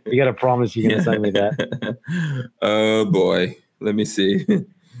me that. You got to promise you're going to send me that. Oh boy. Let me see.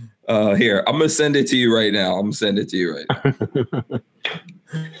 Here, I'm going to send it to you right now.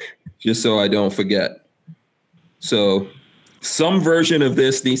 Just so I don't forget. So some version of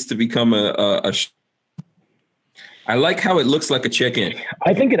this needs to become I like how it looks like a check-in.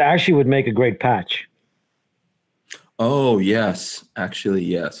 I think it actually would make a great patch. Oh, yes. Actually,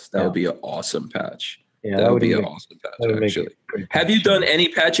 yes. That would be an awesome patch. Yeah, that would be an awesome patch, actually. Have you done any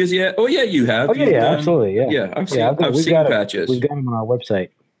patches yet? Oh, yeah, you have. Oh, yeah, absolutely. Yeah. Yeah, I've seen patches. We've got them on our website.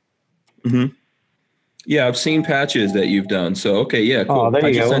 Mm-hmm. Yeah, I've seen patches that you've done. So, okay, yeah, cool. Oh, there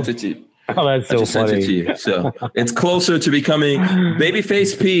you go. Sent it to you. Oh, that's so funny. Sent it to you. So it's closer to becoming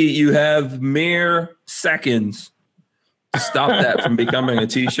Babyface P. You have mere seconds to stop that from becoming a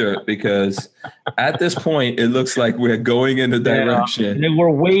t-shirt, because at this point it looks like we're going in the direction. And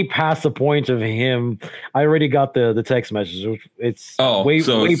we're way past the point of him. I already got the text message. It's way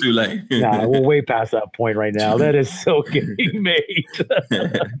too late. Nah, we're way past that point right now. That is so getting made.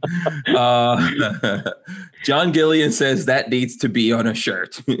 John Gillian says that needs to be on a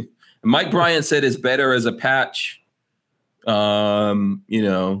shirt. Mike Bryant said it's better as a patch.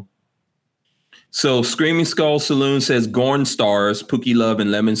 So Screaming Skull Saloon says Gorn Stars, Pookie Love, and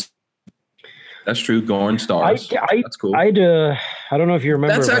Lemons. That's true. Gorn Stars. That's cool. I don't know if you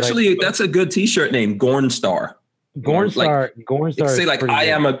remember. That's a good t-shirt name, Gorn Star. Gorn Star. Gorn Star. Say like, I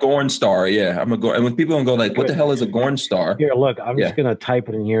am a Gorn Star. Yeah, I'm a Gorn. And when people don't go like, what the hell is a Gorn Star? Here, look, I'm just gonna type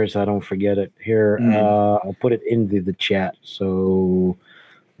it in here so I don't forget it. Here, I'll put it into the chat. So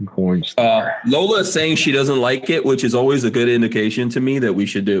Gorn Star. Lola is saying she doesn't like it, which is always a good indication to me that we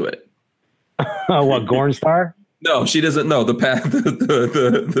should do it. What, Gorn Star? No, she doesn't know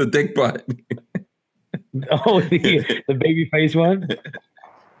the dick butt. Oh, the baby face one?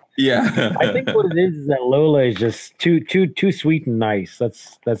 Yeah. I think what it is that Lola is just too sweet and nice.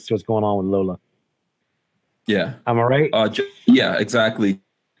 That's what's going on with Lola. Yeah. Am I right? Yeah, exactly.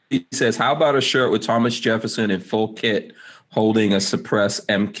 He says, how about a shirt with Thomas Jefferson in full kit holding a Suppress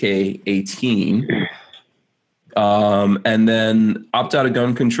MK18? And then Opt Out of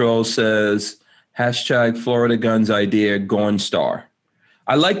Gun Control says, hashtag Florida Guns idea, Gorn Star.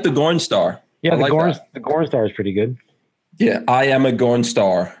 I like the Gorn Star. Yeah, the Gorn Star is pretty good. Yeah, I am a Gorn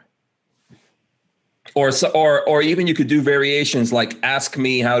Star. Or even you could do variations like "Ask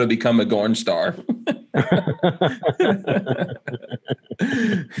me how to become a Gorn star."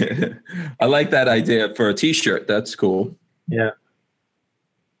 I like that idea for a T-shirt. That's cool. Yeah.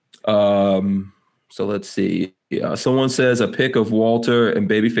 So let's see. Someone says a pic of Walter and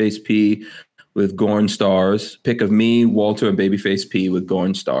Babyface P with Gorn stars. Pic of me, Walter, and Babyface P with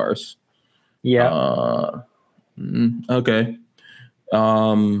Gorn stars. Yeah. Okay.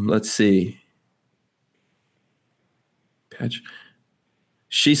 Let's see. Patch.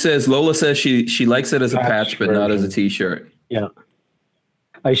 She says Lola says she likes it as a patch, but not as a T-shirt. Yeah.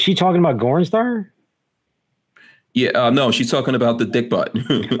 Is she talking about Gorn Star? Yeah. No, she's talking about the dick butt.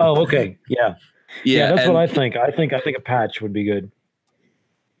 Oh, okay. Yeah. Yeah, that's what I think. I think a patch would be good.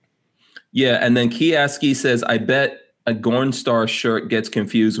 Yeah, and then Kiaski says, I bet a Gorn Star shirt gets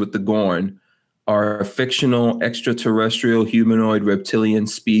confused with the Gorn, are a fictional extraterrestrial humanoid reptilian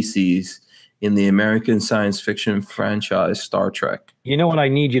species in the American science fiction franchise Star Trek. You know what I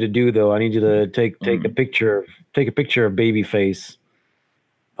need you to do though? I need you to take a picture of Babyface,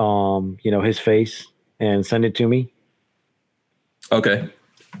 his face, and send it to me. Okay.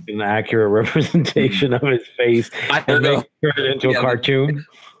 An accurate representation of his face and turn it into a cartoon.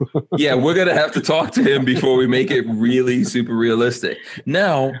 Yeah, we're gonna have to talk to him before we make it really super realistic.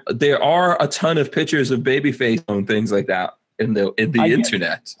 Now, there are a ton of pictures of Babyface and things like that in the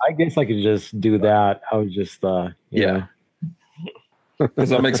internet. I guess I could just do that. I would just yeah.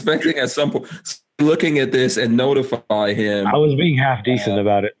 Because I'm expecting at some point looking at this and notify him. I was being half decent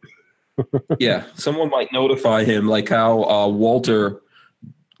about it. Yeah, someone might notify him, like how Walter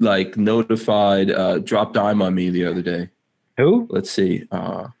notified Drop Dime on me the other day. Who? Let's see.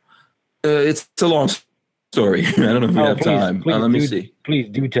 It's a long story. I don't know if we have time. Let me see. Please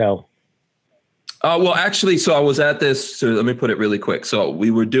do tell. Well, actually, so I was at this. So let me put it really quick. So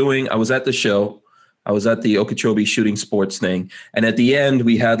I was at the show. I was at the Okeechobee Shooting Sports thing. And at the end,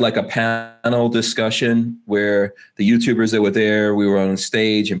 we had like a panel discussion where the YouTubers that were there, we were on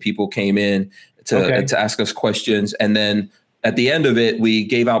stage and people came in to ask us questions. And then at the end of it, we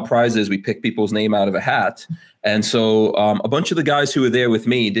gave out prizes. We picked people's name out of a hat. And so a bunch of the guys who were there with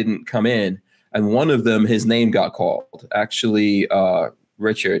me didn't come in. And one of them, his name got called, actually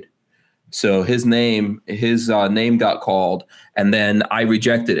Richard. So his name got called. And then I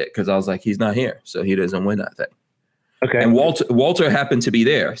rejected it because I was like, he's not here. So he doesn't win that thing. Okay. And Walter happened to be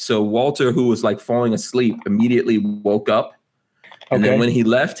there. So Walter, who was like falling asleep, immediately woke up. And then when he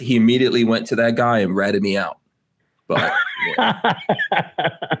left, he immediately went to that guy and ratted me out. But yeah.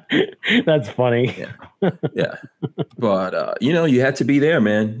 That's funny. Yeah. But you had to be there,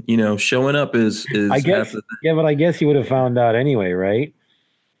 man. Showing up is I guess but I guess he would have found out anyway, right?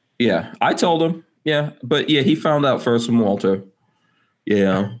 Yeah. I told him. Yeah. But yeah, he found out first from Walter.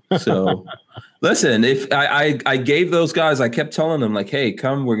 Yeah. So listen, if I gave those guys, I kept telling them like, hey,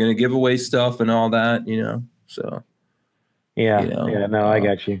 come, we're gonna give away stuff and all that, So yeah. No, I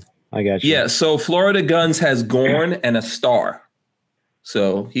got you. Yeah, so Florida Guns has Gorn and a star.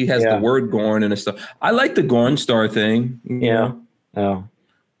 So he has the word Gorn and a star. I like the Gorn star thing. Yeah. Oh.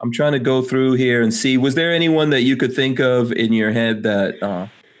 I'm trying to go through here and see. Was there anyone that you could think of in your head that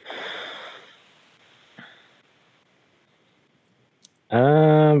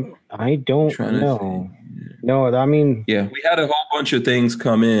I don't know. No, I mean, yeah, we had a whole bunch of things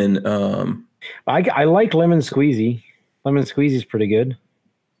come in. I like Lemon Squeezy. Lemon Squeezy's pretty good.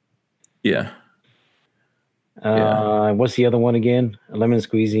 Yeah. What's the other one again? Lemon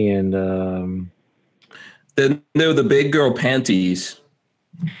Squeezy and then there were the Big Girl Panties.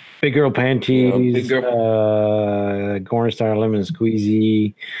 Big Girl Panties. Gorn Star, Lemon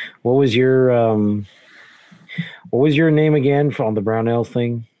Squeezy. What was your name again on the Brownells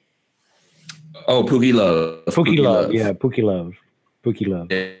thing? Oh, Pookie Love. Pookie Love. Yeah, Pookie Love. Pookie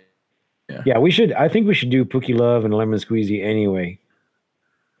Love. Yeah. I think we should do Pookie Love and Lemon Squeezy anyway.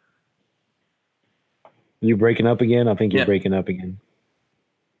 You breaking up again? I think you're breaking up again.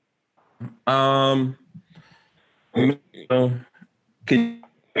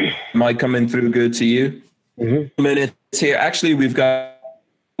 Might come in through good to you. Mm-hmm. Minutes here. Actually,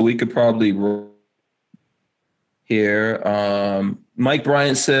 we could probably here. Mike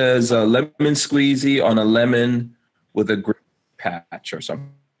Bryant says lemon squeezy on a lemon with a green patch or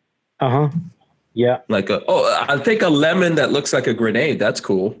something. Yeah. I think a lemon that looks like a grenade. That's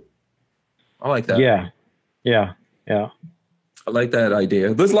cool. I like that. Yeah. I like that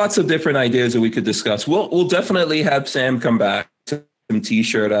idea. There's lots of different ideas that we could discuss. We'll definitely have Sam come back to some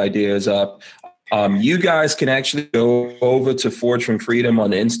T-shirt ideas up. You guys can actually go over to Forge from Freedom on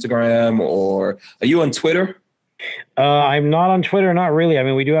Instagram, or are you on Twitter? I'm not on Twitter, not really. I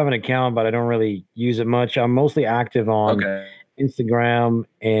mean, we do have an account, but I don't really use it much. I'm mostly active on Okay. Instagram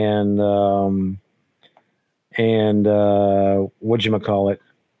and whatchamacallit,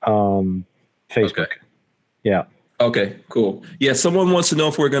 Facebook. Okay. Yeah. Okay, cool. Yeah, someone wants to know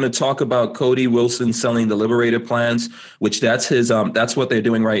if we're going to talk about Cody Wilson selling the Liberator plans, which that's what they're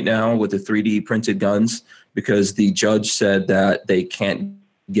doing right now with the 3D printed guns, because the judge said that they can't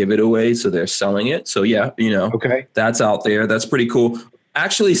give it away, so they're selling it. So yeah, Okay. that's out there. That's pretty cool.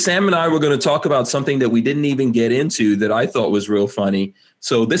 Actually, Sam and I were going to talk about something that we didn't even get into that I thought was real funny.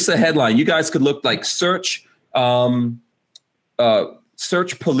 So this is a headline. You guys could look like search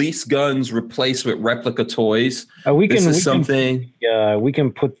police guns replaced with replica toys. We can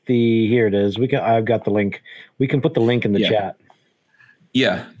put here it is. I've got the link. We can put the link in the chat.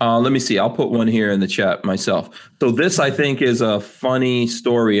 Yeah. Let me see. I'll put one here in the chat myself. So this, I think, is a funny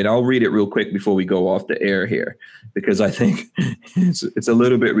story, and I'll read it real quick before we go off the air here, because I think it's a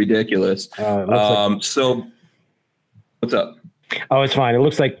little bit ridiculous. So what's up? Oh, it's fine. It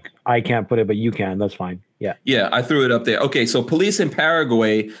looks like I can't put it, but you can. That's fine. Yeah. Yeah, I threw it up there. Okay, so police in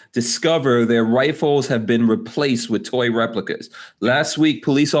Paraguay discover their rifles have been replaced with toy replicas. Last week,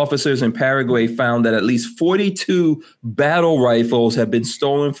 police officers in Paraguay found that at least 42 battle rifles have been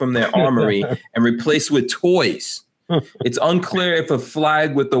stolen from their armory and replaced with toys. It's unclear if a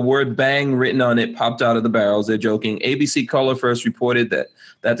flag with the word bang written on it popped out of the barrels. They're joking. ABC Color first reported that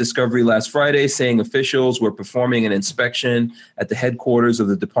discovery last Friday, saying officials were performing an inspection at the headquarters of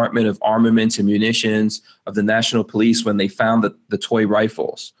the Department of Armaments and Munitions of the National Police when they found the toy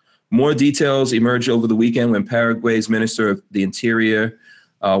rifles. More details emerged over the weekend when Paraguay's Minister of the Interior,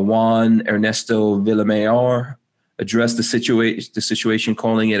 Juan Ernesto Villamayor, addressed the situation,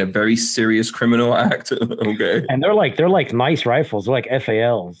 calling it a very serious criminal act. Okay. And they're like nice rifles. They're like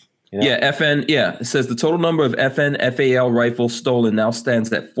FALs. You know? Yeah, FN. Yeah, it says the total number of FN FAL rifles stolen now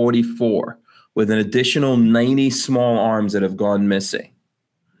stands at 44, with an additional 90 small arms that have gone missing.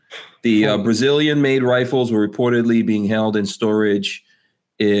 The Brazilian-made rifles were reportedly being held in storage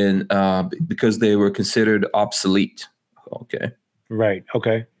because they were considered obsolete. Okay. Right.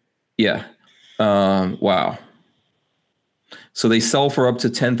 Okay. Yeah. Wow. So they sell for up to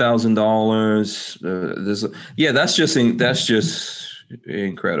 $10,000. That's just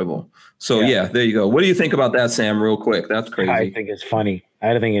incredible. So yeah, there you go. What do you think about that, Sam? Real quick, that's crazy. I think it's funny.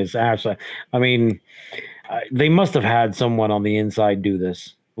 I think it's absolutely. I mean, they must have had someone on the inside do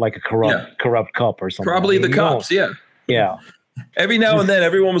this, like a corrupt cop or something. Probably the cops. Yeah. Yeah. Every now and then,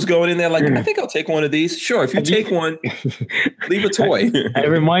 everyone was going in there like, I think I'll take one of these. Sure, if you take one, leave a toy. It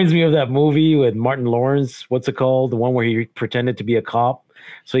reminds me of that movie with Martin Lawrence. What's it called? The one where he pretended to be a cop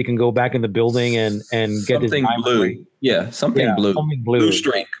so he can go back in the building and get something his blue. Free. Yeah, something blue. Blue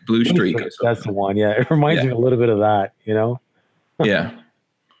streak. That's the one. Yeah, it reminds me a little bit of that, you know? Yeah.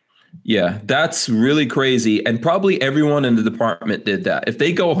 Yeah, that's really crazy. And probably everyone in the department did that. If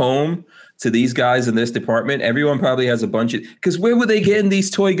they go home to these guys in this department, everyone probably has a bunch of, because where were they getting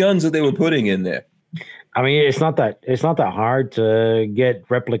these toy guns that they were putting in there? I mean, it's not that hard to get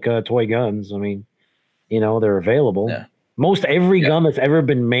replica toy guns. I mean, they're available. Yeah. Most every gun that's ever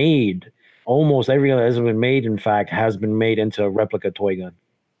been made, almost every gun that's ever been made, in fact, has been made into a replica toy gun.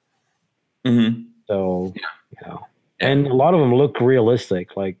 Mm-hmm. So, and a lot of them look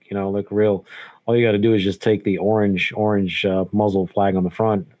realistic, look real. All you got to do is just take the orange muzzle flag on the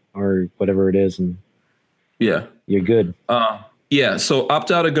front or whatever it is, and you're good. So Opt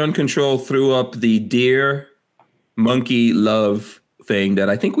Out of Gun Control threw up the deer monkey love thing that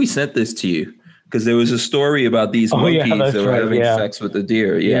I think we sent this to you, because there was a story about these monkeys that were having sex with the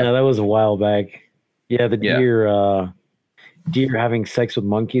deer. Yeah, that was a while back. Yeah, the deer having sex with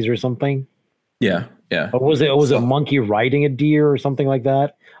monkeys or something. Yeah. Or was it a monkey riding a deer or something like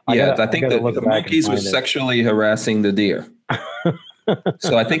that? I think the monkeys were sexually harassing the deer.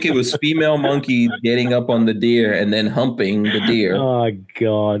 So I think it was female monkey getting up on the deer and then humping the deer. Oh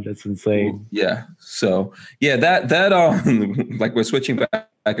God, that's insane. Yeah. So that like we're switching back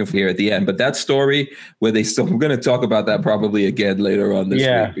and forth here at the end, but that story where we're going to talk about that probably again later on this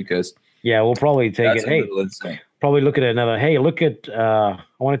week, because we'll probably take it. Hey, probably look at another. Hey, look at. I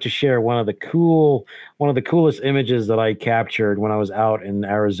wanted to share one of the coolest images that I captured when I was out in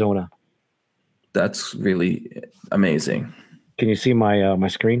Arizona. That's really amazing. Can you see my my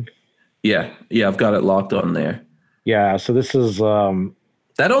screen? Yeah, I've got it locked on there. Yeah, so this is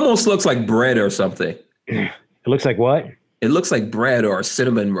that almost looks like bread or something. It looks like what? It looks like bread or a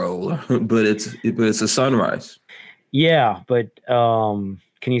cinnamon roll, but it's a sunrise. Yeah, but can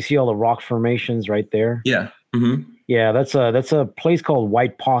you see all the rock formations right there? Yeah. Mm-hmm. Yeah, that's a place called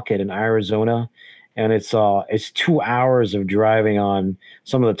White Pocket in Arizona, and it's 2 hours of driving on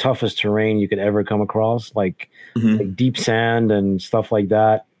some of the toughest terrain you could ever come across, like deep sand and stuff like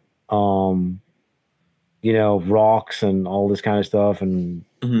that. Um, rocks and all this kind of stuff, and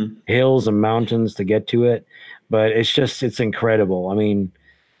hills and mountains to get to it. But it's incredible. I mean,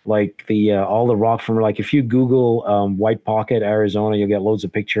 like the all the rock from, like, if you Google White Pocket, Arizona, you'll get loads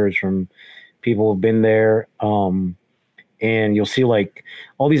of pictures from people who've been there. And you'll see like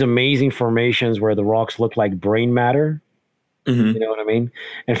all these amazing formations where the rocks look like brain matter. You know what I mean?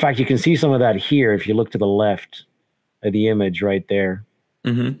 In fact, you can see some of that here if you look to the left of the image right there.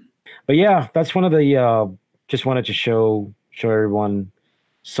 But yeah, that's one of the just wanted to show everyone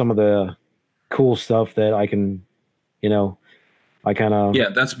some of the cool stuff that I can, I kind of. Yeah,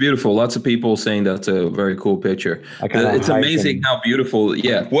 that's beautiful. Lots of people saying that's a very cool picture. It's amazing how beautiful.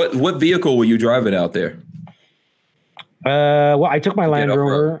 Yeah. What vehicle were you driving out there? Well, I took my Land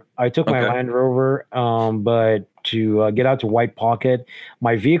Rover. But to get out to White Pocket,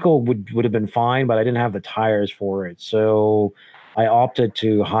 my vehicle would have been fine, but I didn't have the tires for it. So I opted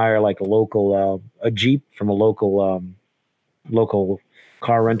to hire like a Jeep from a local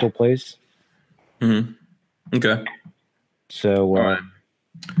car rental place. Okay. So, all right.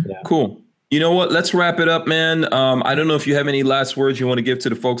 Yeah. Cool. You know what? Let's wrap it up, man. I don't know if you have any last words you want to give to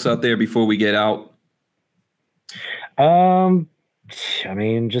the folks out there before we get out. I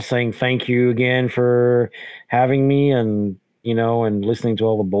mean, just saying thank you again for having me, and and listening to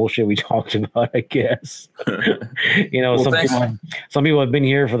all the bullshit we talked about, I guess. Well, some people have been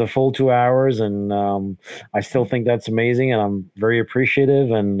here for the full 2 hours, and I still think that's amazing, and I'm very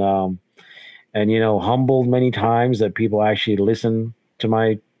appreciative and humbled many times that people actually listen to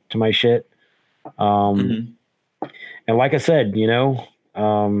my shit. And like I said,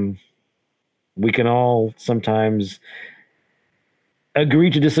 we can all sometimes agree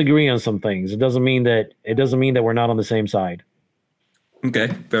to disagree on some things. It doesn't mean that we're not on the same side. Okay.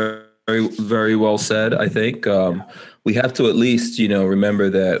 Very, very, very well said. I think we have to at least, remember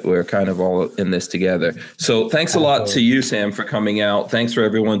that we're kind of all in this together. So thanks a lot to you, Sam, for coming out. Thanks for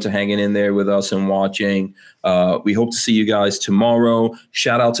everyone to hanging in there with us and watching. We hope to see you guys tomorrow.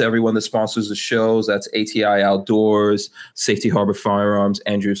 Shout out to everyone that sponsors the shows. That's ATI Outdoors, Safety Harbor Firearms,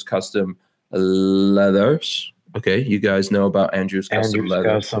 Andrews Custom Leathers. Okay, you guys know about Andrews Custom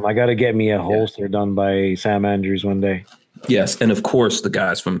Leathers. I got to get me a holster done by Sam Andrews one day. Yes, and of course the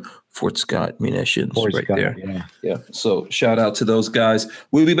guys from Fort Scott Munitions there. Yeah. So shout out to those guys.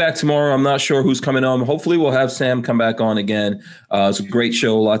 We'll be back tomorrow. I'm not sure who's coming on. Hopefully we'll have Sam come back on again. It's a great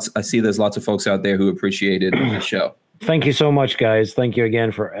show. I see there's lots of folks out there who appreciated the show. Thank you so much, guys. Thank you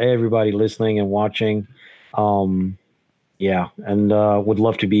again for everybody listening and watching. And would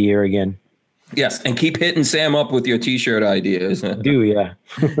love to be here again. Yes, and keep hitting Sam up with your T-shirt ideas. Yeah.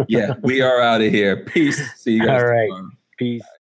 Yeah, we are out of here. Peace. See you guys tomorrow. All right. Peace.